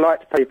got to be polite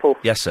to people.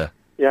 Yes, sir.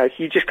 Yeah,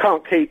 you just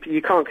can't keep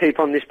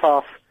on this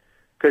path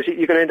because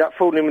you're going to end up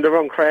falling in with the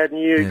wrong crowd,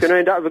 and you're going to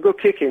end up with a good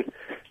kicking.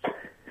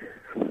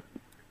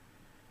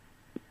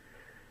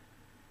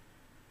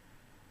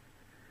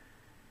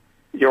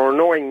 You're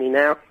annoying me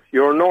now.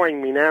 You're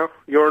annoying me now.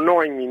 You're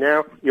annoying me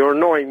now. You're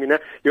annoying me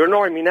now. You're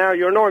annoying me now.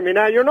 You're annoying me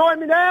now. You're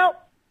annoying me now.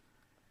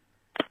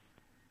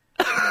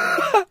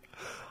 I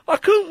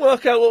couldn't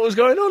work out what was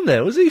going on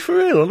there. Was he for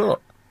real or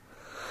not?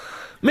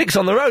 Mick's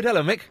on the road.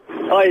 Hello, Mick.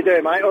 How you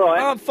doing, mate? All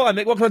right. I'm fine,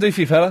 Mick. What can I do for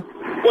you, fella?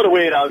 What a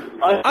weirdo.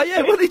 Oh,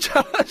 yeah, what did he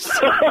just...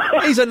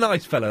 He's a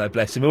nice fella, though,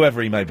 bless him,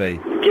 whoever he may be.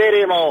 Get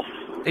him off.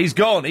 He's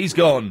gone.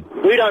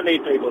 We don't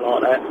need people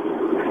like that.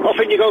 I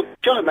think you got...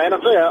 John, man, I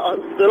tell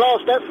you, the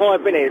last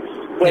 5 minutes...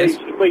 Where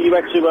you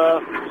went to,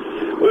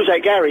 who's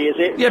that, Gary, is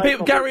it? Yeah,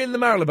 Gary and the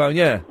Marylebone,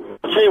 yeah.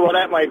 I'll tell you what,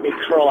 that made me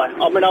cry.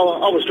 I mean, I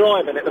was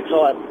driving at the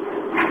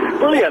time.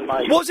 Brilliant,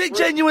 mate. Was it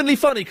genuinely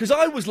funny? Because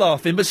I was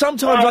laughing, but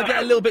sometimes I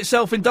get a little bit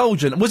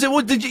self-indulgent.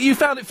 Did you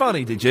found it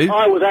funny, did you?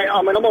 I'm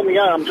on my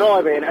own, I'm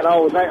driving, and I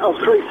was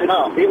creasing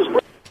up. It was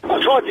brilliant.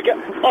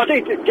 I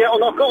did get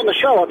on, I got on the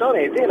show, I done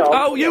it, didn't I?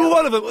 Oh, you were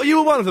one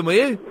of them, were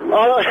you?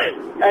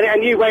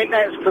 And you went,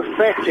 that's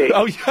pathetic.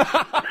 Oh, yeah.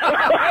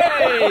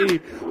 Hey!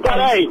 But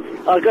hey,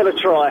 I've got to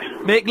try.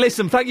 Mick,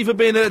 listen, thank you for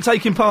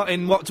taking part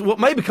in what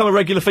may become a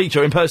regular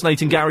feature,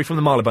 impersonating Gary from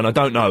the Marylebone, I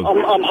don't know.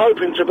 I'm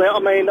hoping to be, I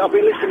mean, I've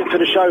been listening to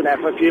the show now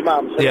for a few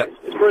months. Yeah.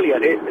 It's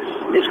brilliant,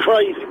 it's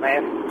crazy,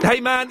 man.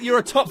 Hey, man, you're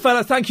a top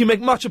fella, thank you,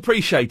 Mick, much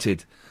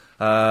appreciated.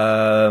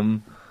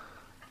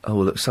 Oh,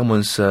 look,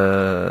 someone's sent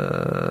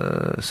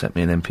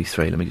me an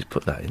MP3. Let me just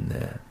put that in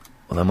there.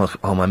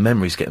 My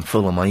memory's getting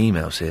full on my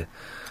emails here.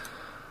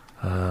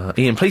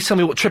 Ian, please tell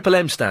me what Triple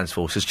M stands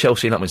for, says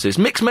Chelsea and Upman. Says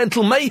Mick's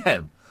Mental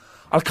Mayhem.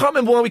 I can't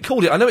remember why we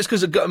called it. I know it's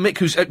because Mick,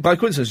 who's, by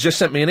coincidence, just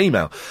sent me an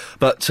email.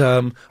 But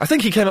I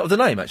think he came up with the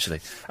name,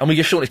 actually. And we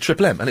just shortened it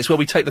Triple M. And it's where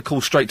we take the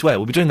call straight to air.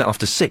 We'll be doing that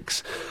after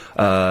 6,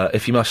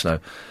 if you must know.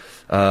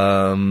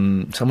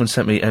 Someone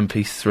sent me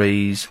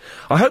MP3s.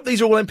 I hope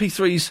these are all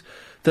MP3s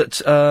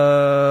that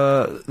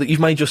you've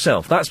made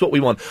yourself. That's what we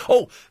want.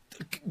 Oh,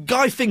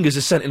 Guy Fingers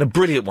has sent in a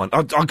brilliant one.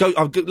 Let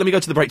me go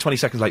to the break 20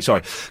 seconds late,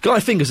 sorry. Guy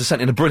Fingers has sent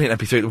in a brilliant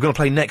MP3 that we're going to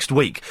play next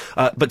week.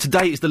 But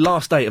today is the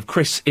last day of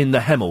Chris in the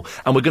Hemel,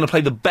 and we're going to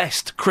play the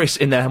best Chris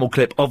in the Hemel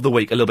clip of the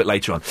week a little bit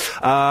later on.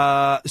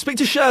 Speak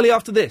to Shirley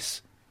after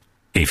this.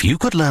 If you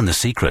could learn the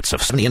secrets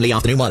of Sunday in the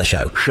Afternoon Weather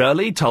Show.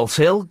 Shirley, Tulse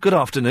Hill, good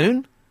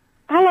afternoon.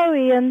 Hello,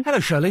 Ian. Hello,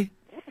 Shirley.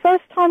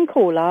 First-time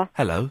caller.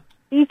 Hello.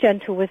 Be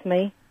gentle with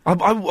me.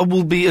 I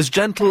will be as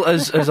gentle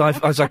as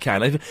I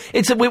can.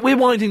 We're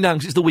winding down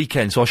because it's the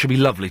weekend, so I should be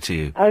lovely to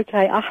you.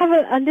 Okay, I have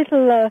a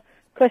little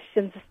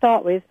question to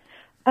start with.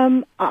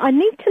 I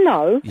need to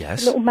know...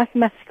 Yes. A little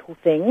mathematical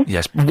thing.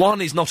 Yes.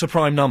 1 is not a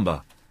prime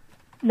number.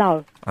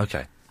 No.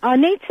 Okay. I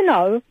need to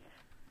know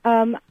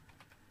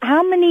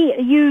how many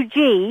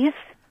UGs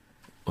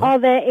are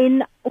there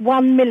in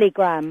 1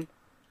 milligram?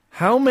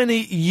 How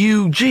many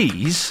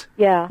UGs?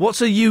 Yeah.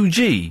 What's a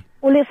UG?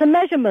 Well, it's a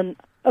measurement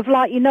of,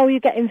 like, you're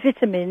getting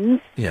vitamins.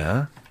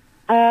 Yeah.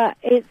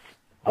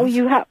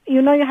 You have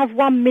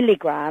 1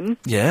 milligram.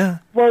 Yeah.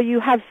 Well, you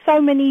have so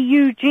many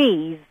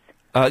UGs.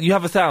 You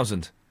have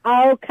 1,000.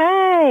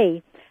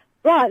 Okay.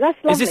 Right,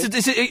 that's lovely.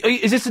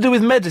 Is this to do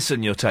with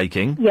medicine you're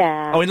taking?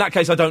 Yeah. Oh, in that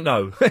case, I don't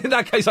know. In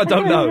that case, I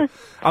don't know.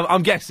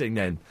 I'm guessing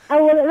then.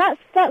 Oh, well,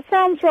 that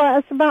sounds right.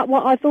 That's about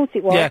what I thought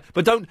it was. Yeah,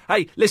 but don't...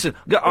 Hey, listen,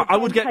 I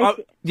would get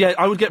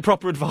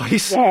proper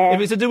advice. Yeah. If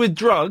it's to do with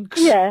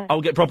drugs, yeah. I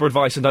would get proper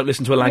advice and don't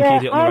listen to a lanky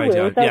idiot on the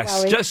radio. Don't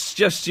yes, worry. just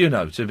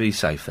to be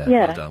safe there.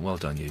 Yeah. Well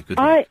done, you. Good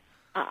work.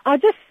 I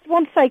just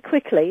want to say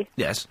quickly...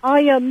 Yes.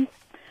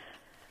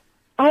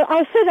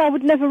 I said I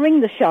would never ring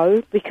the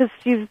show because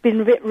you've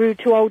been a bit rude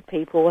to old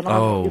people, and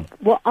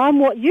I'm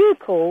what you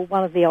call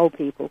one of the old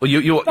people.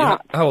 Well,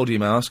 how old are you,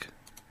 may I ask?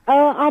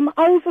 I'm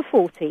over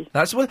 40.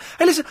 That's what...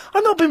 Hey, listen,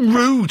 I've not been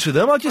rude to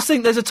them. I just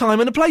think there's a time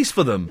and a place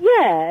for them.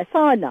 Yes,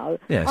 I know.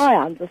 Yes. I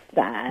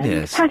understand.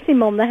 Yes. Pat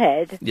him on the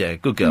head. Yeah,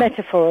 good girl.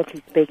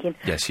 Metaphorically speaking.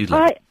 Yes, you'd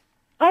love it.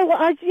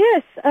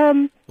 Yes.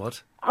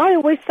 What? I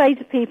always say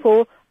to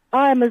people,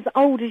 I am as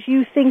old as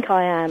you think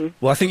I am.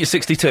 Well, I think you're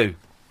 62.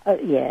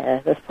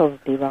 Yeah, that's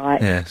probably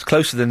right. Yeah, it's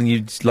closer than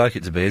you'd like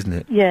it to be, isn't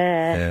it?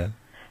 Yeah.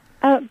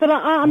 Yeah. But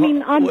I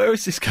mean, where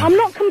is this coming I'm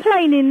not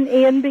complaining,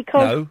 Ian,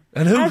 because No.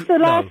 And who- as the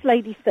last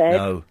lady said,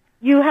 No.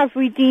 you have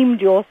redeemed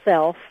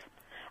yourself.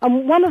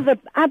 And one of the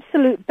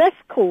absolute best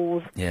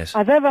calls Yes.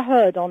 I've ever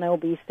heard on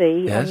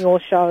LBC, Yes. on your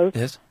show,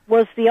 Yes.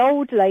 was the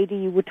old lady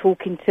you were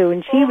talking to,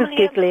 and she was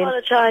giggling.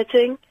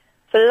 apologising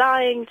for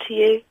lying to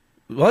you.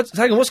 What?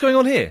 Hang on, what's going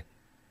on here?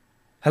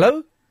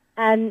 Hello?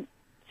 And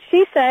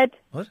she said,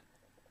 What?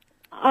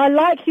 I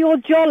like your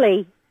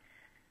jolly.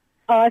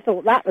 Oh, I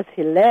thought that was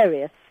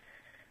hilarious.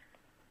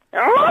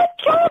 I like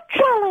your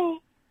jolly.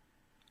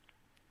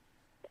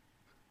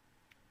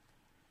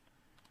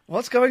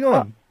 What's going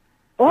on?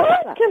 I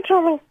like your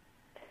jolly.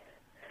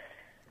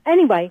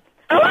 Anyway,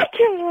 I like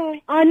your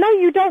jolly. I know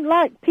you don't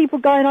like people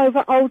going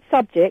over old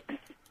subjects,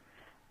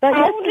 but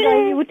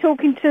yesterday you were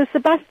talking to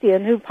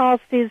Sebastian, who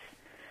passed his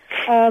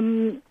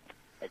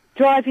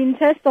driving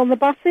test on the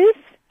buses.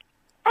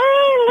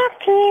 I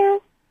love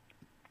you.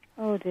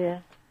 Oh,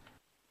 dear.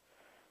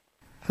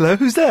 Hello,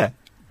 who's there?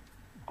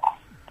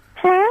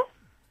 Hello?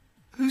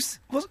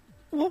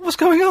 What's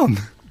going on?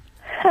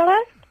 Hello?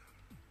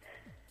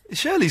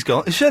 Shirley's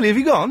gone. Shirley, have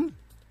you gone?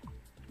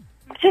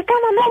 She's gone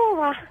on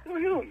over. What's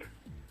going on?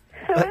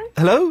 Hello?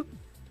 Hello?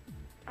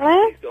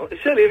 Hello?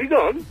 Shirley, have you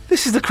gone?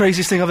 This is the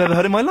craziest thing I've ever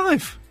heard in my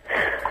life.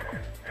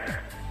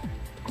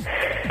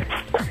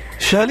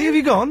 Shirley, have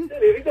you gone?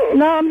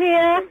 No, I'm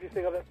here.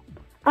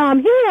 I'm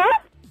here.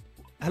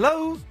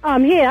 Hello?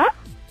 I'm here.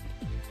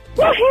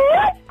 You're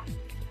here?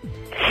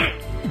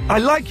 I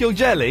like your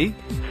jelly.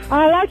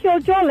 I like your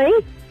jolly.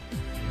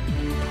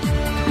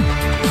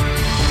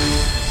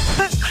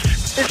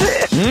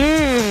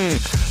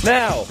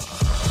 Now,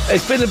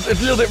 it's been a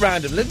little bit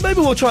random.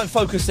 Maybe we'll try and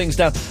focus things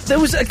down. There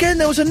was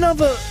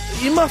another...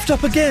 You muffed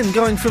up again,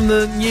 going from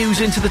the news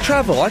into the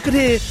travel. I could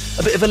hear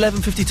a bit of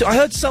 11:52. I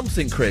heard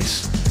something,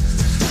 Chris.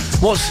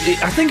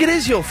 I think it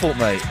is your fault,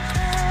 mate.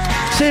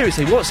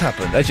 Seriously, what's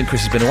happened? Agent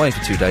Chris has been away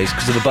for 2 days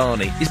because of the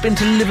Barney. He's been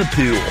to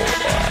Liverpool.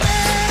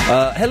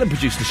 Helen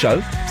produced the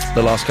show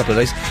the last couple of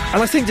days,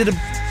 and I think did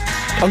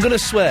I'm going to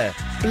swear,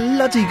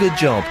 bloody good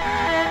job.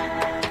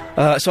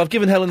 So I've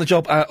given Helen the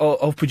job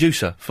of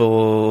producer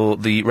for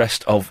the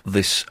rest of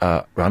this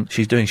run.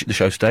 She's doing the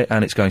show today,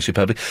 and it's going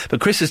superbly. But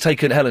Chris has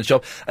taken Helen's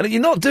job, and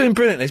you're not doing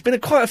brilliantly. There's been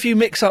quite a few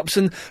mix-ups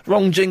and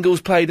wrong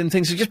jingles played and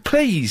things, so just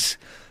please...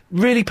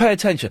 really pay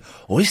attention.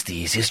 Oh, it's the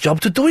easiest job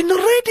to do in the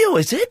radio,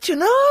 is it, you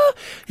know?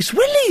 It's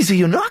well easy,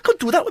 you know? I could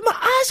do that with my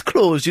eyes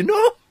closed, you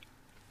know?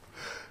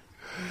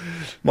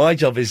 My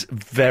job is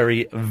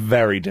very,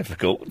 very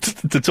difficult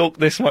to talk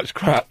this much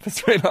crap for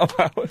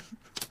 3.5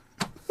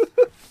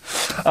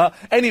 hours.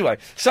 Anyway,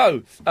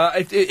 so,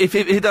 if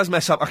it does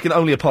mess up, I can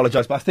only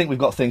apologise, but I think we've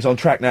got things on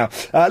track now.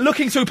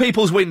 Looking through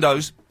people's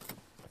windows...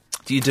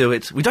 Do you do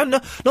it? We don't know.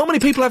 Not many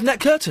people have net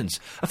curtains.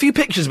 A few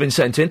pictures have been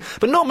sent in,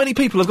 but not many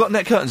people have got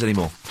net curtains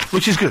anymore,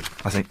 which is good,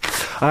 I think.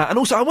 And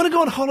also, I want to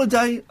go on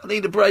holiday. I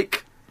need a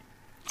break.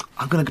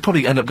 I'm going to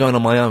probably end up going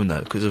on my own,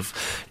 though, because of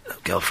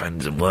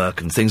girlfriends and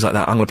work and things like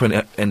that. I'm going to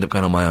probably end up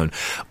going on my own.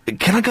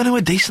 Can I go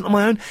anywhere decent on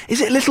my own?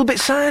 Is it a little bit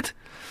sad?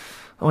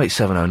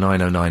 0870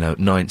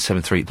 9090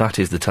 973. That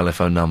is the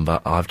telephone number.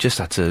 I've just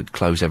had to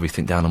close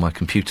everything down on my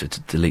computer to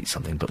delete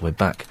something, but we're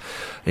back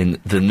in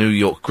the New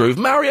York groove.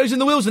 Mario's in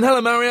the Wilson. Hello,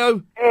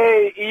 Mario.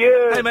 Hey,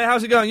 Ian. Hey, mate,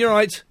 how's it going? You all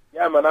right?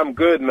 Yeah, man, I'm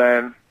good,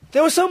 man.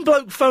 There was some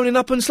bloke phoning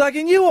up and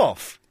slagging you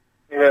off.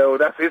 Yeah, well,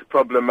 that's his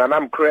problem, man.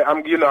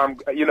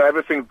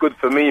 Everything's good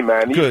for me,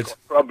 man. He's Good.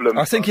 got problems.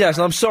 I think he has,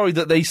 and I'm sorry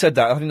that they said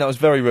that. I think that was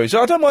very rude. So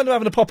I don't mind them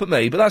having a pop at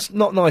me, but that's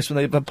not nice when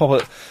they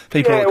pop at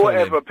people. Yeah, that call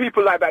whatever. in.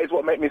 People like that is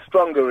what make me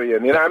stronger,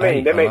 Ian. You know what I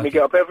mean? They make me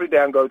get up every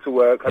day and go to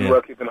work and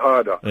work even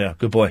harder. Yeah,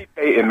 good boy. Keep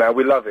hating, man.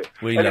 We love it.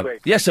 Anyway.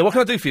 Yes, sir. What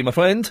can I do for you, my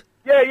friend?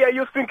 Yeah,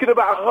 you're thinking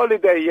about a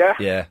holiday,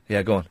 yeah?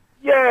 Yeah, go on.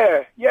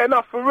 Yeah,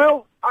 no, for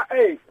real.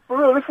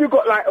 If you've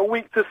got like a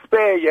week to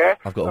spare, yeah?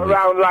 I've got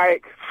a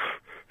week.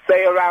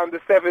 Say around the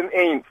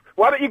 17th.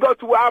 Why don't you go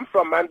to where I'm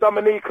from, man?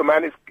 Dominica,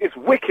 man. It's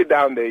wicked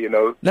down there, you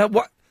know. Now,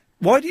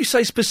 why do you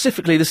say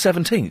specifically the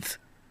 17th?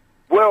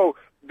 Well,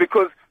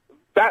 because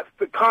that's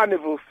the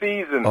carnival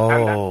season.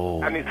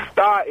 Oh. And it's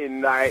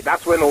starting, like,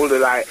 that's when all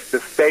the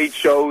stage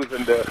shows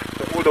and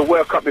all the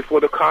work up before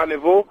the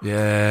carnival.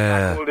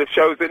 Yeah. All the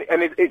shows.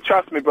 And it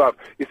trust me, bruv.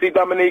 You see,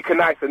 Dominica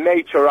Nice, a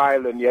nature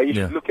island, yeah? You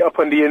should look it up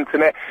on the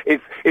internet.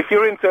 If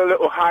you're into a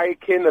little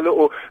hiking,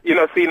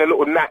 seeing a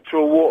little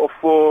natural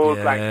waterfalls,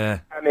 like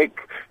Panic,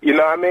 you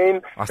know what I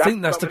mean? I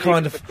think that's the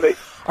kind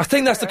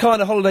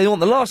of holiday you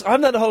want. I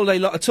haven't had a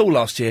holiday at all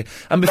last year,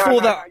 and before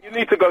that... You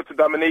need to go to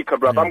Dominica,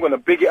 bruv. I'm going to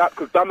big it up,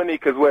 because Dominica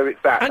Dominica's where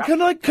it's at. And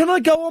can I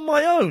go on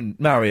my own,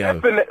 Mario?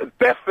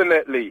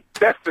 Definitely.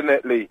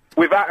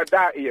 Without a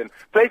doubt, Ian.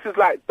 Places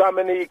like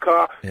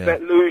Dominica,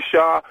 St.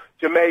 Lucia,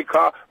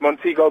 Jamaica,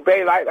 Montego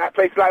Bay, like that,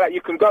 places like that,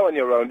 you can go on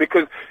your own,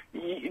 because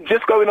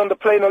just going on the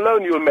plane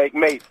alone, you'll make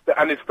mates,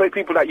 and it's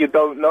people that you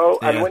don't know,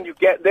 and when you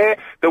get there,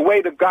 the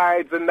way the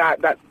guides and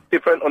that's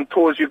different on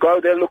tours you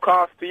go, they'll look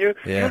after you.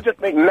 You'll just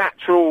make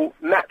natural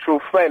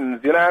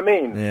friends, you know what I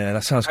mean? Yeah,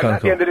 that sounds kind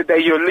of cool. At the end of the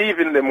day, you're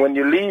leaving them when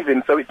you're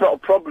leaving, so it's not a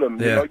problem.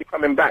 You know, you're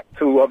coming back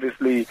to,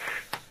 obviously,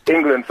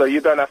 England, so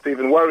you don't have to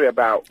even worry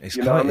about.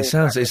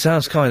 It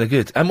sounds kind of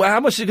good. And how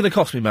much is it going to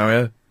cost me,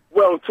 Mario?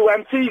 Well, to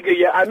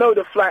Antigua, I know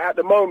the flight at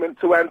the moment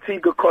to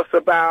Antigua costs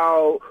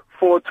about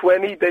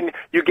 $420. Then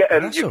you get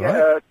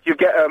another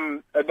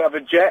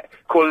jet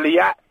called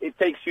Liat. It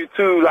takes you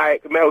to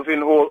like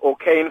Melvin Hall or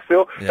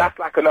Canesville. That's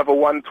like another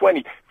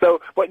 $120. So,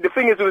 but the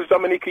thing is with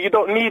Dominica, you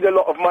don't need a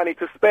lot of money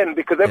to spend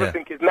because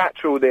everything is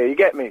natural there. You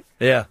get me?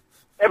 Yeah.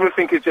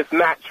 Everything is just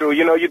natural,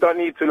 you know, you don't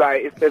need to,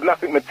 there's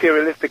nothing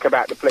materialistic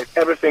about the place.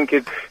 Everything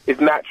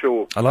is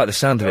natural. I like the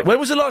sound of it. When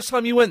was the last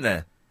time you went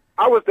there?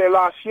 I was there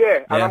last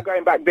year, and I'm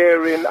going back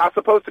there I'm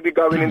supposed to be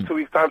going in 2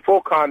 weeks' time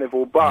for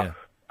Carnival, but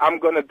I'm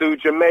going to do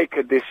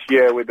Jamaica this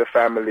year with the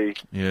family.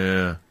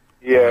 Yeah.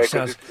 Yeah.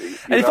 And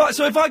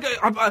if I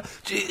go,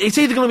 it's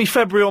either going to be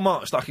February or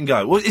March that I can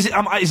go. Well, is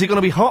it going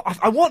to be hot?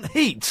 I want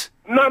heat.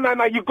 No,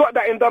 you got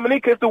that in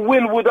Dominica. It's the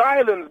Windward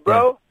Islands,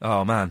 bro. Yeah.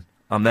 Oh, man.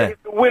 I'm there.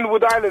 It's the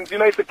Windward Islands, you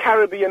know, it's the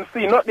Caribbean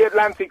Sea, not the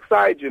Atlantic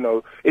side, you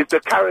know. It's the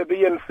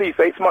Caribbean Sea,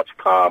 so it's much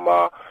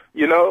calmer,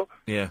 you know.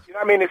 Yeah. You know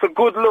what I mean? It's a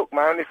good look,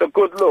 man. It's a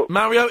good look.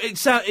 Mario, it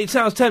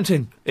sounds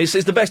tempting. It's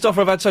the best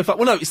offer I've had so far.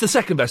 Well, no, it's the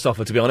second best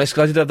offer, to be honest,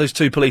 because I did have those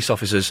 2 police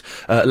officers,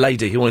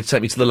 lady, who wanted to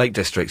take me to the Lake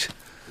District.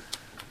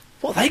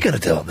 What are they going to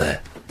do up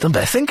there? Doesn't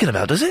bear thinking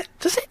about, does it?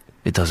 Does it?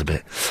 It does a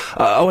bit.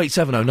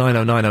 0870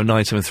 9090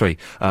 973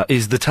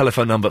 is the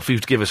telephone number for you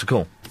to give us a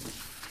call.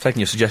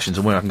 Taking your suggestions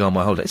on where I can go on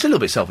my holiday. It's a little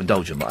bit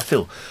self-indulgent, but I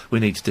feel we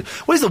need to do...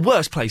 Where's the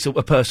worst place a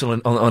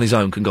person on his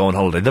own can go on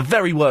holiday? The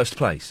very worst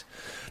place.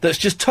 That's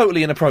just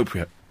totally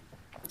inappropriate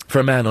for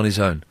a man on his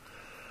own.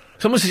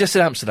 Someone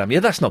suggested Amsterdam.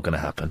 Yeah, that's not going to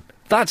happen.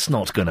 That's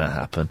not going to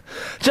happen.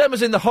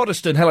 Gemma's in the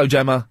Hoddesdon. Hello,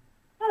 Gemma.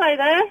 Hello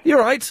there. You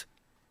all right?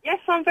 Yes,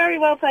 I'm very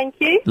well, thank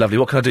you. Lovely.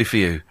 What can I do for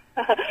you?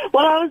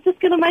 Well, I was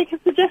just going to make a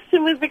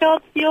suggestion with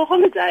regards to your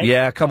holiday.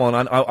 Yeah, come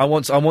on. I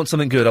want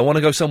something good. I want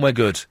to go somewhere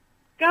good.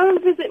 Go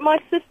and visit my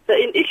sister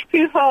in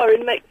Ishpuha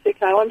in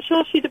Mexico. I'm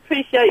sure she'd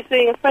appreciate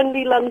seeing a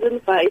friendly London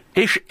face.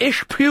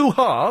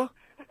 Ishpuha?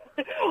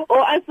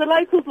 Or as the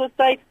locals would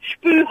say,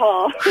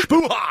 Shpuha.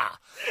 Shpuha!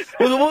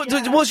 Well,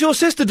 what's your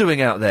sister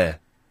doing out there?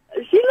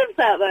 She lives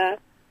out there.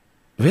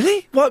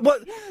 Really? What?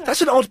 Yeah.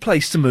 That's an odd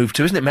place to move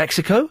to, isn't it,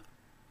 Mexico?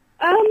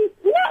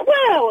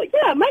 Well,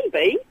 yeah,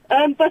 maybe.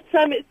 But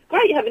it's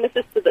great having a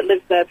sister that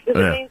lives there because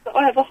it means that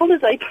I have a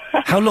holiday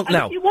plan. How long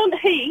now? If you want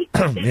heat,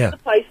 it's the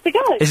place to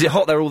go. Is it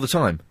hot there all the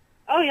time?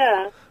 Oh,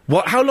 yeah.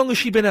 How long has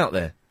she been out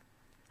there?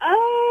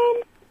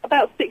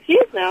 About 6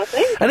 years now, I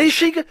think. And is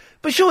she...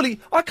 But surely,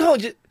 I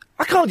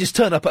can't just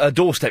turn up at her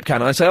doorstep,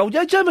 can I, and say, oh,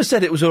 yeah, Gemma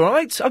said it was all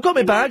right. I've got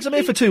my bags. I'm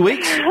here for 2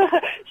 weeks.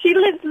 She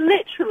lives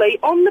literally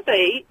on the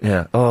beach.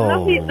 Yeah.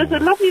 Oh. There's a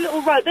lovely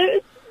little road.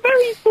 There's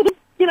very sort of,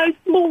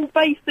 small,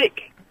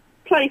 basic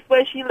place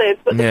where she lives,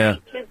 but the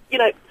beach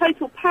is,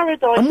 total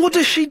paradise. And what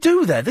does she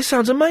do there? This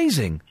sounds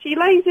amazing. She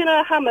lays in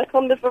her hammock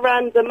on the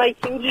veranda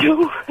making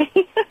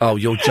jewellery. Oh,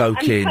 you're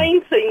joking.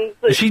 And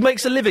paintings. She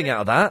makes a living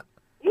out of that?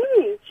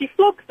 She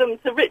flogs them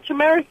to rich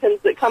Americans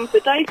that come for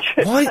day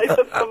trips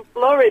over from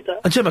Florida.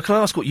 And Gemma, can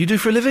I ask what you do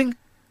for a living?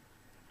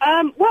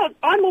 Well,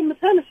 I'm on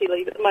maternity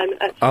leave at the moment,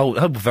 actually.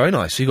 Oh, very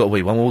nice. You got a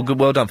wee one.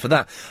 Well done for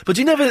that. But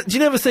do you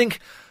never think,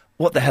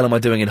 what the hell am I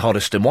doing in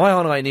Hoddesdon? Why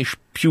aren't I in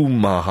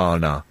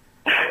Ishpuha?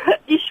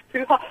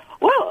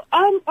 Well,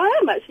 I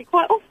am actually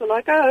quite often.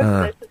 I go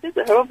over there to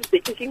visit her, obviously,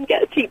 because you can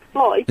get a cheap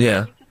flight.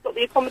 Yeah. You've just got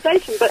the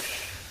accommodation. But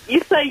you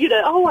say,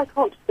 I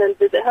can't just go and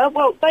visit her.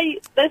 Well,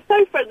 they're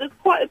so friendly. There's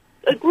quite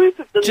a group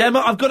of them.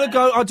 Gemma, I've got to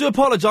go. I do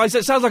apologise.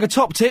 That sounds like a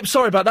top tip.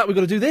 Sorry about that. We've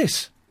got to do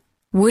this.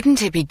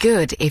 Wouldn't it be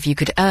good if you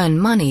could earn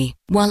money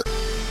while...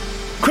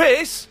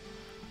 Chris?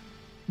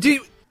 Do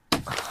you...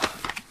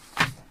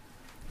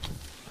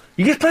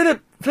 You just played a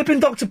flipping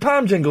Dr.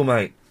 Palm jingle,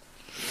 mate.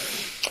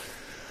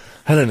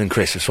 Helen and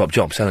Chris have swapped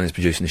jobs. Helen is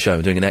producing the show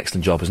and doing an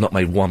excellent job, has not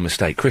made one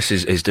mistake. Chris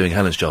is doing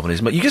Helen's job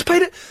and you just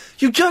played it.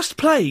 You just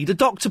played a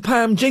Dr.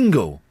 Pam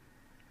jingle.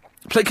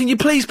 Can you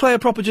please play a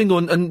proper jingle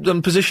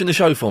and position the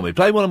show for me?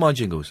 Play one of my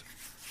jingles.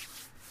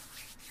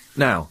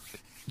 Now.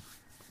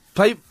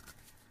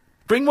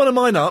 Bring one of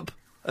mine up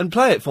and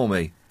play it for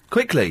me.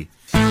 Quickly.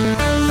 The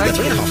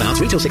 3.5 hour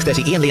 3 till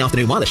 6:30 Ian Lee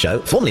Afternoon Wireless Show,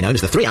 formerly known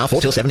as the 3 hour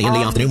 4 till 7 Ian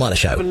Lee Afternoon Wireless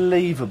Show.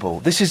 Unbelievable.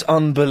 This is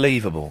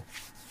unbelievable.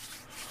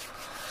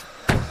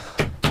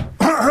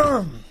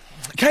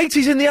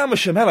 Katie's in the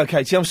Amersham. Hello,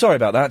 Katie. I'm sorry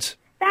about that.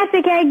 That's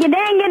okay.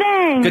 Gadang,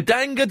 gadang.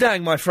 Gadang,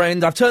 gadang, my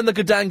friend. I've turned the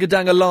gadang,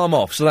 gadang alarm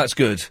off, so that's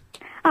good.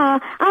 I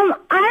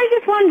was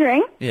just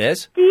wondering.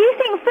 Yes? Do you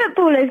think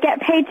footballers get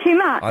paid too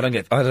much? I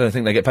don't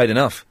think they get paid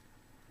enough.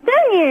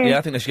 Don't you? Yeah,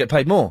 I think they should get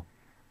paid more.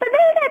 But they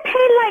get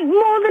like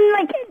more than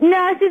like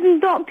nurses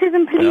and doctors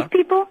and police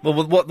people?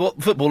 Well,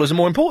 what footballers are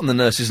more important than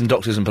nurses and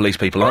doctors and police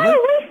people, aren't they?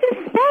 Waste of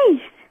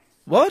space.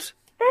 What?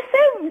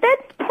 They're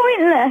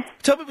pointless.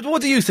 Tell me,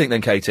 what do you think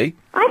then, Katie?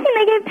 I think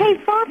they get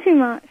paid far too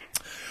much.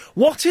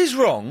 What is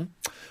wrong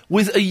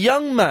with a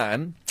young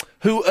man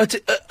who, at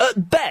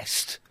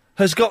best,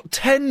 has got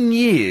 10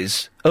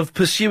 years of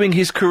pursuing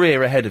his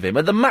career ahead of him,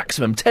 at the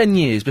maximum 10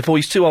 years before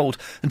he's too old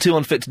and too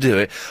unfit to do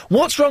it?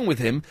 What's wrong with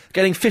him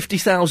getting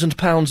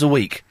 £50,000 a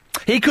week?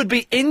 He could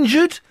be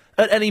injured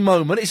at any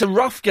moment. It's a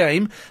rough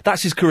game.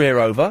 That's his career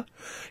over.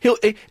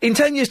 In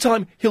 10 years'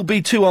 time, he'll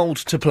be too old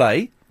to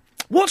play.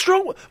 What's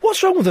wrong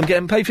with them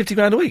getting paid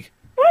 £50,000 a week?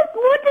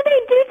 What do they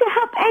do to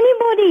help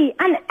anybody?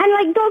 And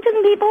like doctors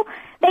and people,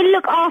 they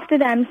look after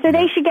them, so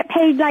they should get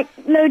paid like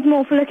loads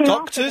more for looking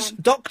after them.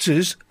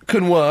 Doctors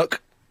can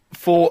work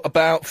for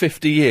about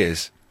 50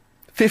 years.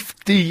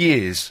 50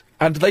 years.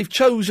 And they've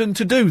chosen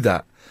to do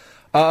that.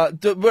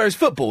 Whereas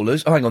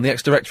footballers... Oh, hang on, the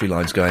ex-directory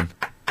line's going.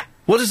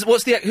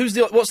 What's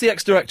the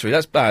ex-directory?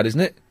 That's bad,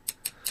 isn't it?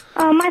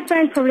 Oh, my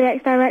phone's probably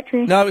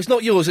ex-directory. No, it's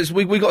not yours.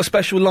 We got a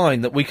special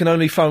line that we can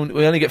only phone.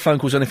 We only get phone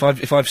calls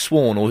if I've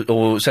sworn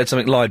or said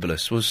something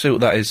libelous. We'll see what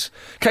that is.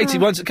 Katie,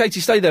 Katie,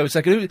 stay there a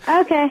second.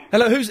 Okay.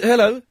 Hello,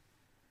 hello?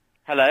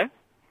 Hello.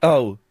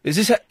 Oh, is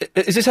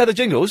this Heather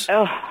Jingles?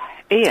 Oh,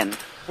 Ian,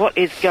 what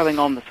is going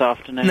on this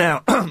afternoon?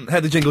 Now,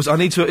 Heather Jingles, I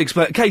need to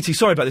explain. Katie,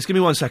 sorry about this. Give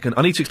me 1 second.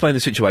 I need to explain the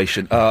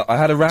situation. I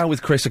had a row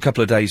with Chris a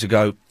couple of days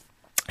ago.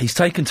 He's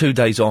taken 2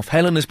 days off.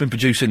 Helen has been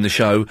producing the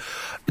show,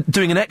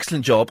 doing an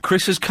excellent job.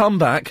 Chris has come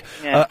back,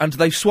 and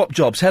they've swapped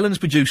jobs. Helen's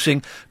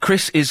producing.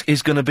 Chris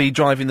is going to be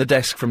driving the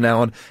desk from now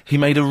on. He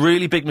made a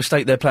really big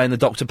mistake there playing the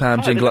Dr.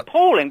 Pam jingle. It's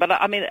appalling, but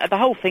I mean, the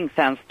whole thing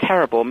sounds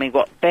terrible. I mean,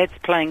 beds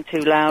playing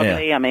too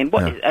loudly? Yeah. I mean,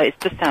 it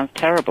just sounds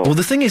terrible. Well,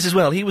 the thing is, as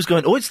well, he was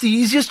going, it's the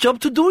easiest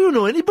job to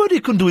do, anybody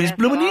can do it, it's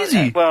blooming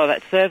easy. Well,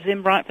 that serves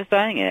him right for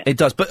saying it. It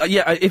does, but,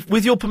 if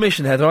with your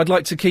permission, Heather, I'd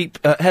like to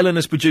keep Helen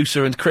as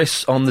producer and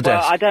Chris on the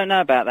desk. Well, I don't know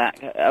about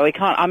that. We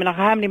can't. I mean,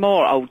 how many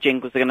more old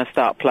jingles are going to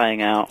start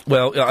playing out?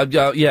 Well,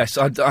 yes,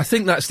 I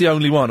think that's the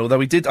only one.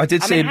 Although I did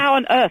see him. How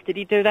on earth did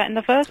he do that in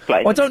the first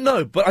place? Well, I don't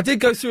know, but I did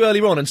go through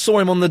earlier on and saw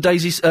him on the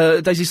Daisy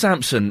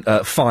Sampson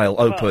file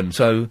open.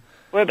 So.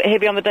 Well, but he'll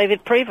be on the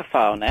David Prever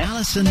file now.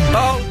 Alison.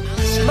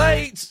 Oh,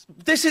 mate,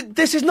 this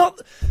is not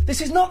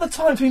the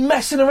time to be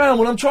messing around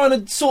when I'm trying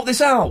to sort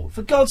this out.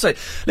 For God's sake,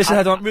 listen,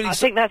 Heather, I'm really. I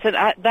think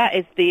that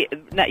is the.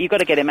 You've got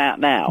to get him out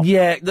now.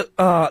 Yeah.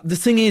 The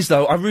thing is,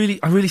 though, I really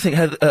think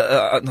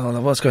Heather.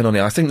 No, what's going on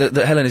here? I think that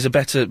Helen is a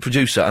better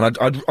producer, and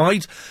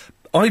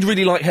I'd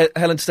really like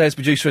Helen to stay as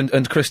producer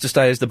and Chris to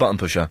stay as the button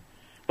pusher.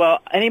 Well,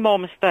 any more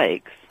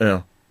mistakes?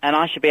 Yeah. And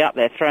I should be up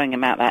there throwing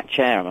him out that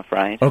chair, I'm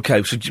afraid.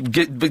 Okay, so you're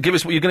going to give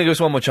us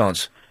one more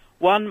chance.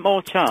 One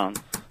more chance.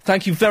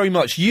 Thank you very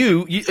much.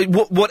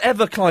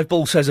 Whatever Clive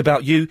Ball says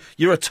about you,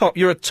 you're a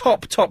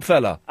top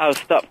fella. Oh,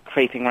 stop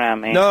creeping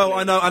around me. No,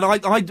 I know, and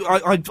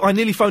I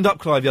nearly phoned up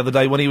Clive the other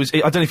day when he was. I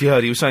don't know if you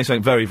heard. He was saying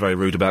something very, very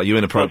rude about you,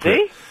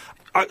 inappropriate.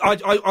 Was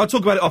he? I'll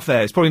talk about it off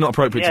air. It's probably not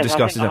appropriate to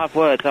discuss. I think I'll have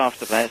words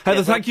after that.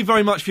 Heather, thank you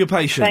very much for your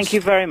patience. Thank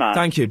you very much.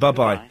 Thank you.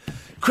 Bye-bye.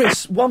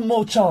 Chris, one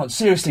more chance.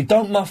 Seriously,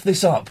 don't muff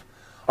this up.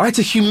 I had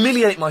to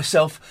humiliate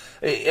myself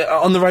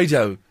on the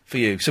radio for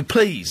you, so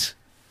please.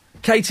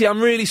 Katie,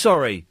 I'm really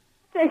sorry.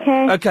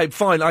 Okay. Okay,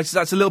 fine. That's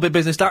a little bit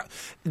business.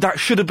 That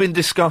should have been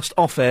discussed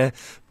off air,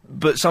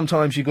 but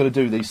sometimes you've got to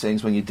do these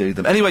things when you do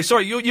them. Anyway,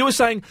 sorry, you were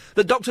saying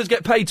that doctors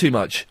get paid too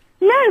much.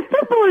 No,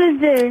 footballers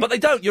do. But they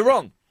don't, you're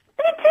wrong.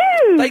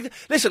 They do.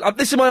 Listen,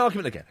 this is my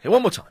argument again. Here,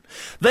 one more time.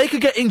 They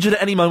could get injured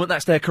at any moment,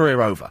 that's their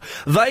career over.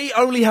 They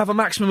only have a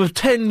maximum of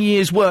 10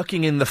 years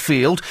working in the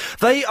field.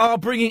 They are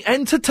bringing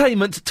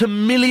entertainment to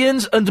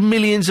millions and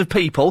millions of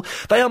people.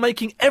 They are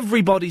making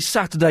everybody's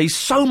Saturdays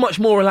so much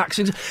more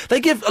relaxing. They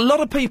give a lot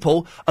of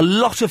people a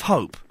lot of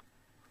hope.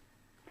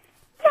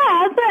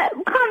 Yeah,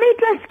 but can't they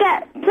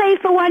just play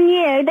for 1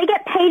 year? They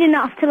get paid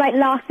enough to,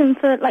 last them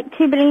for,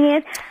 2 billion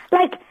years.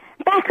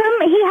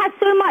 Beckham, he has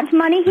so much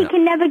money, he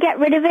can never get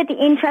rid of it. The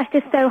interest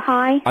is so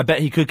high. I bet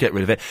he could get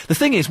rid of it. The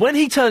thing is, when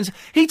he turns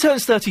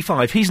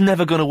 35, he's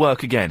never going to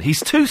work again. He's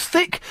too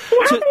thick. He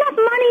has enough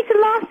money to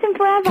last him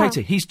forever.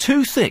 Katie, he's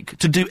too thick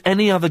to do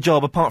any other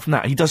job apart from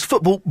that. He does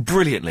football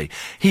brilliantly.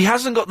 He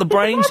hasn't got the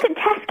brains. He could work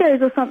at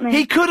Tesco's or something.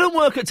 He couldn't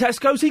work at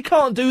Tesco's. He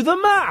can't do the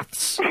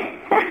maths.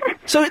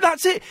 So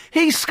that's it.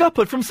 He's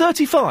scuppered from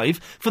 35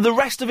 for the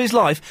rest of his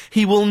life.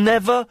 He will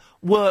never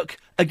work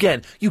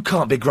again. You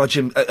can't begrudge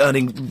him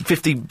earning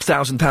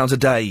 £50,000 a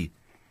day.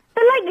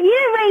 But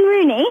Wayne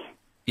Rooney.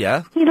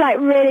 Yeah. He's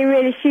really,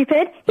 really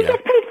stupid. He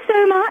gets paid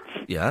so much.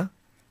 Yeah.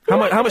 How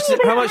much?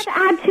 How much?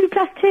 Add 2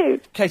 plus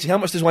 2. Katie, how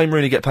much does Wayne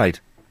Rooney get paid?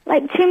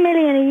 $2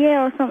 million a year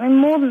or something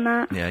more than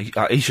that. Yeah,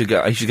 he should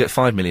get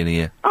 $5 million a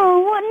year. Oh,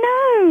 what?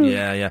 No.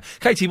 Yeah.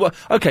 Katie,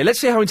 okay, let's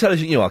see how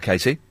intelligent you are,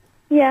 Katie.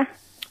 Yeah.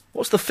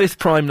 What's the 5th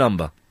prime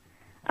number?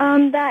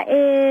 That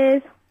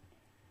is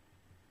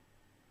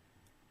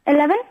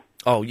 11.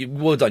 Oh,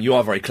 well done. You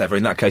are very clever.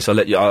 In that case, I'll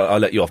let you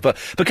off. But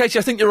Katie,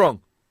 I think you're wrong.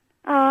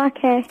 Oh,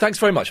 okay. Thanks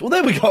very much. Well,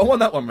 there we go. I won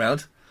that one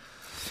round.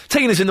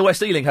 Tina's in the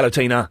West Ealing. Hello,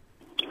 Tina.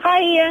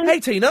 Hi, Ian. Hey,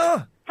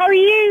 Tina. How are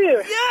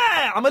you?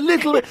 Yeah, I'm a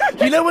little bit...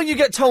 You know when you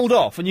get told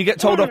off, and you get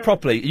told off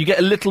properly, you get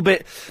a little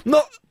bit...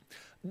 Not...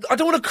 I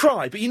don't want to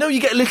cry, but you know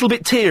you get a little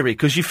bit teary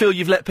because you feel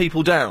you've let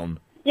people down.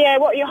 Yeah,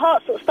 what, your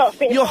heart sort of starts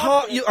beating? Your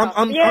heart,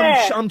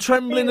 I'm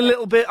trembling a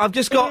little bit. I've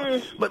just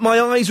got, my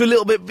eyes are a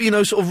little bit,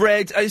 sort of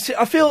red. I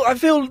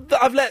feel that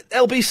I've let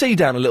LBC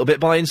down a little bit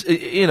by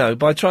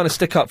trying to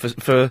stick up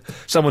for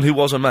someone who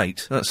was a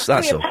mate. That's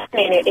all.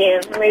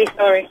 Ian. I'm really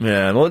sorry.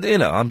 Yeah, well,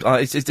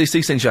 it's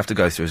these things you have to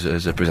go through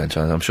as a presenter.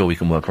 I'm sure we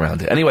can work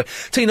around it. Anyway,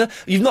 Tina,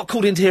 you've not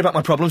called in to hear about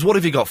my problems. What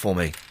have you got for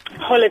me?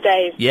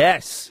 Holidays.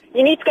 Yes.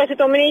 You need to go to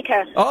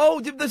Dominica.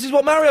 Oh, this is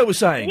what Mario was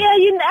saying. Yeah,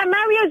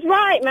 Mario's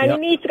right, man. Yep.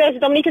 You need to go to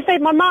Dominica.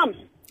 Save my mum.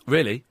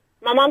 Really?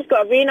 My mum's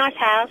got a really nice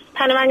house,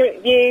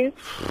 panoramic view.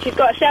 She's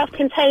got a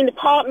self-contained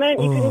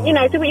apartment. You can,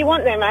 do what you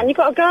want there, man. You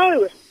got to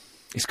go.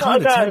 It's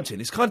kind of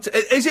tempting.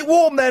 Is it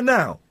warm there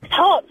now? It's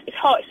hot. It's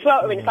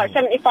sweltering. It's like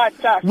 75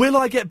 plus. Will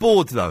I get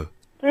bored though?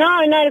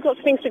 No, there's lots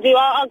of things to do.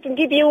 I can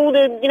give you all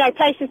the,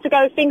 places to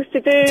go, things to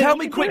do. Tell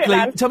me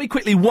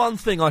quickly one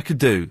thing I could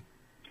do.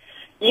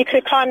 You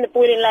could climb the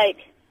Boiling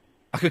Lake.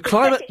 I could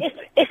climb it?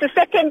 It's the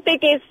second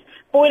biggest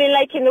boiling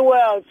lake in the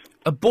world.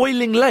 A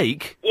boiling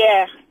lake?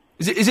 Yeah.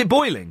 Is it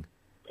boiling?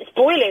 It's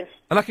boiling.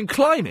 And I can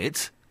climb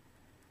it?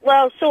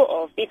 Well, sort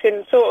of. You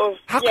can sort of...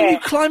 How can you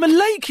climb a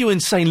lake, you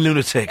insane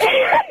lunatic?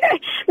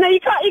 No, you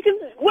can't. You can...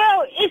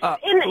 Well, it's a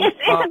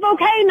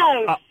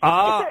volcano.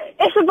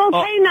 It's a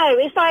volcano.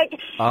 It's like...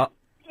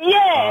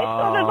 Yeah, it's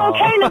sort of a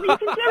volcano, but you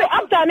can do it.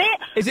 I've done it.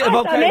 Is it a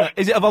volcano?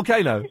 Is it a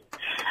volcano?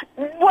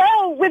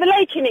 Well, with a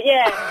lake in it,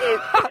 yeah,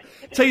 it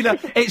is. Tina,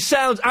 it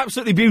sounds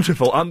absolutely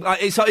beautiful.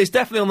 It's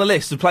definitely on the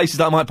list of places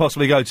that I might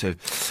possibly go to.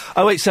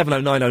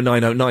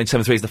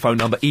 08709090973 is the phone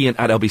number.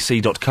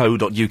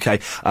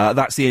 ian@lbc.co.uk.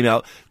 That's the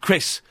email.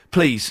 Chris,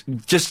 please,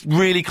 just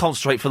really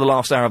concentrate for the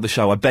last hour of the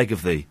show. I beg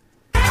of thee.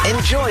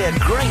 Enjoy a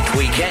great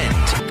weekend.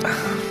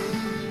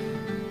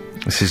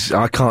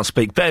 I can't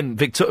speak. Ben and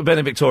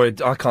Victoria,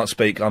 I can't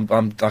speak. I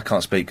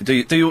can't speak. Do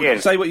you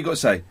say what you've got to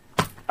say?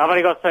 I've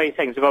only got 30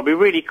 seconds. I've got to be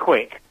really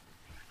quick.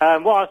 What I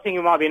was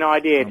thinking might be an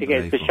idea to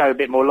get the show a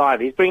bit more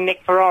lively is bring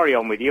Nick Ferrari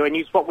on with you and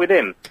you swap with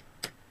him.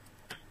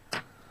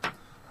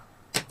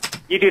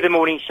 You do the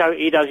morning show,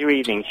 he does your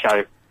evening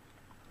show.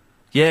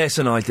 Yeah, it's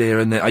an idea,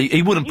 isn't it?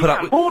 He wouldn't put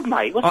up with... I'm bored,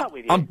 mate. What's up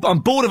with you? I'm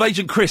bored of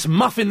Agent Chris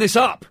muffing this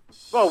up.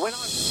 Well, when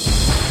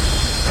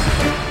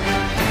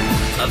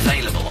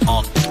Available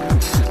on...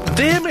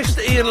 Dear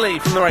Mr. Ian Lee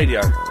from the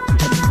radio,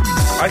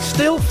 I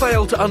still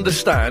fail to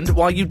understand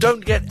why you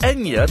don't get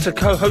Enya to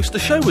co-host the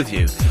show with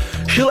you.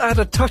 She'll add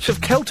a touch of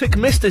Celtic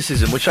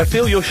mysticism, which I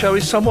feel your show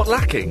is somewhat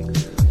lacking.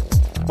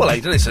 Well,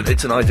 Aidan, it's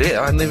an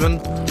idea. I hadn't even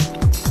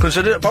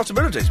considered it a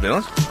possibility, to be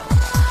honest.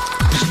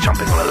 Just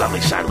jumping on a lovely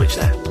sandwich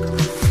there.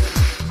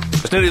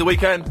 It's nearly the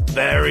weekend.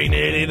 Very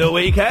nearly the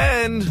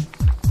weekend.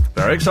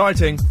 Very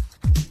exciting.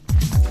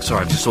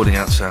 Sorry, I'm just sorting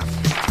out some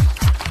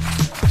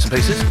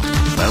pieces.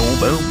 Boom,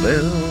 boom,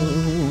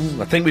 boom.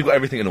 I think we've got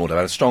everything in order.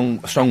 I had a strong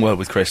word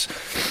with Chris,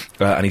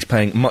 and he's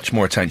paying much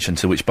more attention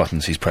to which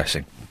buttons he's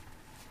pressing.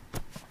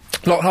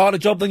 A lot harder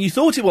job than you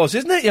thought it was,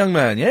 isn't it, young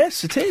man?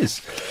 Yes, it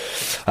is.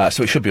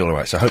 So it should be all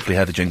right. So hopefully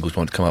Heather Jingles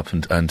won't come up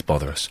and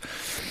bother us.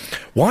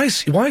 Why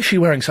is she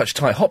wearing such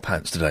tight hot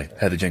pants today,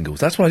 Heather Jingles?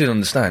 That's what I didn't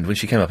understand when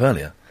she came up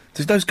earlier.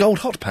 There's those gold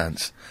hot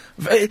pants.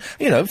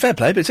 Fair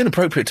play, but it's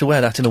inappropriate to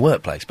wear that in a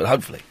workplace, but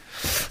hopefully.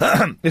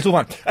 It's all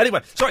fine.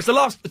 Anyway, sorry, it's the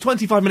last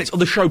 25 minutes of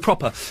the show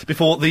proper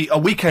before the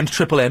weekend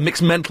Triple M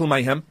Mixed Mental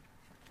Mayhem.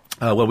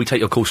 Where we take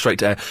your call straight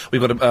to air.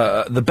 We've got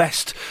the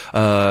best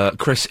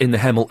Chris in the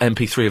Hemel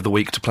MP3 of the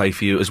week to play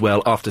for you as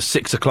well after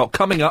 6 o'clock.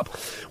 Coming up,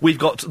 we've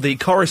got the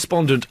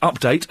correspondent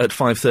update at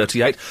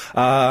 5:38,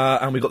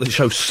 and we've got the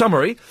show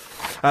summary.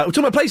 We're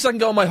talking about places I can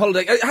go on my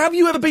holiday. Have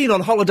you ever been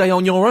on holiday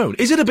on your own?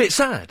 Is it a bit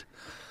sad?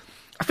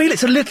 I feel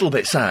it's a little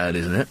bit sad,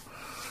 isn't it?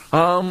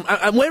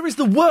 And where is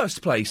the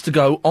worst place to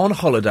go on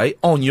holiday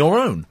on your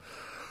own?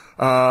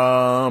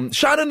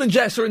 Shannon and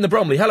Jess are in the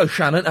Bromley. Hello,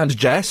 Shannon and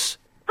Jess.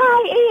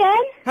 Hi,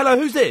 Ian. Hello,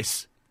 who's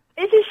this?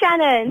 This is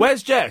Shannon.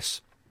 Where's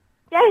Jess?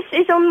 Jess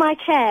is on my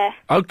chair.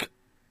 Okay.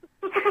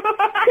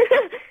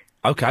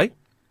 Okay.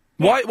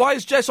 Yeah. Why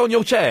is Jess on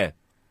your chair?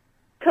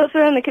 Because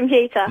we're on the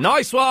computer.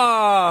 Nice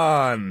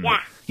one!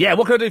 Yeah. Yeah,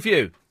 what can I do for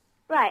you?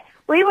 Right.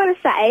 We want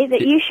to say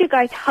that you should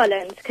go to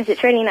Holland, because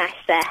it's really nice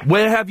there.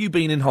 Where have you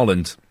been in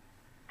Holland?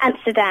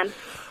 Amsterdam.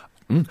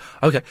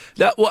 Okay.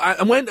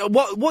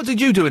 What did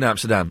you do in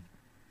Amsterdam?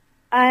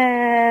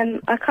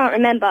 I can't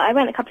remember. I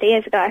went a couple of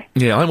years ago.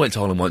 Yeah, I went to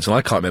Holland once and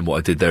I can't remember what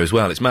I did there as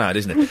well. It's mad,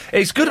 isn't it?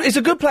 It's good. It's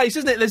a good place,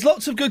 isn't it? There's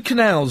lots of good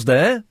canals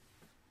there.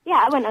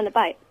 Yeah, I went on a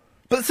boat.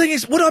 But the thing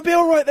is, would I be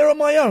all right there on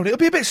my own? It would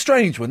be a bit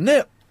strange, wouldn't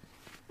it?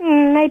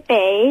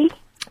 Maybe.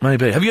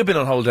 Maybe. Have you been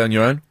on holiday on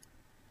your own?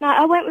 No,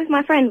 I went with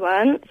my friend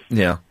once.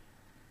 Yeah.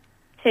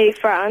 To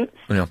France.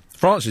 Yeah.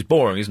 France is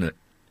boring, isn't it?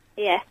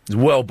 Yeah. It's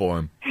well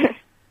boring.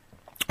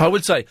 I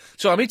would say...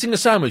 So I'm eating a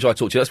sandwich I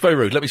talked to you. That's very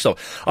rude. Let me stop.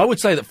 I would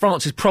say that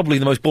France is probably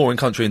the most boring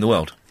country in the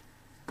world.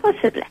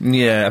 Possibly.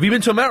 Yeah. Have you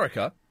been to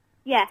America?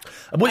 Yeah.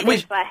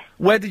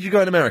 Where did you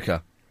go in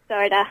America?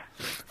 Florida.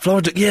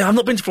 Florida. Yeah, I've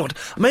not been to Florida.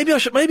 Maybe I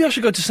should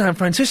go to San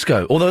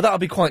Francisco. Although that'll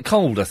be quite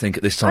cold, I think,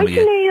 at this time of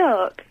year. New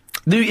York.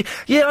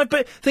 Yeah, I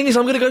bet. Thing is,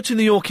 I'm going to go to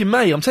New York in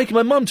May. I'm taking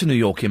my mum to New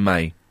York in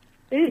May.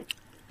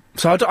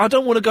 So I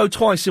don't want to go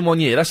twice in 1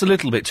 year. That's a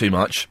little bit too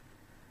much.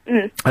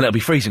 And it'll be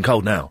freezing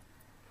cold now.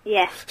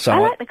 Yeah. So I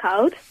like the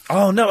cold.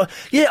 Oh no.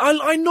 Yeah,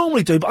 I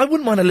normally do, but I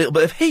wouldn't mind a little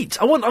bit of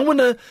heat. I want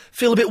to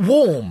feel a bit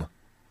warm.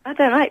 I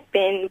don't like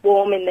being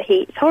warm in the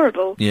heat. It's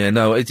horrible. Yeah,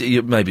 no,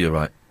 maybe you're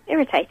right.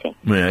 Irritating.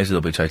 Yeah, it's a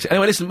little bit irritating.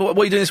 Anyway, listen, what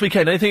are you doing this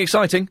weekend? Anything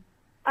exciting?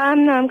 No,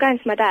 I'm going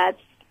to my dad's.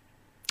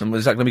 And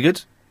is that going to be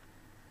good?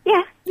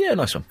 Yeah. Yeah,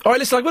 nice one. All right,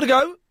 listen, I've got to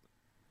go.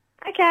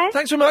 Okay.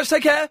 Thanks very much.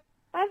 Take care.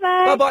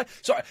 Bye-bye. Bye-bye.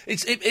 Sorry,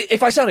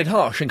 if I sounded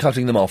harsh in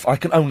cutting them off, I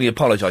can only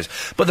apologise.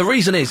 But the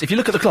reason is, if you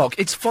look at the clock,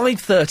 it's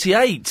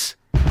 5:38.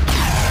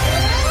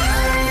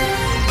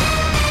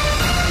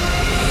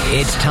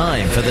 It's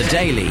time for the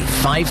daily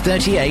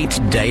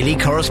 5:38 Daily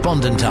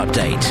Correspondent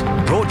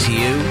Update. Brought to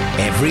you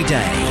every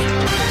day.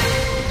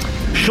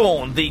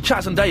 Sean, the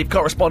Chaz and Dave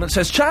correspondent,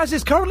 says Chaz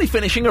is currently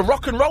finishing a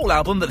rock and roll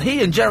album that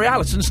he and Jerry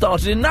Allison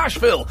started in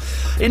Nashville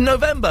in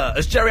November.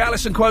 As Jerry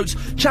Allison quotes,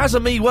 Chaz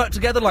and me worked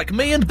together like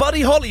me and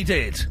Buddy Holly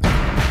did.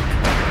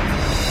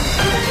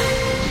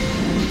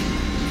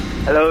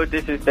 Hello,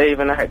 this is Dave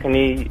and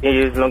Hackney,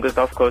 EU's longest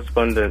off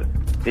correspondent.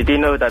 Did you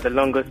know that the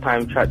longest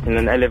time trapped in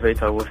an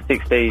elevator was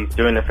 6 days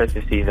during the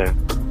festive season?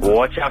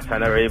 Watch out,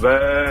 Hannah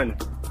Rayburn!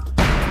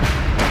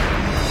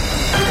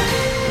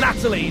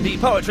 Natalie, the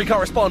poetry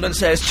correspondent,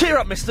 says, cheer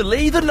up, Mr.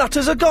 Lee, the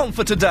nutters are gone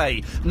for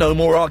today. No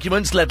more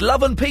arguments, let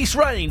love and peace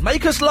reign.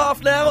 Make us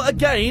laugh now,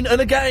 again and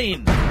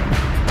again.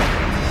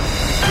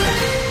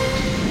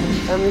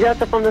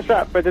 Yetta from the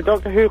Stratford, the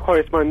Doctor Who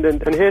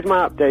correspondent, and here's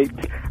my update.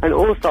 And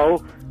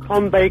also,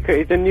 Tom Baker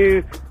is the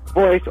new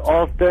voice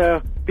of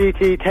the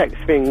BT text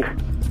thing. Well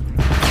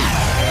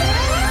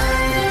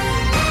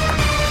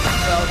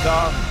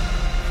done.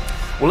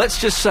 Well, let's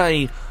just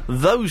say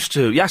those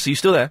two... Yasser, you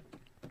still there?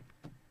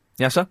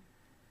 Yasser?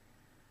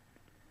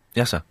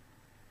 Yasser?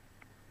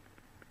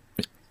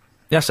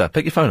 Yasser,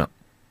 pick your phone up.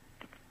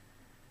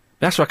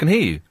 Yasser, I can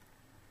hear you.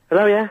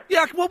 Hello, yeah?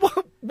 Yeah,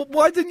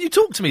 why didn't you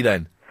talk to me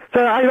then?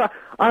 So I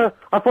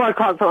thought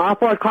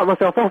I'd cut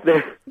myself off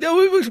there.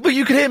 Yeah, but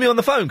you could hear me on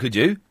the phone, could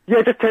you?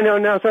 Yeah, just turn it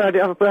on now. Sorry, I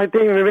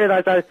didn't even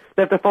realise I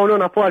left the phone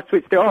on. I thought I'd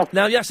switched it off.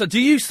 Now, Yasser,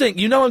 do you think...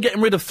 You know I'm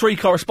getting rid of 3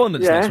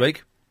 correspondents next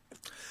week.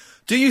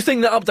 Do you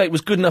think that update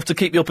was good enough to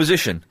keep your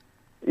position?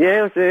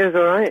 Yeah, it was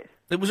all right.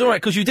 It was all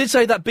right, because you did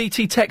say that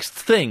BT text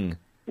thing.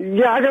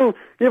 Yeah, I don't...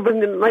 Yeah, but,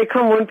 like,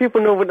 come on, people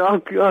know what...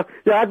 I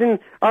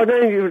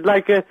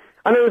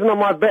know it was not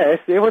my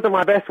best. It wasn't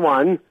my best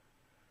one.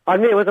 I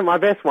admit it wasn't my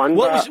best one.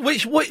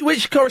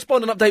 Which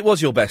correspondent update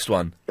was your best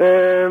one?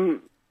 I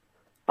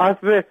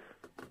think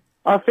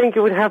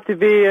it would have to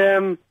be,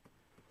 can't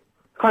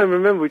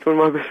remember which one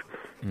my best...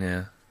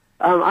 Yeah.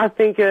 I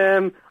think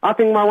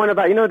my one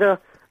about, you know,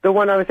 the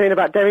one I was saying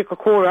about Derek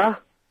Okora?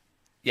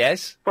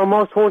 Yes. From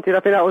Most Haunted, I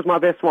think that was my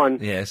best one.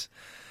 Yes.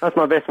 That's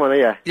my best one,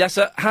 yeah. Yeah,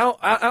 so how,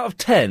 out of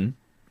 10,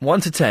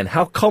 1 to 10,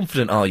 how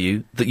confident are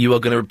you that you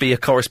are going to be a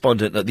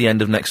correspondent at the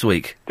end of next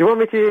week? Do you want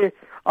me to... if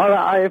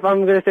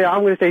I'm going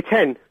to say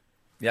 10.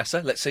 Yes,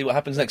 sir. Let's see what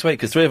happens next week,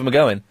 because 3 of them are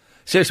going.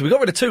 Seriously, we got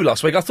rid of 2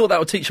 last week. I thought that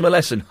would teach them a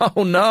lesson.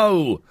 Oh,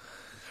 no.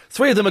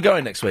 3 of them are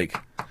going next week.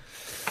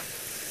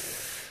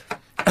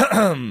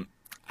 Allah?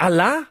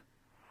 Allah?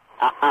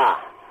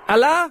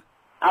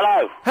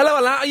 Hello. Hello,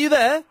 Allah. Are you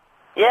there?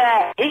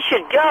 Yeah, he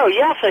should go.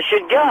 Yasser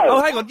should go.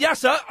 Oh, hang on.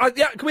 Yasser,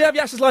 can we have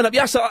Yasser's line up?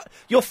 Yasser,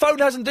 your phone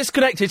hasn't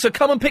disconnected, so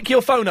come and pick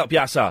your phone up,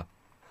 Yasser.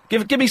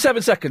 Give me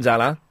 7 seconds,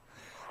 Allah.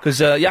 Because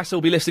Yasser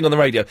will be listening on the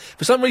radio.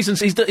 For some reason,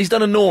 he's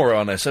done a Nora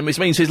on us, and which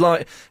means he's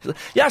like...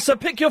 Yasser,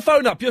 pick your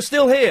phone up, you're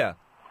still here.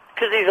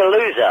 Because he's a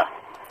loser.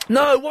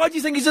 No, why do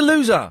you think he's a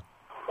loser?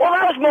 Well,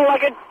 that was more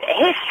like a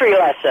history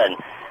lesson.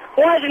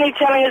 Why isn't he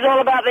telling us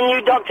all about the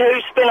new Doctor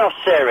Who spin-off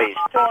series,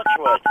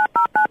 Torchwood?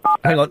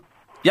 Hang on.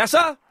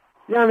 Yasser?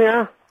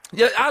 Yeah.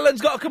 Yeah,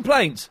 Alan's got a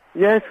complaint.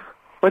 Yes,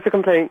 what's the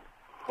complaint?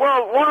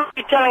 Well, why aren't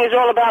you telling us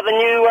all about the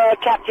new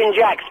Captain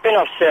Jack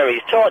spin-off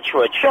series,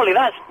 Torchwood? Surely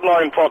that's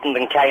more important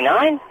than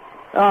K9.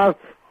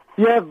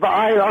 Yeah, but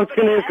I was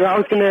gonna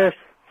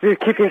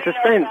keep in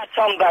suspense.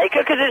 Tom Baker,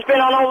 because it's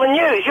been on all the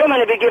news. You're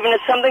meant to be giving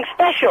us something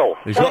special.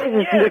 The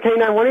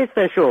K9 one is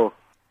special.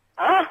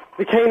 Huh?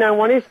 The K9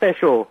 one is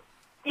special.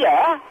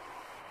 Yeah.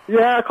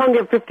 Yeah, I can't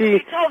get 50... You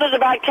told us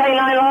about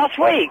K9 last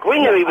week. We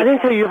knew he was... I didn't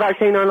tell you about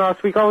K9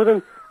 last week. I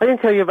didn't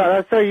tell you about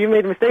that. Sorry, you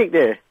made a mistake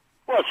there.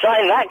 Well, so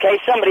in that case,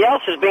 somebody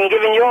else has been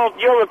giving your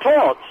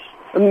reports.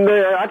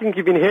 I think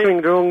you've been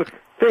hearing the wrong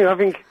thing. I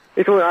think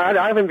it's all...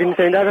 I haven't been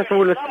saying that. That's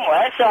all...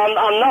 Somewhere, so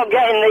I'm not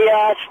getting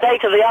the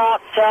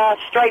state-of-the-art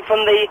straight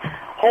from the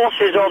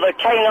horses or the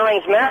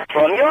K9's mouth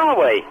from you, are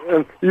we?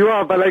 You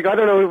are, but, like, I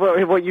don't know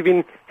what you've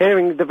been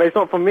hearing, but it's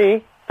not from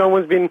me.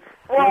 Someone's been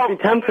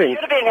tampering. You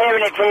should have been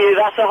hearing it from you.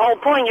 That's the whole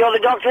point. You're the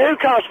Doctor Who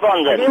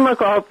correspondent. I gave my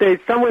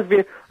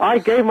updates. I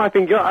gave my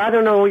thing. I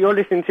don't know what you're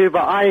listening to,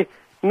 but I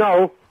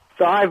know,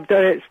 so I've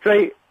done it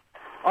straight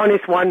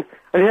honest one,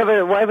 and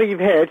whatever you've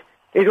heard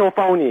is all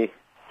phony.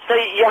 So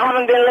you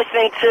haven't been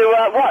listening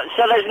to, what?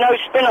 So there's no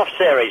spin-off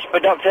series for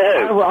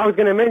Doctor Who? Well, I was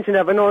going to mention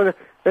that, but not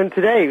on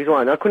today's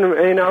one. I couldn't,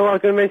 I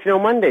was going to mention it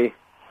on Monday.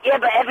 Yeah,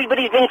 but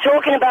everybody's been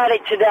talking about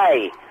it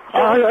today. So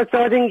I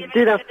didn't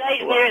do that.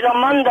 Today's news on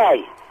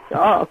Monday.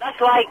 Oh.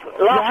 That's like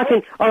last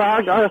week.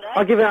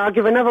 I'll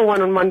give another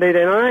one on Monday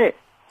then, alright?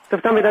 So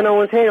tell me that no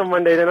one's here on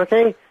Monday then,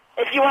 okay?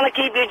 If you want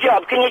to keep your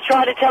job, can you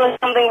try to tell us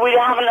something we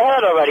haven't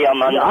heard already on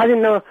Monday? Yeah, I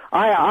didn't know.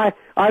 I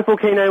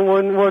thought K9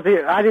 one was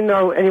it. I didn't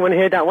know anyone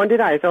heard that one, did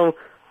I? So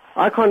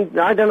I don't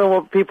know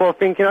what people are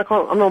thinking. I'm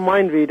not a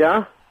mind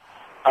reader.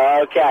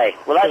 Okay.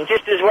 Well, that's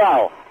just as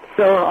well.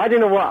 So I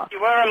didn't know what.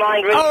 You were a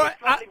mind reader. All right,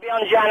 probably be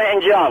on Janet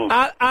and John.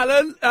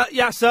 Alan,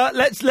 Yasser,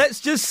 let's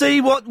just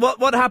see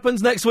what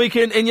happens next week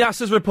in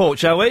Yasser's report,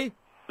 shall we?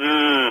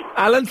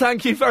 Alan,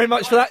 thank you very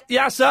much for that.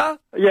 Yasser?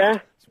 Yeah?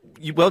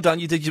 Well done.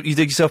 You did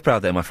yourself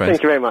proud there, my friend.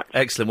 Thank you very much.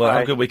 Excellent. Well,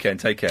 have a good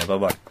weekend. Take care.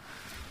 Bye-bye.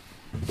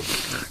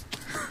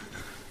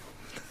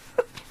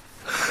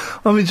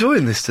 I'm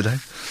enjoying this today.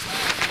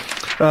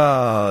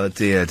 Oh,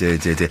 dear.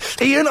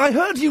 Ian, I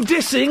heard you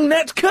dissing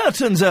net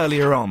curtains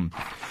earlier on.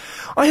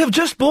 I have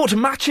just bought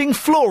matching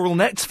floral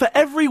nets for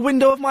every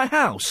window of my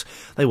house.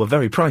 They were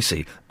very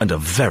pricey and are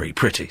very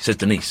pretty, says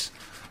Denise.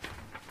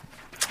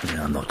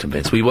 Yeah, I'm not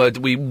convinced. We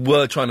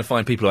were trying to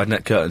find people who had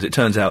net curtains. It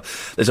turns out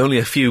there's only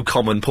a few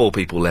common poor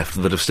people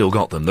left that have still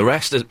got them. The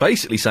rest is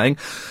basically saying,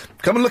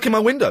 come and look in my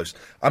windows.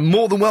 I'm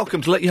more than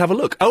welcome to let you have a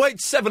look.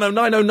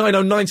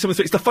 08709090973.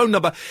 It's the phone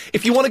number.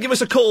 If you want to give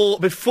us a call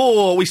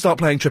before we start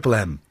playing Triple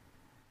M.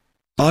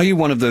 Are you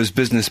one of those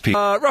business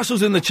people?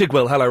 Russell's in the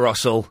Chigwell. Hello,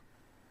 Russell.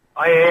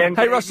 Hi, Ian.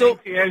 Hey, Russell.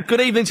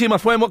 Good evening to you, my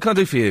friend. What can I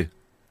do for you?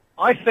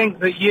 I think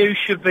that you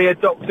should be a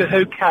Doctor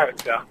Who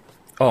character.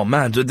 Oh,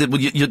 man,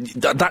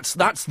 that's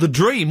the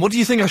dream. What do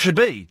you think I should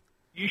be?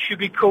 You should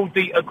be called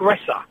the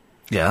Aggressor.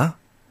 Yeah?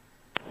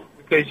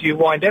 Because you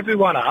wind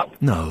everyone up.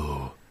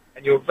 No.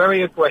 And you're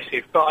very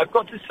aggressive. But I've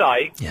got to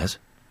say... Yes?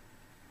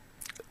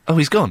 Oh,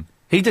 he's gone.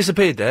 He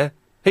disappeared there.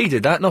 He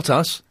did that, not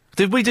us.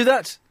 Did we do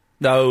that?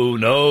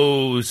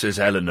 No, says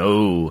Helen,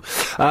 no.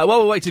 While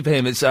we're waiting for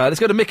him, let's go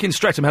to Mick in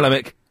Streatham. Hello,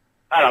 Mick.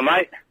 Hello,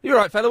 mate. You all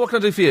right, fella? What can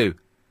I do for you?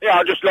 Yeah,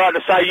 I'd just like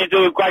to say you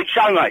do a great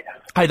show, mate.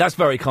 Hey, that's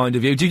very kind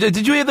of you.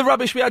 Did you hear the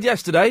rubbish we had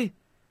yesterday?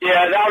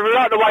 Yeah, I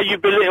like the way you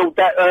belittled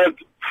that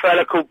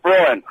fella called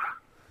Brian.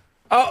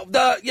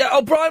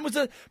 Brian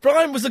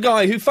was the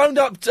guy who phoned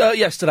up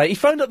yesterday. He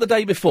phoned up the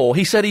day before.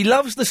 He said he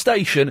loves the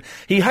station,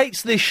 he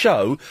hates this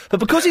show, but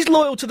because he's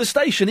loyal to the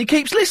station, he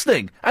keeps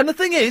listening. And the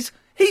thing is,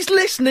 he's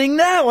listening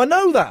now. I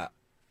know that.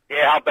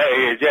 Yeah, I bet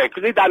he is, yeah,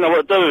 because he don't know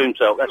what to do with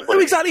himself, that's what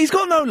exactly, he's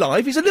got no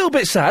life, he's a little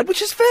bit sad, which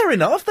is fair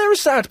enough, there are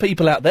sad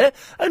people out there,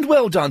 and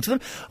well done to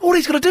them. All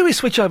he's got to do is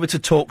switch over to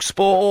Talk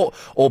Sport,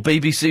 or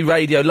BBC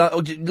Radio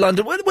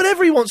London,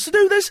 whatever he wants to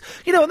do,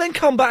 and then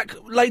come back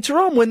later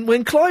on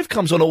when Clive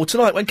comes on, or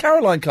tonight when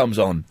Caroline comes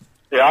on.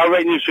 Yeah, I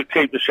reckon you should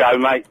keep the show,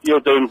 mate, you're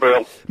doing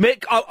brilliant.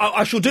 Mick,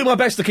 I shall do my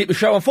best to keep the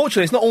show,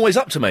 unfortunately, it's not always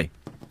up to me.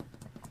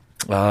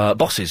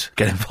 Bosses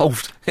get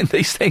involved in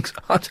these things.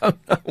 I don't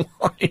know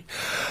why.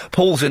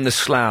 Paul's in the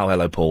Slough.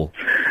 Hello, Paul.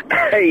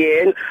 Hey,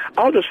 Ian.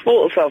 I just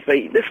thought of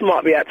something. This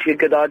might be actually a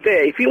good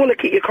idea. If you want to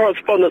keep your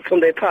correspondents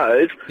on their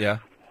toes, yeah,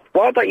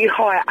 why don't you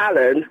hire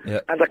Alan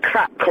as a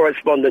crap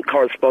correspondent?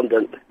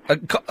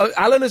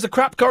 Alan is a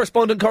crap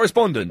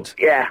correspondent.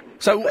 Yeah.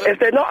 So if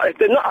they're not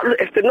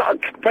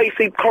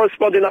basically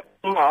corresponding up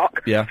to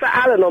Mark, put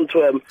Alan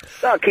onto him.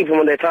 That'll keep them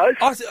on their toes.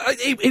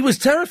 He was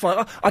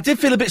terrifying. I did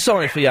feel a bit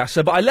sorry for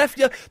Yasser, but I left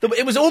you.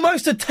 It was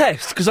almost a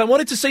test because I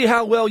wanted to see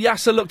how well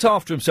Yasser looked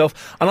after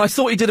himself, and I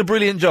thought he did a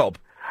brilliant job.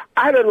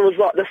 Alan was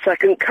like the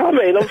second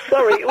coming. I'm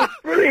sorry, it was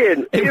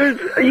brilliant.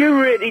 You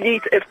really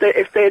need to,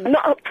 if they're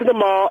not up to the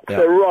mark,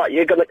 so right,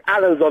 you're gonna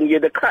Alan's on you.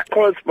 The crap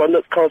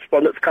correspondents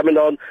coming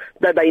on,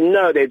 that they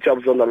know their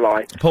job's on the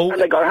line, Paul, and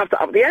they're gonna have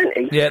to up the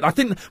ante. Yeah, I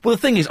think. Well,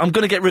 the thing is, I'm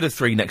gonna get rid of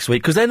 3 next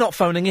week because they're not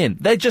phoning in.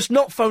 They're just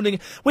not phoning.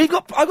 I've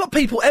got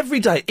people every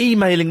day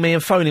emailing me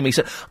and phoning me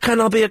saying,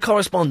 "Can I be a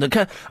correspondent?"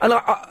 And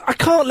I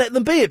can't let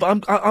them be it.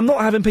 But I'm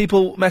not having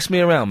people mess me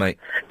around, mate.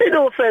 In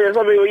all fairness,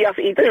 I mean,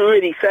 he didn't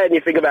really say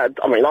anything about.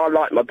 I mean, I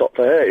like my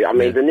Doctor Who. I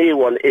mean, the new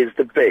one is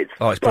the bits.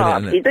 Oh, it's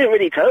brilliant, isn't it? He didn't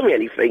really tell me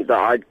anything that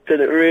I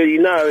didn't really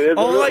know.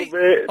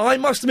 I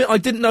must admit, I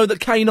didn't know that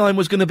K9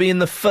 was going to be in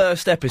the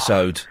first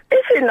episode.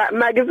 It's in that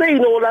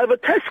magazine all over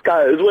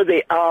Tesco's, was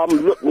it?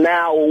 Look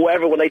Now or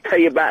whatever, when they tell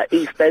you about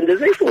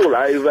EastEnders, it's all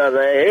over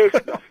there.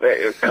 It's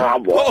nothing.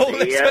 Come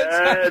on,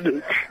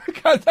 Ian.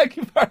 Thank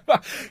you very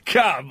much.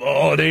 Come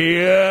on,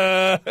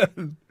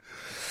 Ian.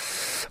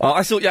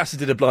 I thought Yasser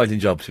did a blinding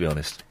job, to be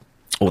honest.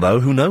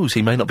 Although, who knows,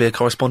 he may not be a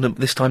correspondent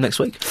this time next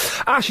week.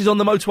 Ash is on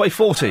the motorway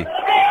 40.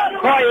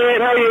 Hi, Ian,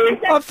 how are you?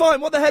 I'm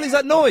fine. What the hell is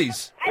that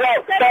noise? Well,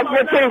 that's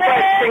the two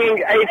folks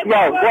singing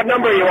what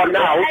number are you on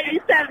now?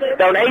 87.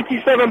 There are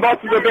 87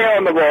 bottles of beer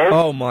on the wall.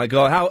 Oh, my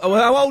God. How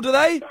old are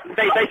they?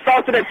 They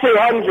started at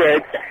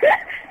 200.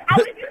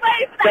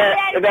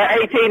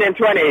 They're 18 and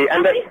 20.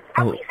 And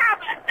we have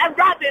a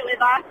rabbit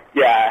with us.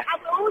 Yeah.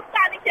 And we're all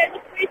standing there in the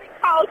freezing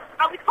cold,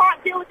 and we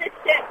can't deal with this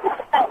shit.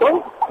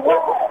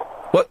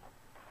 What?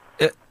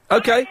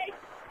 Okay.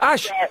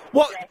 Ash,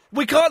 what?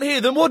 We can't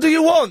hear them. What do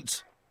you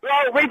want?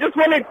 Well, we just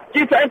wanted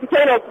you to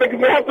entertain us because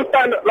we have to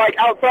stand, like,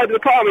 outside of the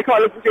car and we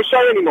can't listen to your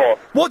show anymore.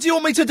 What do you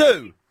want me to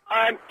do?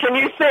 Can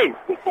you sing?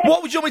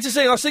 What would you want me to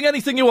sing? I'll sing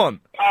anything you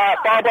want.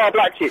 Bar Bar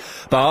Black Sheep.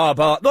 Bar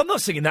Bar... No, I'm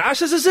not singing that, Ash.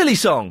 That's a Zilly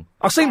song.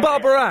 I'll sing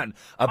Barbara Ann.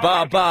 A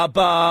bar, bar,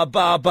 bar,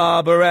 bar,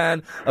 Barbara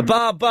Ann. A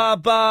bar, bar,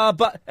 bar,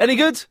 bar... Any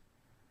good?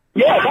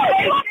 Yeah,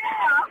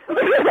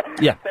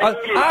 Yeah.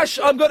 Ash,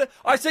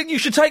 I think you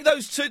should take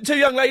those two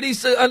young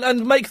ladies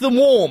and make them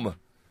warm.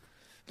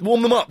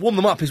 Warm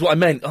them up is what I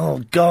meant.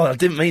 Oh, God, I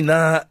didn't mean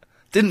that.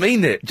 Didn't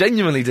mean it.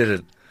 Genuinely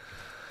didn't.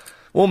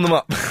 Warm them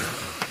up.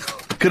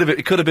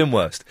 It could have been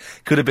worse.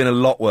 Could have been a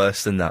lot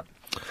worse than that.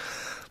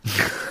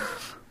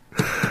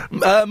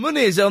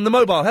 Munir's on the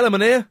mobile. Hello,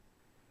 Munir.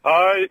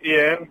 Hi,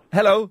 Ian.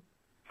 Hello.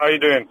 How you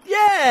doing?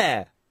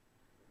 Yeah.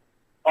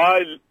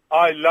 I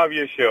love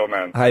your show,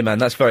 man. Hey, man,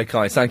 that's very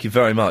kind. Thank you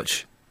very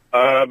much.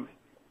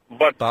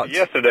 But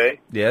yesterday...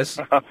 Yes?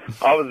 I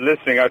was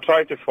listening. I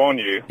tried to phone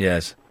you.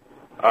 Yes.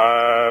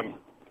 I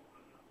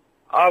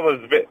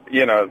was a bit,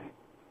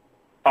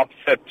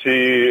 upset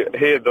to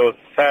hear those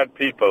sad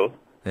people.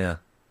 Yeah.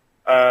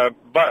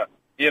 But,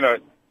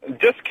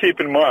 just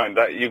keep in mind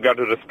that you got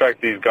to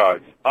respect these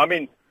guys. I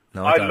mean,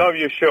 I love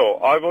your show.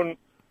 I won't,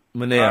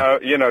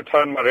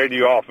 turn my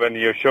radio off when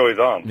your show is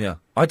on. Yeah.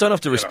 I don't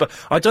have to respect...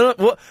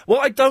 What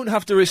I don't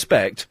have to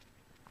respect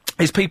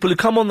is people who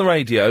come on the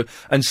radio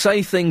and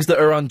say things that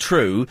are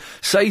untrue,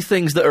 say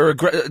things that are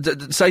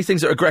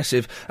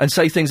aggressive, and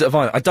say things that are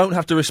violent. I don't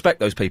have to respect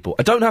those people.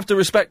 I don't have to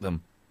respect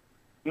them.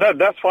 No,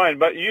 that's fine,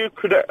 but you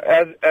could,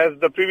 as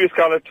the previous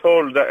caller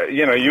told, that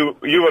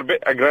you were a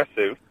bit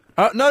aggressive.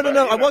 No,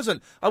 I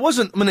wasn't,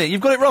 Munir,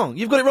 you've got it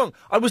wrong.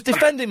 I was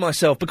defending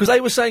myself because they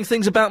were saying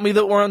things about me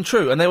that were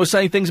untrue, and they were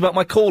saying things about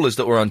my callers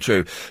that were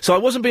untrue. So I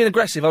wasn't being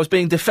aggressive, I was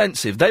being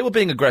defensive. They were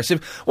being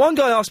aggressive. One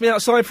guy asked me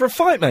outside for a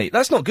fight, mate.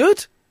 That's not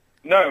good.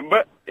 No,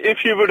 but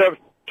if you would have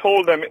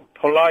told them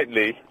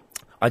politely...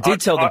 I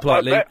did tell them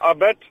politely. I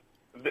bet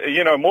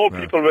more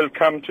people will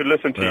come to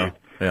listen to you.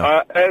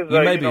 Yeah.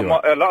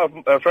 A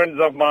lot of friends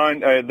of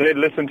mine, they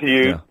listen to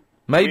you. Yeah.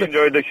 Maybe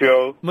enjoy the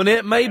show.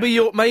 Munir,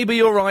 maybe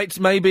you're right.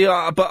 Maybe,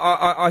 but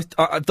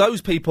I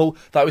those people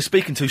that I was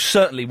speaking to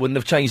certainly wouldn't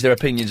have changed their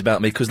opinions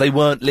about me because they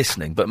weren't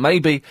listening. But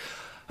maybe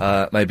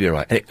you're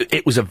right.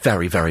 It was a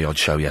very, very odd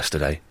show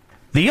yesterday.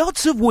 The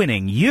odds of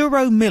winning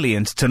Euro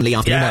Millions to the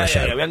afternoon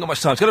show. Yeah, we haven't got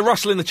much time. Let's go to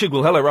Russell in the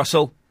Chigwell. Hello,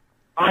 Russell.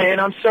 Hi,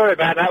 Ian. I'm sorry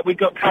about that. We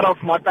got cut off.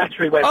 My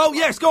battery went. Oh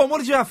yes, go on. What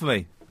did you have for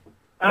me?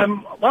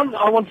 One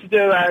I want to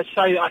do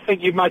say I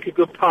think you make a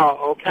good part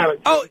or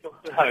character. Oh,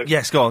 Doctor Who.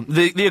 Yes, go on.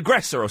 The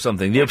aggressor or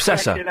something, the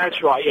obsessor. Yeah,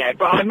 that's right. Yeah,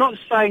 but I'm not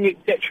saying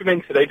it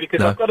detrimentally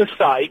because I've got to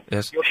say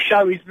your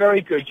show is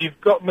very good.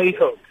 You've got me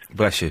hooked.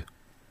 Bless you.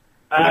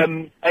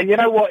 And you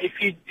know what?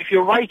 If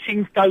your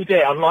ratings go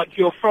down like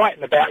you're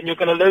frightened about and you're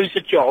going to lose a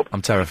job,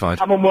 I'm terrified.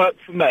 Come and work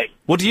for me.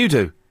 What do you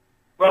do?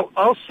 Well,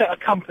 I'll set a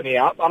company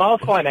up and I'll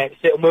finance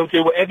it and we'll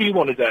do whatever you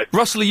want to do.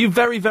 Russell, are you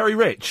very, very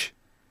rich?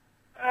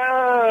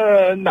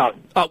 No.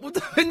 Oh, well,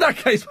 in that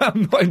case,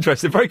 I'm not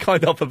interested. Very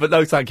kind offer, but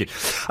no, thank you.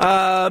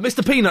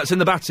 Mr. Peanut's in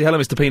the Battersea. Hello,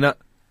 Mr. Peanut.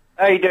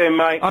 How you doing,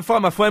 mate? I'm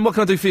fine, my friend. What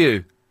can I do for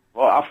you?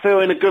 Well, I feel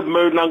in a good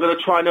mood and I'm going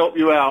to try and help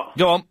you out.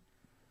 Go on.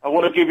 I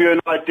want to give you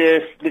an idea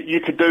that you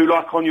could do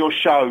like on your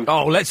show.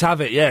 Oh, let's have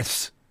it,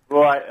 yes.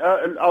 Right,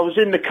 I was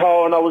in the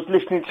car and I was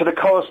listening to the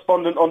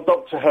correspondent on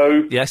Doctor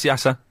Who. Yes,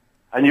 sir.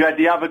 And you had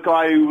the other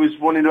guy who was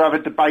wanting to have a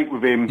debate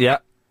with him. Yeah,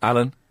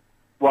 Alan.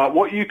 Right,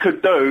 what you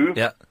could do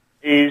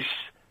is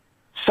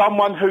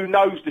someone who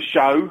knows the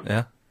show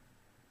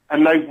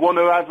and they want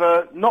to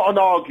have not an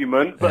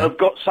argument, but have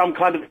got some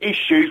kind of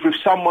issues with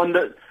someone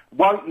that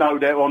won't know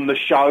they're on the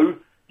show,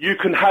 you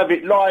can have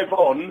it live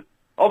on.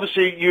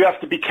 Obviously, you have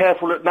to be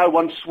careful that no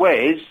one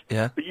swears,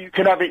 but you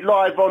can have it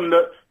live on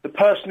that the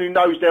person who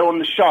knows they're on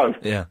the show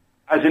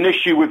has an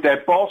issue with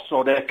their boss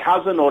or their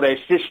cousin or their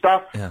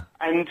sister,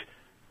 and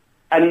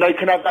they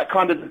can have that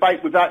kind of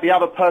debate without the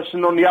other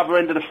person on the other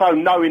end of the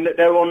phone knowing that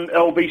they're on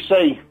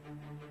LBC.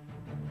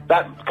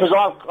 Because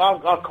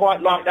I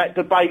quite like that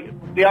debate.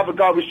 The other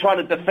guy was trying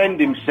to defend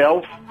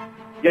himself.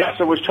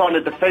 Yasser was trying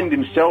to defend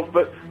himself,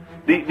 but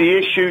the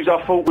issues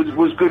I thought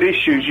was good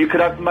issues. You could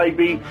have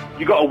maybe,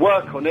 you got to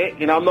work on it.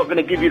 You know, I'm not going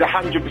to give you the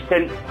 100%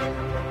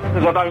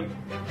 because I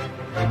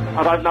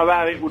don't know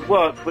how it would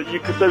work, but you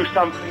could do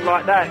something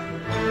like that.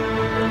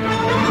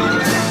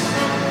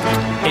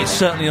 It's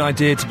certainly an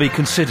idea to be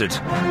considered.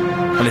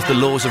 And if the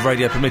laws of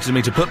radio permitted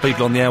me to put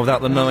people on the air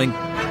without them knowing,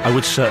 I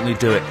would certainly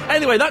do it.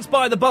 Anyway, that's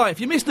by the by. If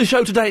you missed the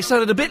show today, it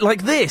sounded a bit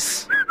like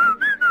this.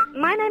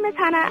 My name is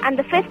Hannah, and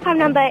the 5th prime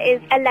number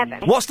is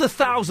 11. What's the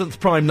 1,000th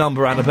prime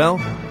number, Annabelle?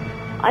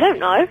 I don't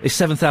know. It's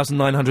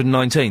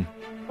 7,919.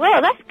 Well,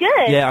 that's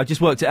good. Yeah, I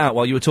just worked it out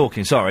while you were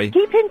talking, sorry.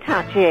 Keep in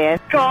touch here.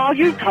 God,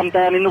 you come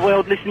down in the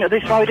world listening to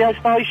this radio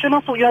station.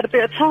 I thought you had a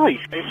bit of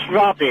taste. It's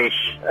rubbish.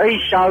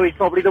 His show is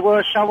probably the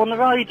worst show on the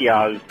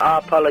radio. I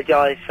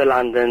apologise for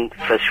London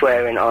for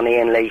swearing on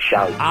Ian Lee's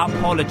show. I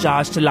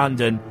apologise to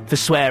London for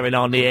swearing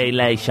on the Ian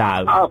Lee show.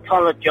 I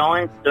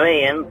apologise to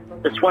Ian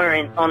for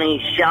swearing on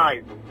his show.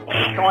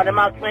 He's trying to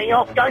mug me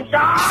off, don't you?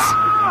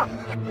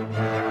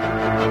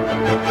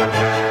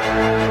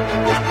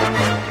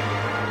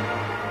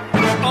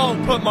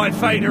 Oh, put my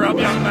fader up,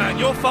 young man.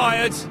 You're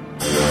fired.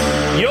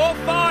 You're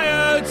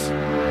fired.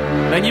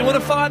 Then you want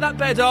to fire that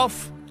bed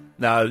off?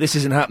 No, this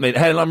isn't happening.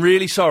 Helen, I'm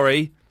really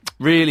sorry.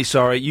 Really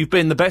sorry. You've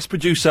been the best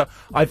producer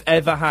I've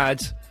ever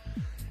had.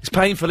 It's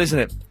painful, isn't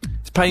it?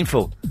 It's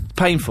painful. It's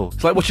painful.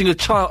 It's like watching a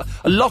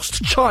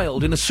lost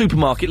child in a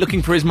supermarket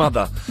looking for his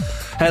mother.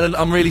 Helen,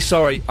 I'm really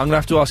sorry. I'm going to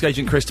have to ask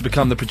Agent Chris to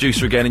become the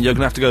producer again, and you're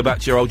going to have to go back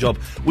to your old job,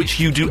 which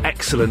you do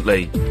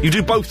excellently. You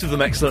do both of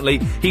them excellently.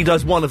 He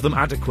does one of them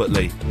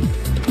adequately.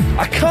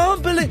 I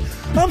can't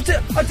believe...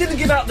 I didn't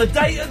give out the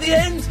date at the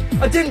end.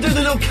 I didn't do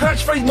the little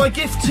catchphrase, my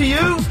gift to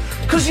you,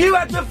 because you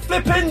had the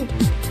flipping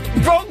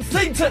wrong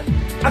thing to...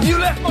 Have you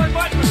left my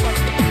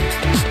microphone?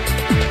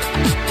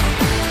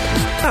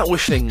 Without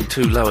wishing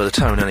to lower the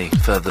tone any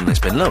further than it's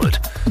been lowered,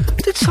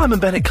 did Simon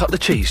Bennett cut the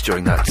cheese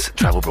during that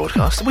travel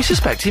broadcast? We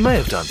suspect he may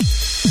have done.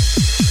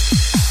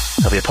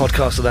 There'll be a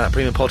podcast of that,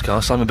 premium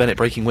podcast, Simon Bennett,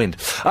 Breaking Wind.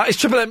 It's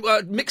Triple M,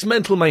 Mixed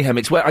Mental Mayhem.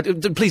 It's where,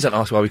 please don't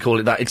ask why we call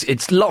it that.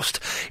 It's lost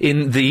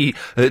in the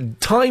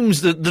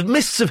times, the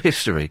mists of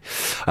history.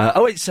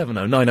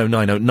 0870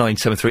 9090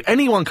 973.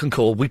 Anyone can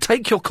call. We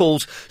take your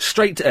calls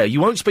straight to air.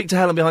 You won't speak to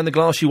Helen behind the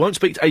glass. You won't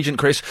speak to Agent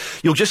Chris.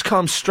 You'll just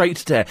come straight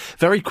to air.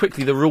 Very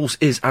quickly, the rules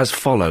is as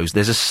follows.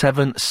 There's a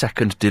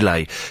 7-second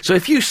delay. So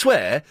if you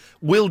swear,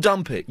 we'll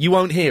dump it. You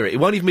won't hear it. It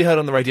won't even be heard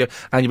on the radio,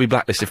 and you'll be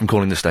blacklisted from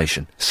calling the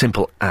station.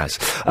 Simple as.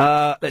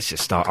 Let's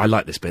just start. I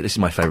like this bit. This is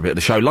my favourite bit of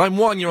the show. Line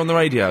 1, you're on the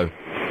radio.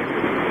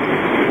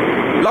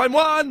 Line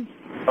 1!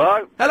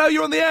 Hello? Hello,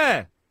 you're on the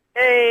air!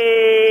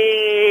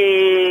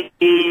 Hey,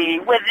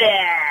 what's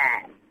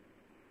that?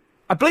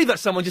 I believe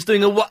that's someone just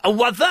doing a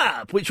what's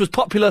up, which was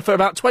popular for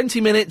about 20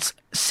 minutes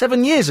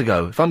 7 years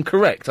ago, if I'm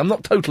correct. I'm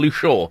not totally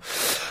sure.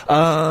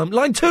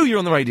 Line 2, you're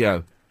on the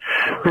radio.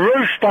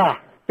 Rooster,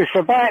 it's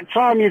about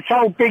time you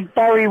told Big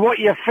Barry what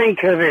you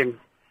think of him.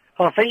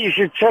 I think you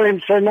should tell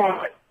him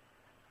tonight.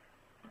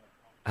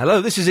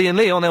 Hello, this is Ian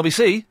Lee on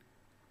LBC.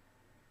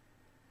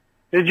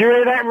 Did you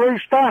hear that,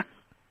 Rooster?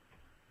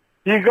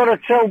 You got to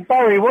tell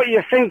Barry what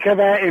you think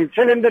about him.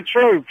 Tell him the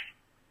truth.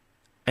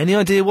 Any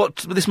idea what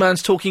this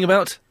man's talking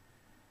about?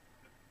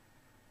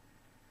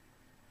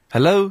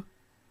 Hello?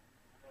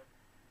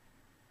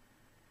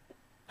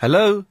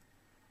 Hello?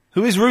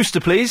 Who is Rooster,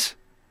 please?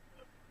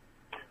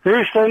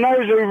 Rooster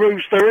knows who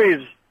Rooster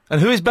is. And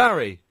who is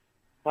Barry?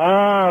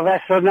 Ah,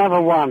 that's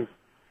another one.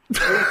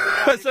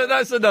 So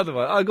that's another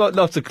one. I got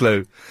not a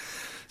clue.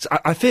 So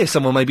I fear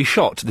someone may be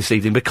shot this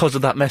evening because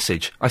of that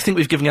message. I think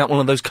we've given out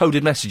one of those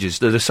coded messages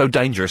that are so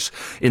dangerous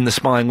in the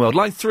spying world.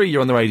 Line 3,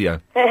 you're on the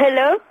radio.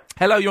 Hello?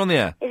 Hello, you're on the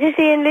air. Is this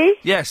Ian Lee?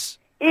 Yes.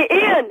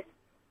 Ian,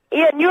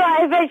 you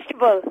are a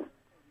vegetable.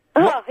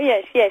 Oh,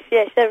 yes,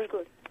 that was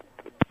good.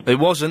 It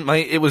wasn't,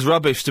 mate. It was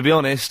rubbish, to be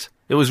honest.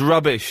 It was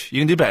rubbish.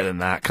 You can do better than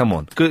that. Come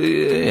on.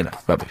 Good,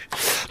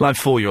 rubbish. Line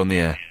 4, you're on the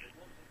air.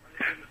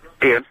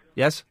 Ian?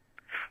 Yes?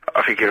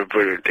 I think you're a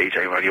brilliant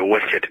DJ, man. You're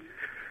wicked.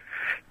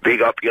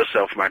 Big up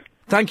yourself, man.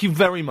 Thank you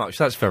very much.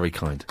 That's very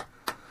kind.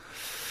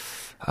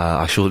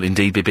 I shall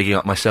indeed be bigging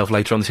up myself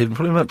later on this evening.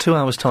 Probably in about 2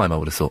 hours' time, I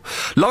would have thought.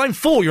 Line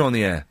 4, you're on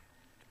the air.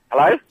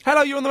 Hello?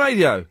 Hello, you're on the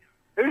radio.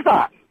 Who's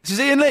that? This is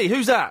Ian Lee.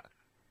 Who's that?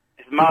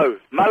 It's Mo.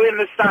 Mo in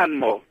the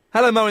Stanmore.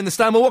 Hello, Mo in the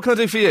Stanmore. What can I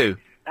do for you?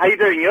 How you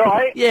doing? You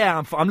alright?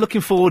 Yeah, I'm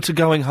looking forward to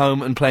going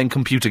home and playing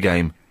computer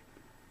game.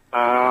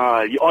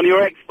 On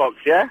your Xbox,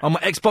 yeah? On my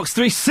Xbox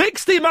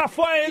 360, my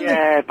friend!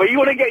 Yeah, but you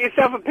want to get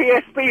yourself a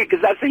PSP,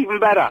 because that's even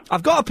better.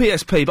 I've got a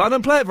PSP, but I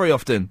don't play it very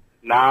often.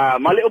 Nah,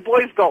 my little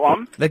boy's got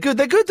one. They're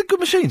good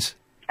machines.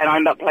 And I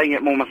end up playing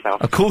it more myself.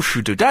 Of course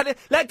you do. Daddy,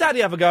 let Daddy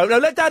have a go. No,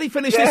 let Daddy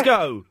finish this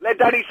go. Let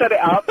Daddy set it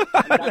up.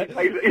 Daddy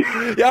plays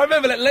it. Yeah, I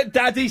remember, let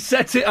Daddy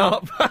set it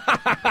up.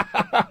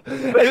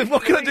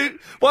 What can I do?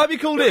 Why have you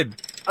called in?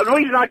 The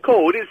reason I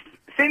called is,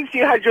 since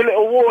you had your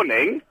little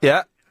warning...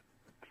 Yeah.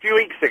 A few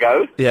weeks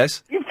ago...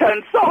 Yes. You've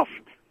turned soft.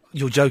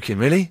 You're joking,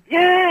 really?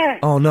 Yeah.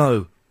 Oh,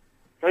 no.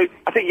 So,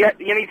 I think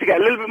you need to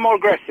get a little bit more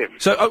aggressive.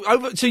 So,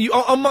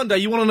 on Monday,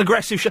 you want an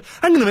aggressive show?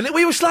 Hang on a minute,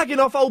 we were slagging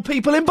off old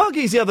people in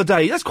buggies the other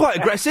day. That's quite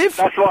aggressive.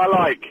 That's what I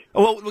like.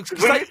 Oh, well, we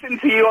listen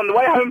to you on the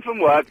way home from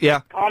work. Yeah.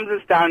 Calms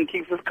us down,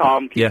 keeps us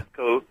calm, keeps us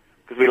cool.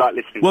 Because we like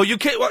listening. Well,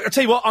 I'll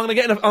tell you what, I'm going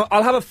to get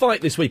I'll have a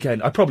fight this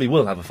weekend. I probably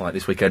will have a fight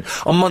this weekend.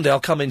 On Monday, I'll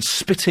come in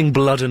spitting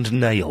blood and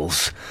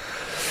nails.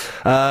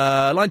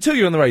 Line 2,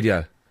 you're on the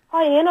radio.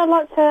 Hi Ian, I'd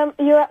like to,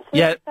 you're absolutely...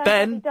 Yeah,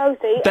 Ben, you're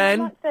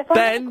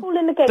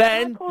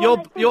banned.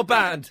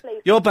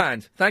 Please. You're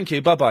banned. Thank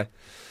you, bye-bye.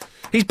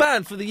 He's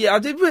banned for the year.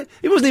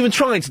 He wasn't even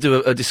trying to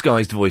do a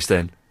disguised voice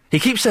then. He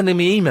keeps sending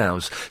me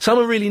emails. Some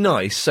are really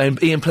nice, saying,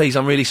 Ian, please,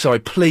 I'm really sorry,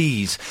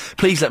 please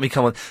let me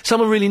come on.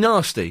 Some are really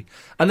nasty.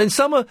 And then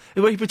some are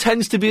where he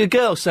pretends to be a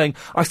girl, saying,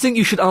 I think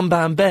you should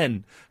unban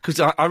Ben, because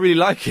I really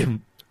like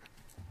him.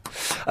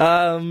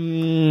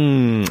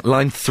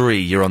 Line 3,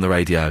 you're on the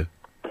radio.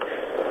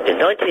 In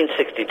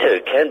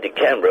 1962, Candy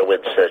Canberra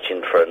went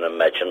searching for an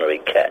imaginary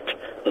cat,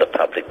 and the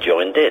public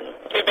joined in.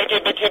 Chippy,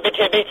 chippy, chippy,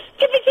 chippy.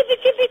 Chippy, chippy,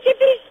 chippy,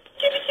 chippy.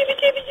 Chippy, chippy,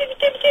 chippy, chippy,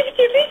 chippy, chippy,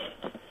 chippy.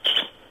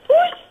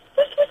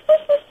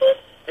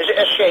 Is it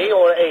a she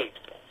or a he?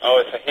 Oh,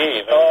 it's a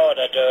he. Oh,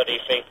 the dirty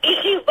thing. Is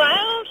he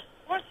wild?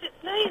 What's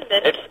its name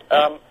then? It's,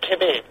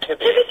 Tibby.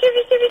 Tibby.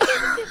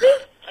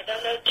 I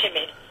don't know,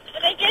 Timmy.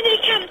 And again he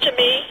come to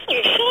me.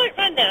 You saw it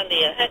run down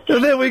there. Oh,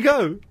 there we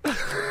go.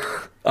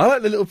 I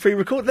like the little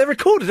pre-record. They're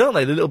recorded, aren't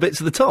they? The little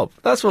bits at the top.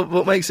 That's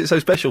what makes it so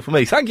special for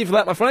me. Thank you for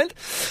that, my friend.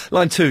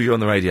 Line 2, you're on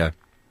the radio.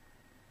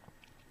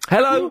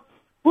 Hello?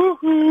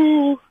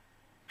 Woohoo!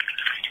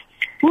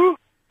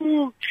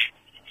 Woohoo!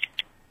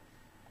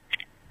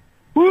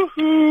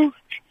 Woohoo!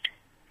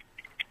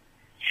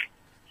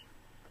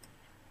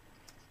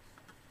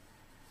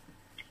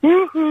 Woohoo!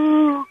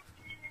 Woohoo!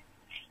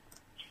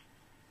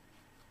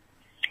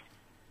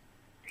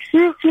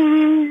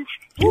 Woohoo!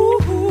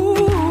 Woohoo!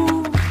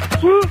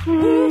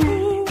 Woohoo!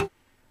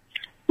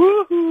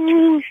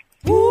 Woohoo!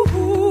 Woohoo!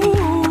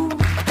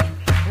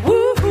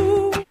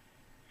 Woohoo!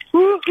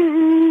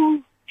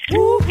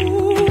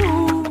 Woohoo!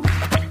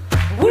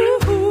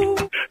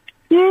 Woohoo!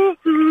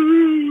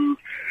 Woohoo!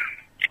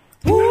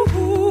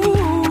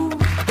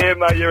 Woohoo! Yeah,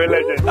 mate, you're a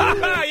legend.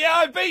 Yeah,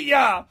 I beat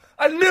ya!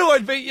 I knew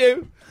I'd beat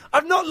you!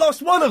 I've not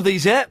lost one of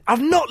these yet.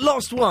 I've not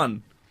lost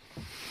one.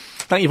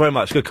 Thank you very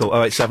much. Good call.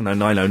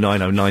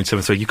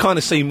 08709090973. You've kind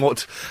of seen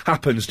what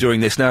happens during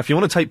this. Now, if you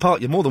want to take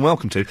part, you're more than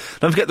welcome to.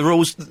 Don't forget the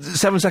rules.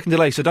 7-second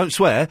delay, so don't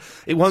swear.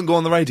 It won't go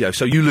on the radio,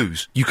 so you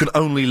lose. You can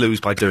only lose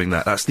by doing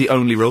that. That's the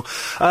only rule.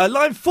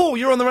 Line 4,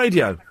 you're on the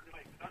radio.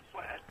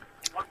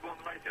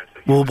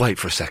 We'll wait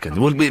for a second.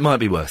 It might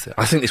be worth it.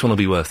 I think this one will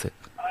be worth it.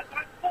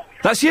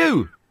 That's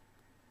you!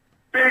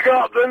 Big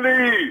up the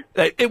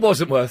lead! It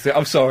wasn't worth it.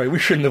 I'm sorry. We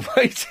shouldn't have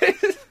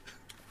waited.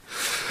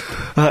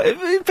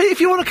 If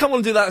you want to come on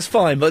and do that, that's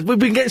fine, but we've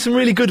been getting some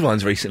really good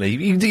ones recently.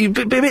 Be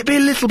a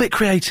little bit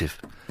creative.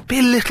 Be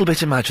a little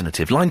bit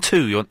imaginative. Line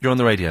 2, you're on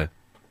the radio.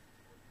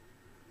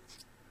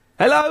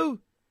 Hello?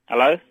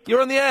 Hello?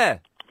 You're on the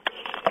air.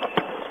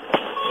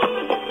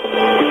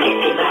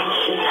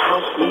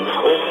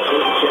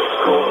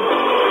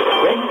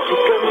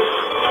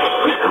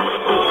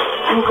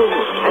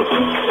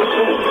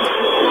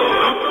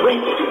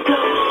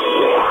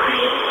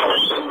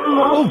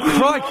 Oh,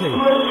 crikey!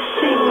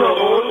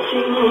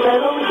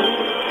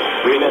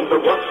 Remember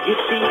what you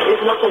see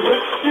is not a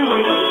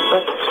mystery,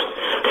 but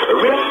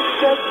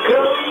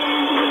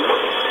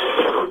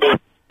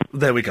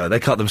There we go, they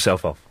cut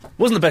themselves off.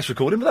 Wasn't the best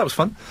recording, but that was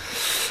fun.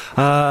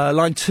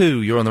 Line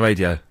 2, you're on the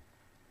radio.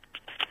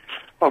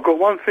 I've got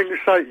one thing to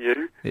say to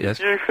you. Yes?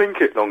 If you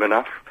think it long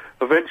enough,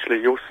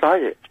 eventually you'll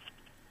say it.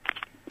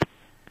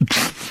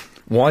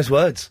 Wise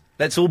words.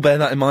 Let's all bear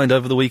that in mind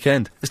over the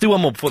weekend. Let's do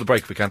one more before the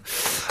break if we can.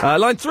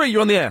 Line 3,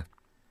 you're on the air.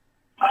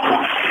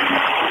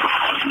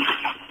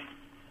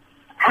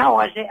 how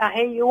was it, I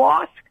hear you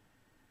ask?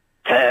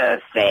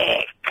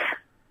 Perfect.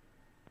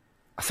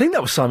 I think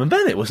that was Simon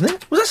Bennett, wasn't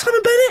it? Was that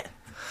Simon Bennett?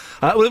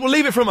 We'll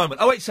leave it for a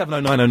moment.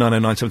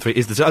 08709090973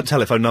 is the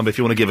telephone number if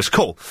you want to give us a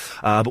call.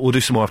 But we'll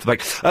do some more after the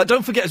break.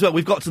 Don't forget as well,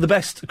 we've got to the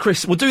best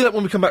Chris. We'll do that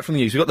when we come back from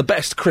the news. We've got the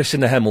best Chris in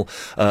the Hemel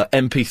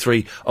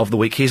MP3 of the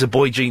week. He's a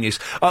boy genius.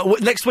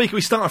 Next week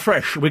we start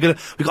afresh. We've got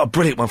a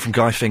brilliant one from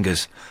Guy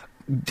Fingers.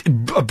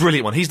 A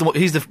brilliant one. He's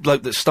the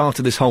bloke that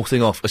started this whole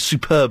thing off. A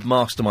superb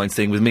mastermind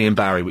thing with me and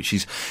Barry, which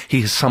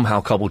he has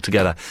somehow cobbled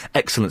together.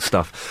 Excellent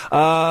stuff.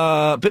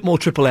 Bit more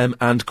Triple M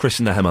and Chris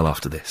in the Hemel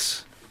after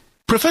this.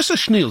 Professor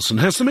Schneelson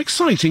has some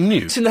exciting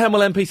news. It's in the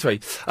Hemel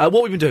MP3.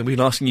 What we've been doing, we've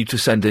been asking you to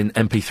send in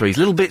MP3s,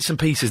 little bits and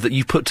pieces that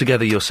you've put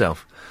together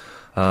yourself.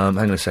 Hang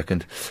on a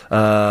second.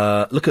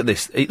 Look at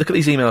this. Look at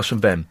these emails from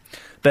Ben.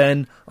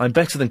 Ben, I'm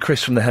better than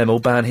Chris from the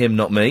Hemel. Ban him,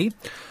 not me.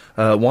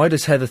 Why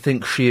does Heather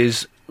think she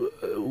is...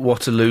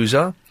 what a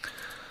loser.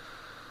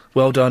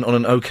 Well done on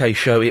an OK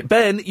show.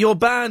 Ben, you're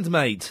banned,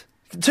 mate.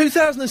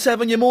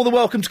 2007, you're more than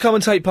welcome to come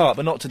and take part,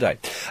 but not today.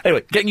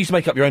 Anyway, getting you to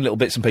make up your own little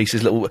bits and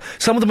pieces.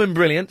 Some of them have been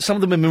brilliant, some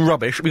of them have been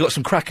rubbish. We've got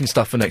some cracking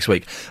stuff for next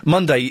week.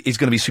 Monday is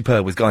going to be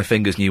superb with Guy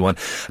Fingers' new one.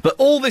 But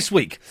all this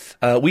week,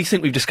 we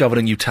think we've discovered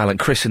a new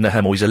talent, Chris in the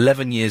Hemel. He's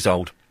 11 years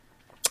old.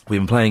 We've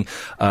been playing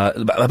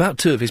about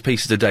 2 of his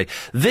pieces a day.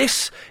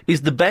 This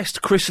is the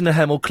best Chris in the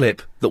Hemel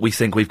clip that we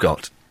think we've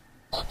got.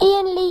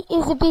 Ian Lee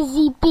is a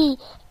busy bee,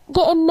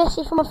 getting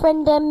message from a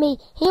friend and me.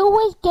 He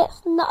always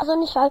gets nutters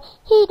on the show.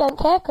 He don't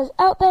care, 'cause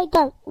out they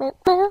go.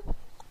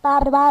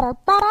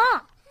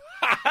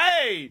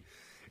 Hey!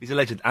 He's a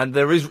legend. And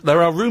there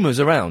are rumours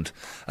around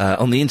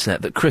on the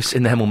internet that Chris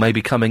in the Hemel may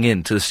be coming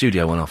in to the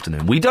studio one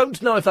afternoon. We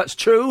don't know if that's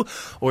true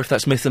or if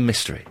that's myth and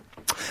mystery.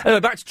 Anyway,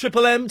 back to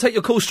Triple M. Take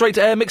your call straight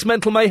to air. Mixed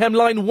Mental Mayhem,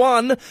 line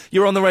 1.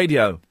 You're on the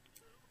radio.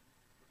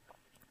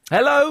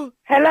 Hello?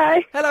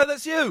 Hello? Hello,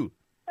 that's you.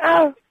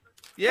 Oh.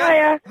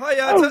 Yeah.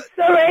 Hiya. Oh,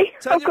 sorry.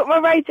 I've got my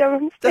radio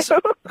on still.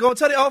 Go on,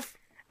 turn it off.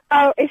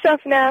 Oh, it's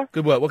off now.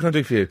 Good work. What can I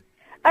do for you?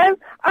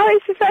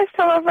 It's the first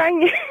time I've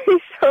rang you.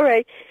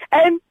 Sorry.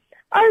 I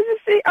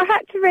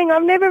had to ring.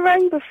 I've never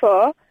rang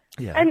before.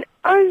 Yeah. And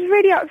I was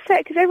really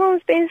upset because everyone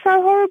was being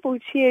so horrible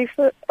to you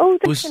for all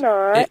the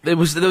tonight. It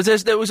was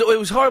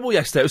horrible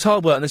yesterday. It was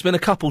hard work, and there's been a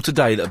couple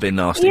today that have been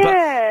nasty.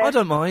 Yeah. But I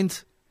don't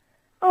mind.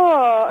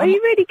 Oh, are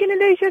you really going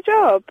to lose your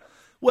job?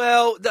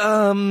 Well,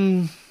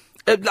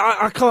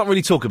 I can't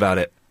really talk about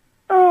it.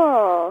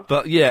 Oh.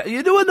 But yeah,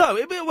 you know,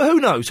 who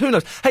knows? Who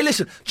knows? Hey,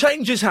 listen,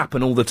 changes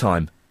happen all the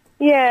time.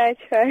 Yeah,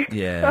 true.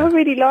 Yeah. I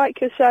really like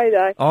your show,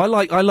 though. Oh,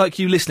 I like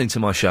you listening to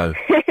my show.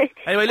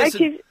 Anyway,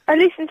 listen. I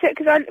listen to it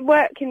because I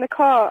work in the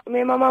car.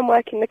 Me and my mum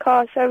work in the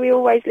car, so we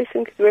always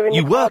listen because we're in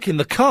the car. You work in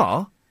the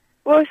car?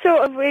 Well,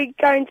 sort of. We're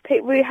going to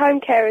we're home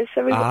carers,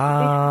 so we listen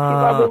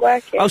while we're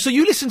working. Oh, so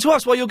you listen to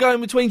us while you're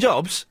going between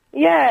jobs?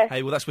 Yeah.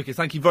 Hey, well, that's wicked.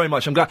 Thank you very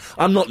much. I'm glad.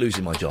 I'm not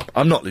losing my job.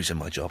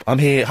 I'm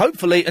here,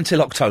 hopefully,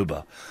 until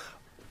October.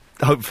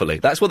 Hopefully.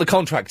 That's what the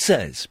contract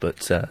says.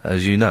 But,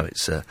 as you know,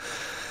 it's,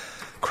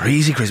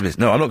 crazy Christmas.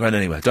 No, I'm not going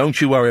anywhere. Don't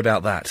you worry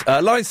about that.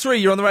 Line 3,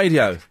 you're on the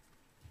radio.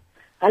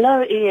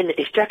 Hello, Ian.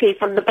 It's Jackie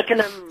from the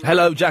Beckenham.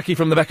 Hello, Jackie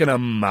from the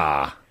Beckenham.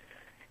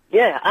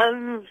 Yeah,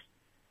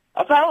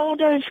 about all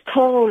those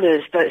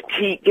callers that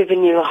keep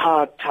giving you a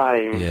hard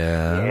time.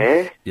 Yeah.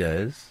 Yeah?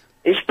 Yes.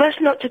 It's best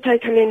not to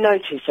take any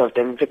notice of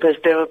them because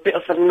they're a bit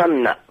of a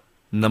numbnut.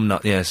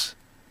 Numbnut, yes.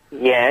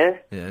 Yeah?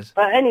 Yes.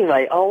 But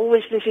anyway, I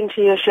always listen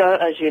to your show,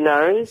 as you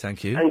know.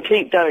 Thank you. And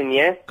keep going,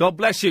 yeah? God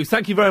bless you.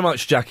 Thank you very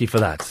much, Jackie, for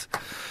that.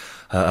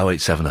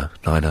 0870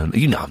 90...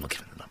 You know I'm not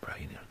giving the number.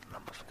 You know the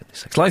number, for goodness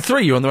sakes. Line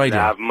 3, you're on the radio.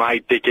 Have my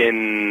dick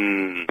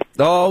in.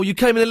 Oh, you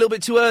came in a little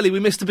bit too early.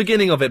 We missed the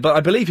beginning of it, but I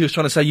believe he was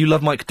trying to say you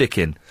love Mike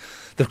Dickin.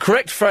 The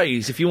correct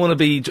phrase, if you want to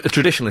be a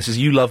traditionalist, is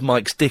you love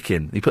Mike's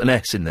Dickin. He put an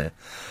S in there.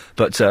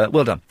 But,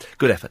 well done.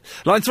 Good effort.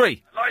 Line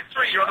 3. Line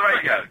 3, you're on the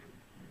radio.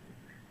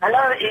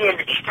 Hello, Ian.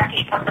 It's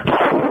Jackie from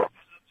the...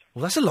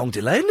 Well, that's a long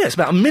delay, isn't it? It's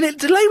about a minute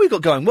delay we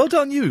got going. Well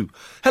done, you.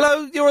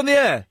 Hello, you're on the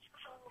air.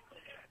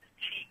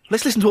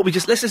 Let's listen to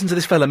let's listen to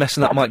this fella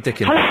messing up Mike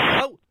Dickin.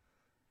 Hello?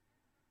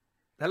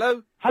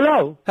 Hello?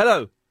 Hello?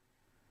 Hello?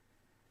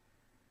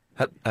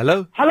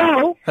 Hello?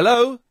 Hello?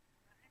 Hello?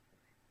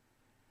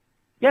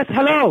 Yes,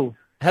 hello?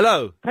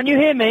 Hello? Can you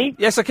hear me?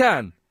 Yes, I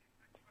can.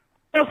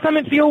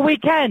 Something for your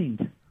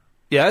weekend.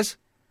 Yes?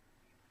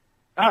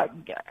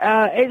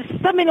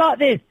 It's something like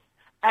this.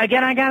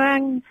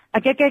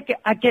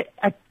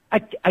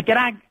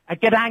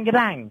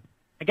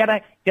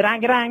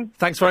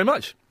 Thanks very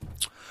much.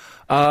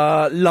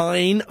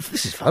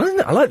 This is fun, isn't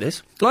it? I like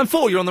this. Line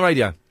 4, you're on the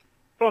radio.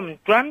 From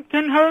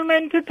Drampton Home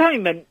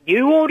Entertainment,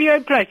 new audio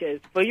pleasures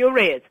for your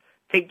ears,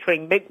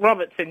 featuring Mick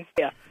Robertson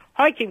here,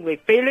 hiking with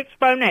Felix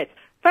Bonet.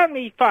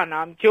 Family fun,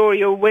 I'm sure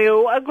you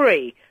will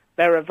agree.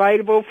 They're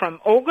available from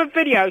all good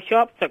video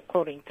shops,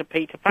 according to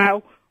Peter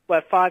Powell,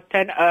 worth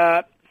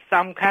 5-10,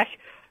 some cash.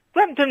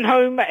 Drampton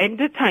Home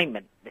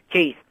Entertainment, the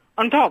cheese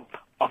on top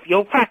of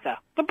your platter.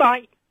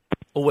 Goodbye.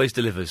 Always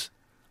delivers.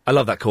 I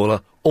love that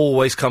caller.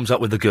 Always comes up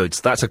with the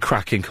goods. That's a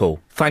cracking call.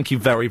 Thank you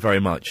very, very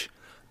much.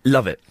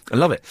 Love it. I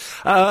love it.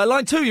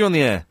 Line 2, you're on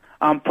the air.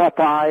 I'm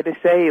Popeye the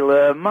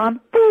Sailor Man.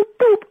 Boop,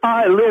 boop,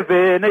 I live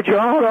in a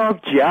jar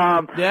of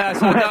jam. Yeah,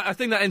 so I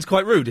think that ends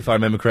quite rude, if I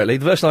remember correctly.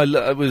 The version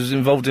I was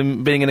involved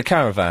in being in a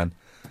caravan.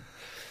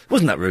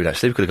 Wasn't that rude,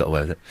 actually? We could have got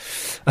away with it.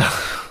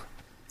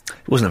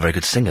 He wasn't a very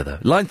good singer, though.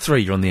 Line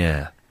 3, you're on the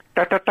air.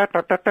 It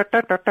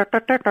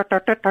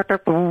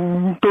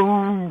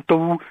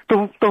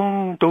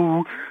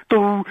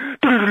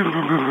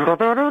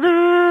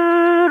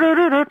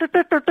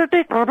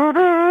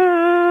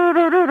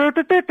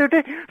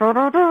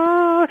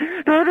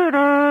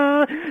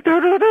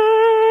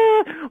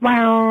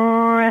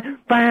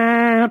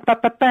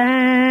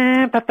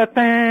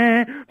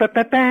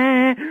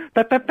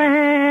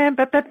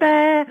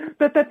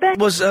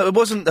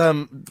wasn't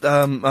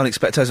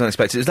unexpected. It was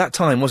unexpected. It was that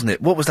time, wasn't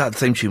it? What was that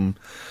theme tune?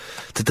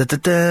 I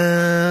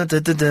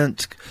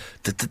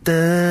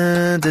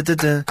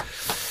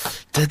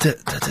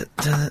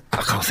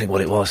can't think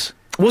what it was.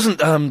 It wasn't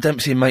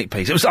Dempsey and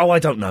Makepeace. It was. Oh, I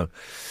don't know.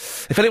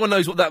 If anyone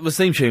knows what that was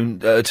theme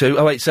tune to,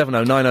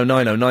 0870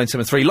 9090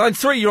 973. Line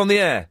 3, you're on the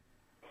air.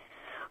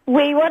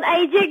 We want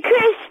Agent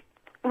Chris.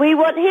 We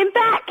want him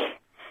back.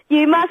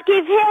 You must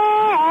give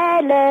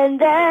Helen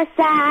the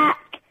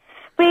sack.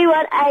 We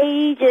want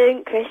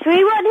Agent Chris.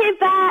 We want him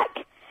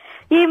back.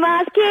 You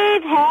must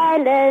give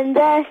Helen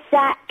the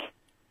sack.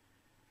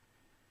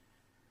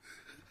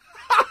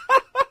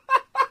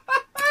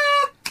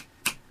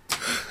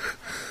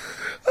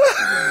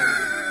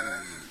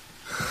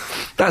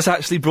 That's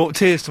actually brought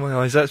tears to my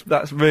eyes.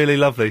 That's really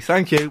lovely.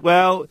 Thank you.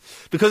 Well,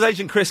 because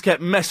Agent Chris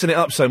kept messing it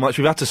up so much,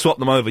 we've had to swap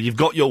them over. You've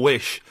got your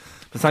wish.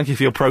 But thank you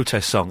for your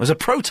protest song. There's a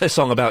protest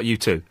song about you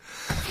two.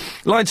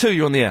 Line 2,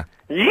 you're on the air.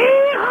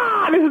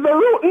 Yeehaw! This is the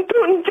rootin'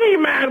 tootin'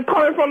 G-Man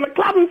calling from the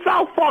club in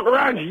South Fork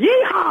Ranch.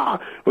 Yeehaw!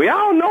 We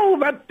all know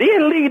that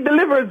Ian Lee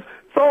delivers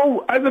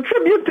So, as a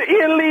tribute to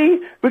Ian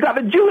Lee, we got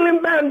the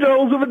Julian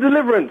Banjos with a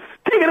Deliverance.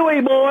 Take it away,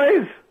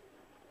 boys.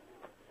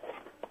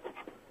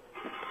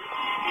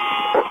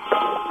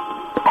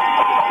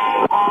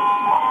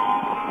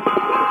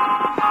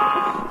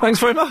 Thanks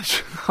very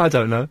much. I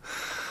don't know.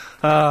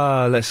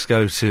 Let's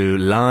go to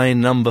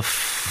line number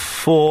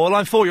 4.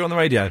 Line 4, you're on the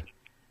radio.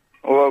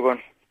 Oh, well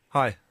gone.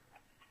 Hi.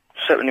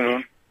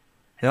 71.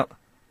 Yep.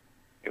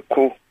 You're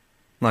cool.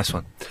 Nice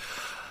one.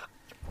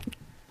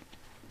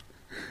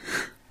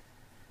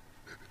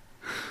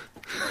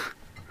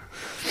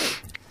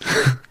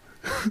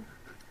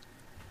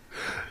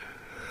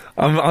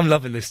 I'm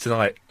loving this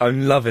tonight.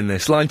 I'm loving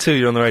this. Line 2,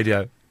 you're on the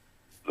radio.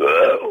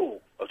 Oh,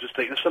 I've just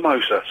eaten a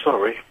samosa.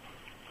 Sorry.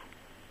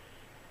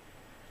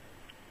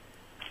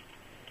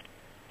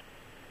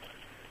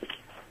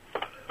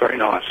 Very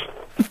nice.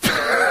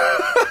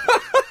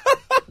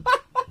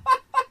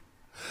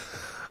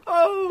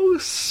 Oh,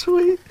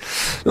 sweet.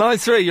 Line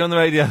 3, you're on the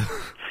radio.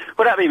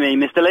 Would that be me,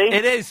 Mr. Lee?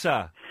 It is,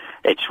 sir.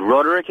 It's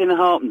Roderick in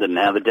Harpenden.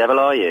 How the devil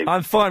are you?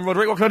 I'm fine,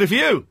 Roderick. What can I do for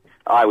you?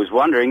 I was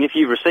wondering if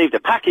you've received a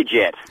package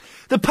yet.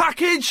 The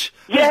package?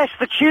 Yes,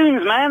 the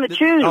tunes, man, the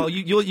tunes. Oh,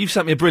 you've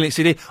sent me a brilliant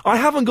CD. I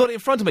haven't got it in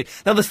front of me.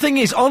 Now, the thing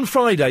is, on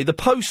Friday, the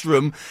post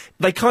room,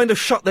 they kind of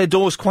shut their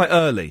doors quite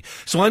early.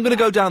 So I'm going to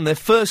go down there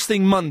first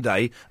thing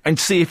Monday and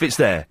see if it's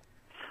there.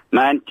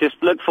 Man, just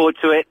look forward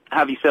to it.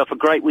 Have yourself a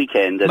great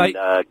weekend, and Mate,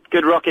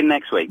 good rocking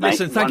next week, mate.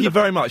 Listen, thank you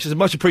very much. It's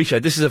much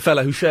appreciated. This is a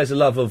fella who shares a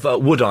love of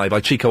Would I by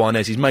Chico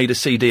Arnez. He's made a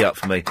CD up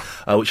for me,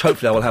 which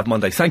hopefully I will have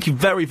Monday. Thank you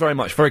very, very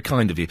much. Very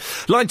kind of you.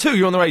 Line 2,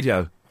 you're on the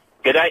radio.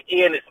 G'day,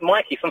 Ian. It's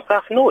Mikey from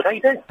South Nord. How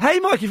you doing? Hey,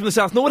 Mikey from the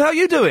South Nord. How are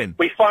you doing?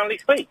 We finally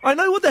speak. I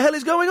know. What the hell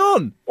is going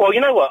on? Well,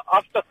 you know what?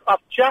 I've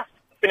just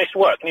finished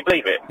work. Can you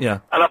believe it? Yeah.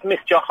 And I've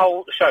missed your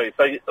whole show.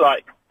 So,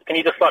 like, can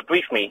you just, like,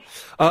 brief me?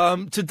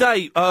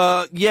 Today,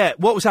 yeah,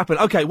 what was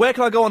happening? Okay, where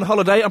can I go on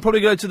holiday? I'm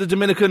probably going to the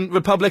Dominican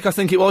Republic, I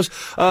think it was.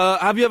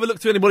 Have you ever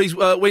looked through anybody's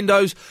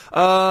windows?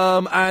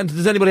 And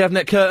does anybody have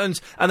net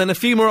curtains? And then a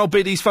few more old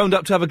biddies phoned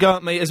up to have a go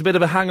at me as a bit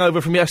of a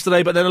hangover from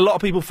yesterday, but then a lot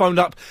of people phoned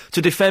up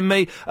to defend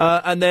me.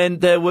 And then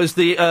there was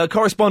the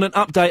correspondent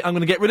update. I'm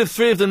going to get rid of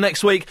 3 of them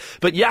next week.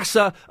 But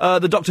Yasser,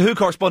 the Doctor Who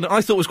correspondent,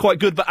 I thought was quite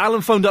good, but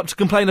Alan phoned up to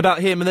complain about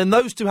him. And then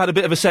those 2 had a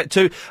bit of a set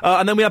too.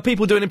 And then we had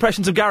people doing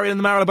impressions of Gary and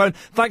the Marylebone.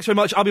 Thanks very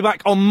much. I'll be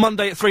back on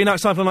Monday at 3. Now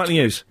it's time for the Nightly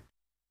News.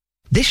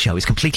 This show is completely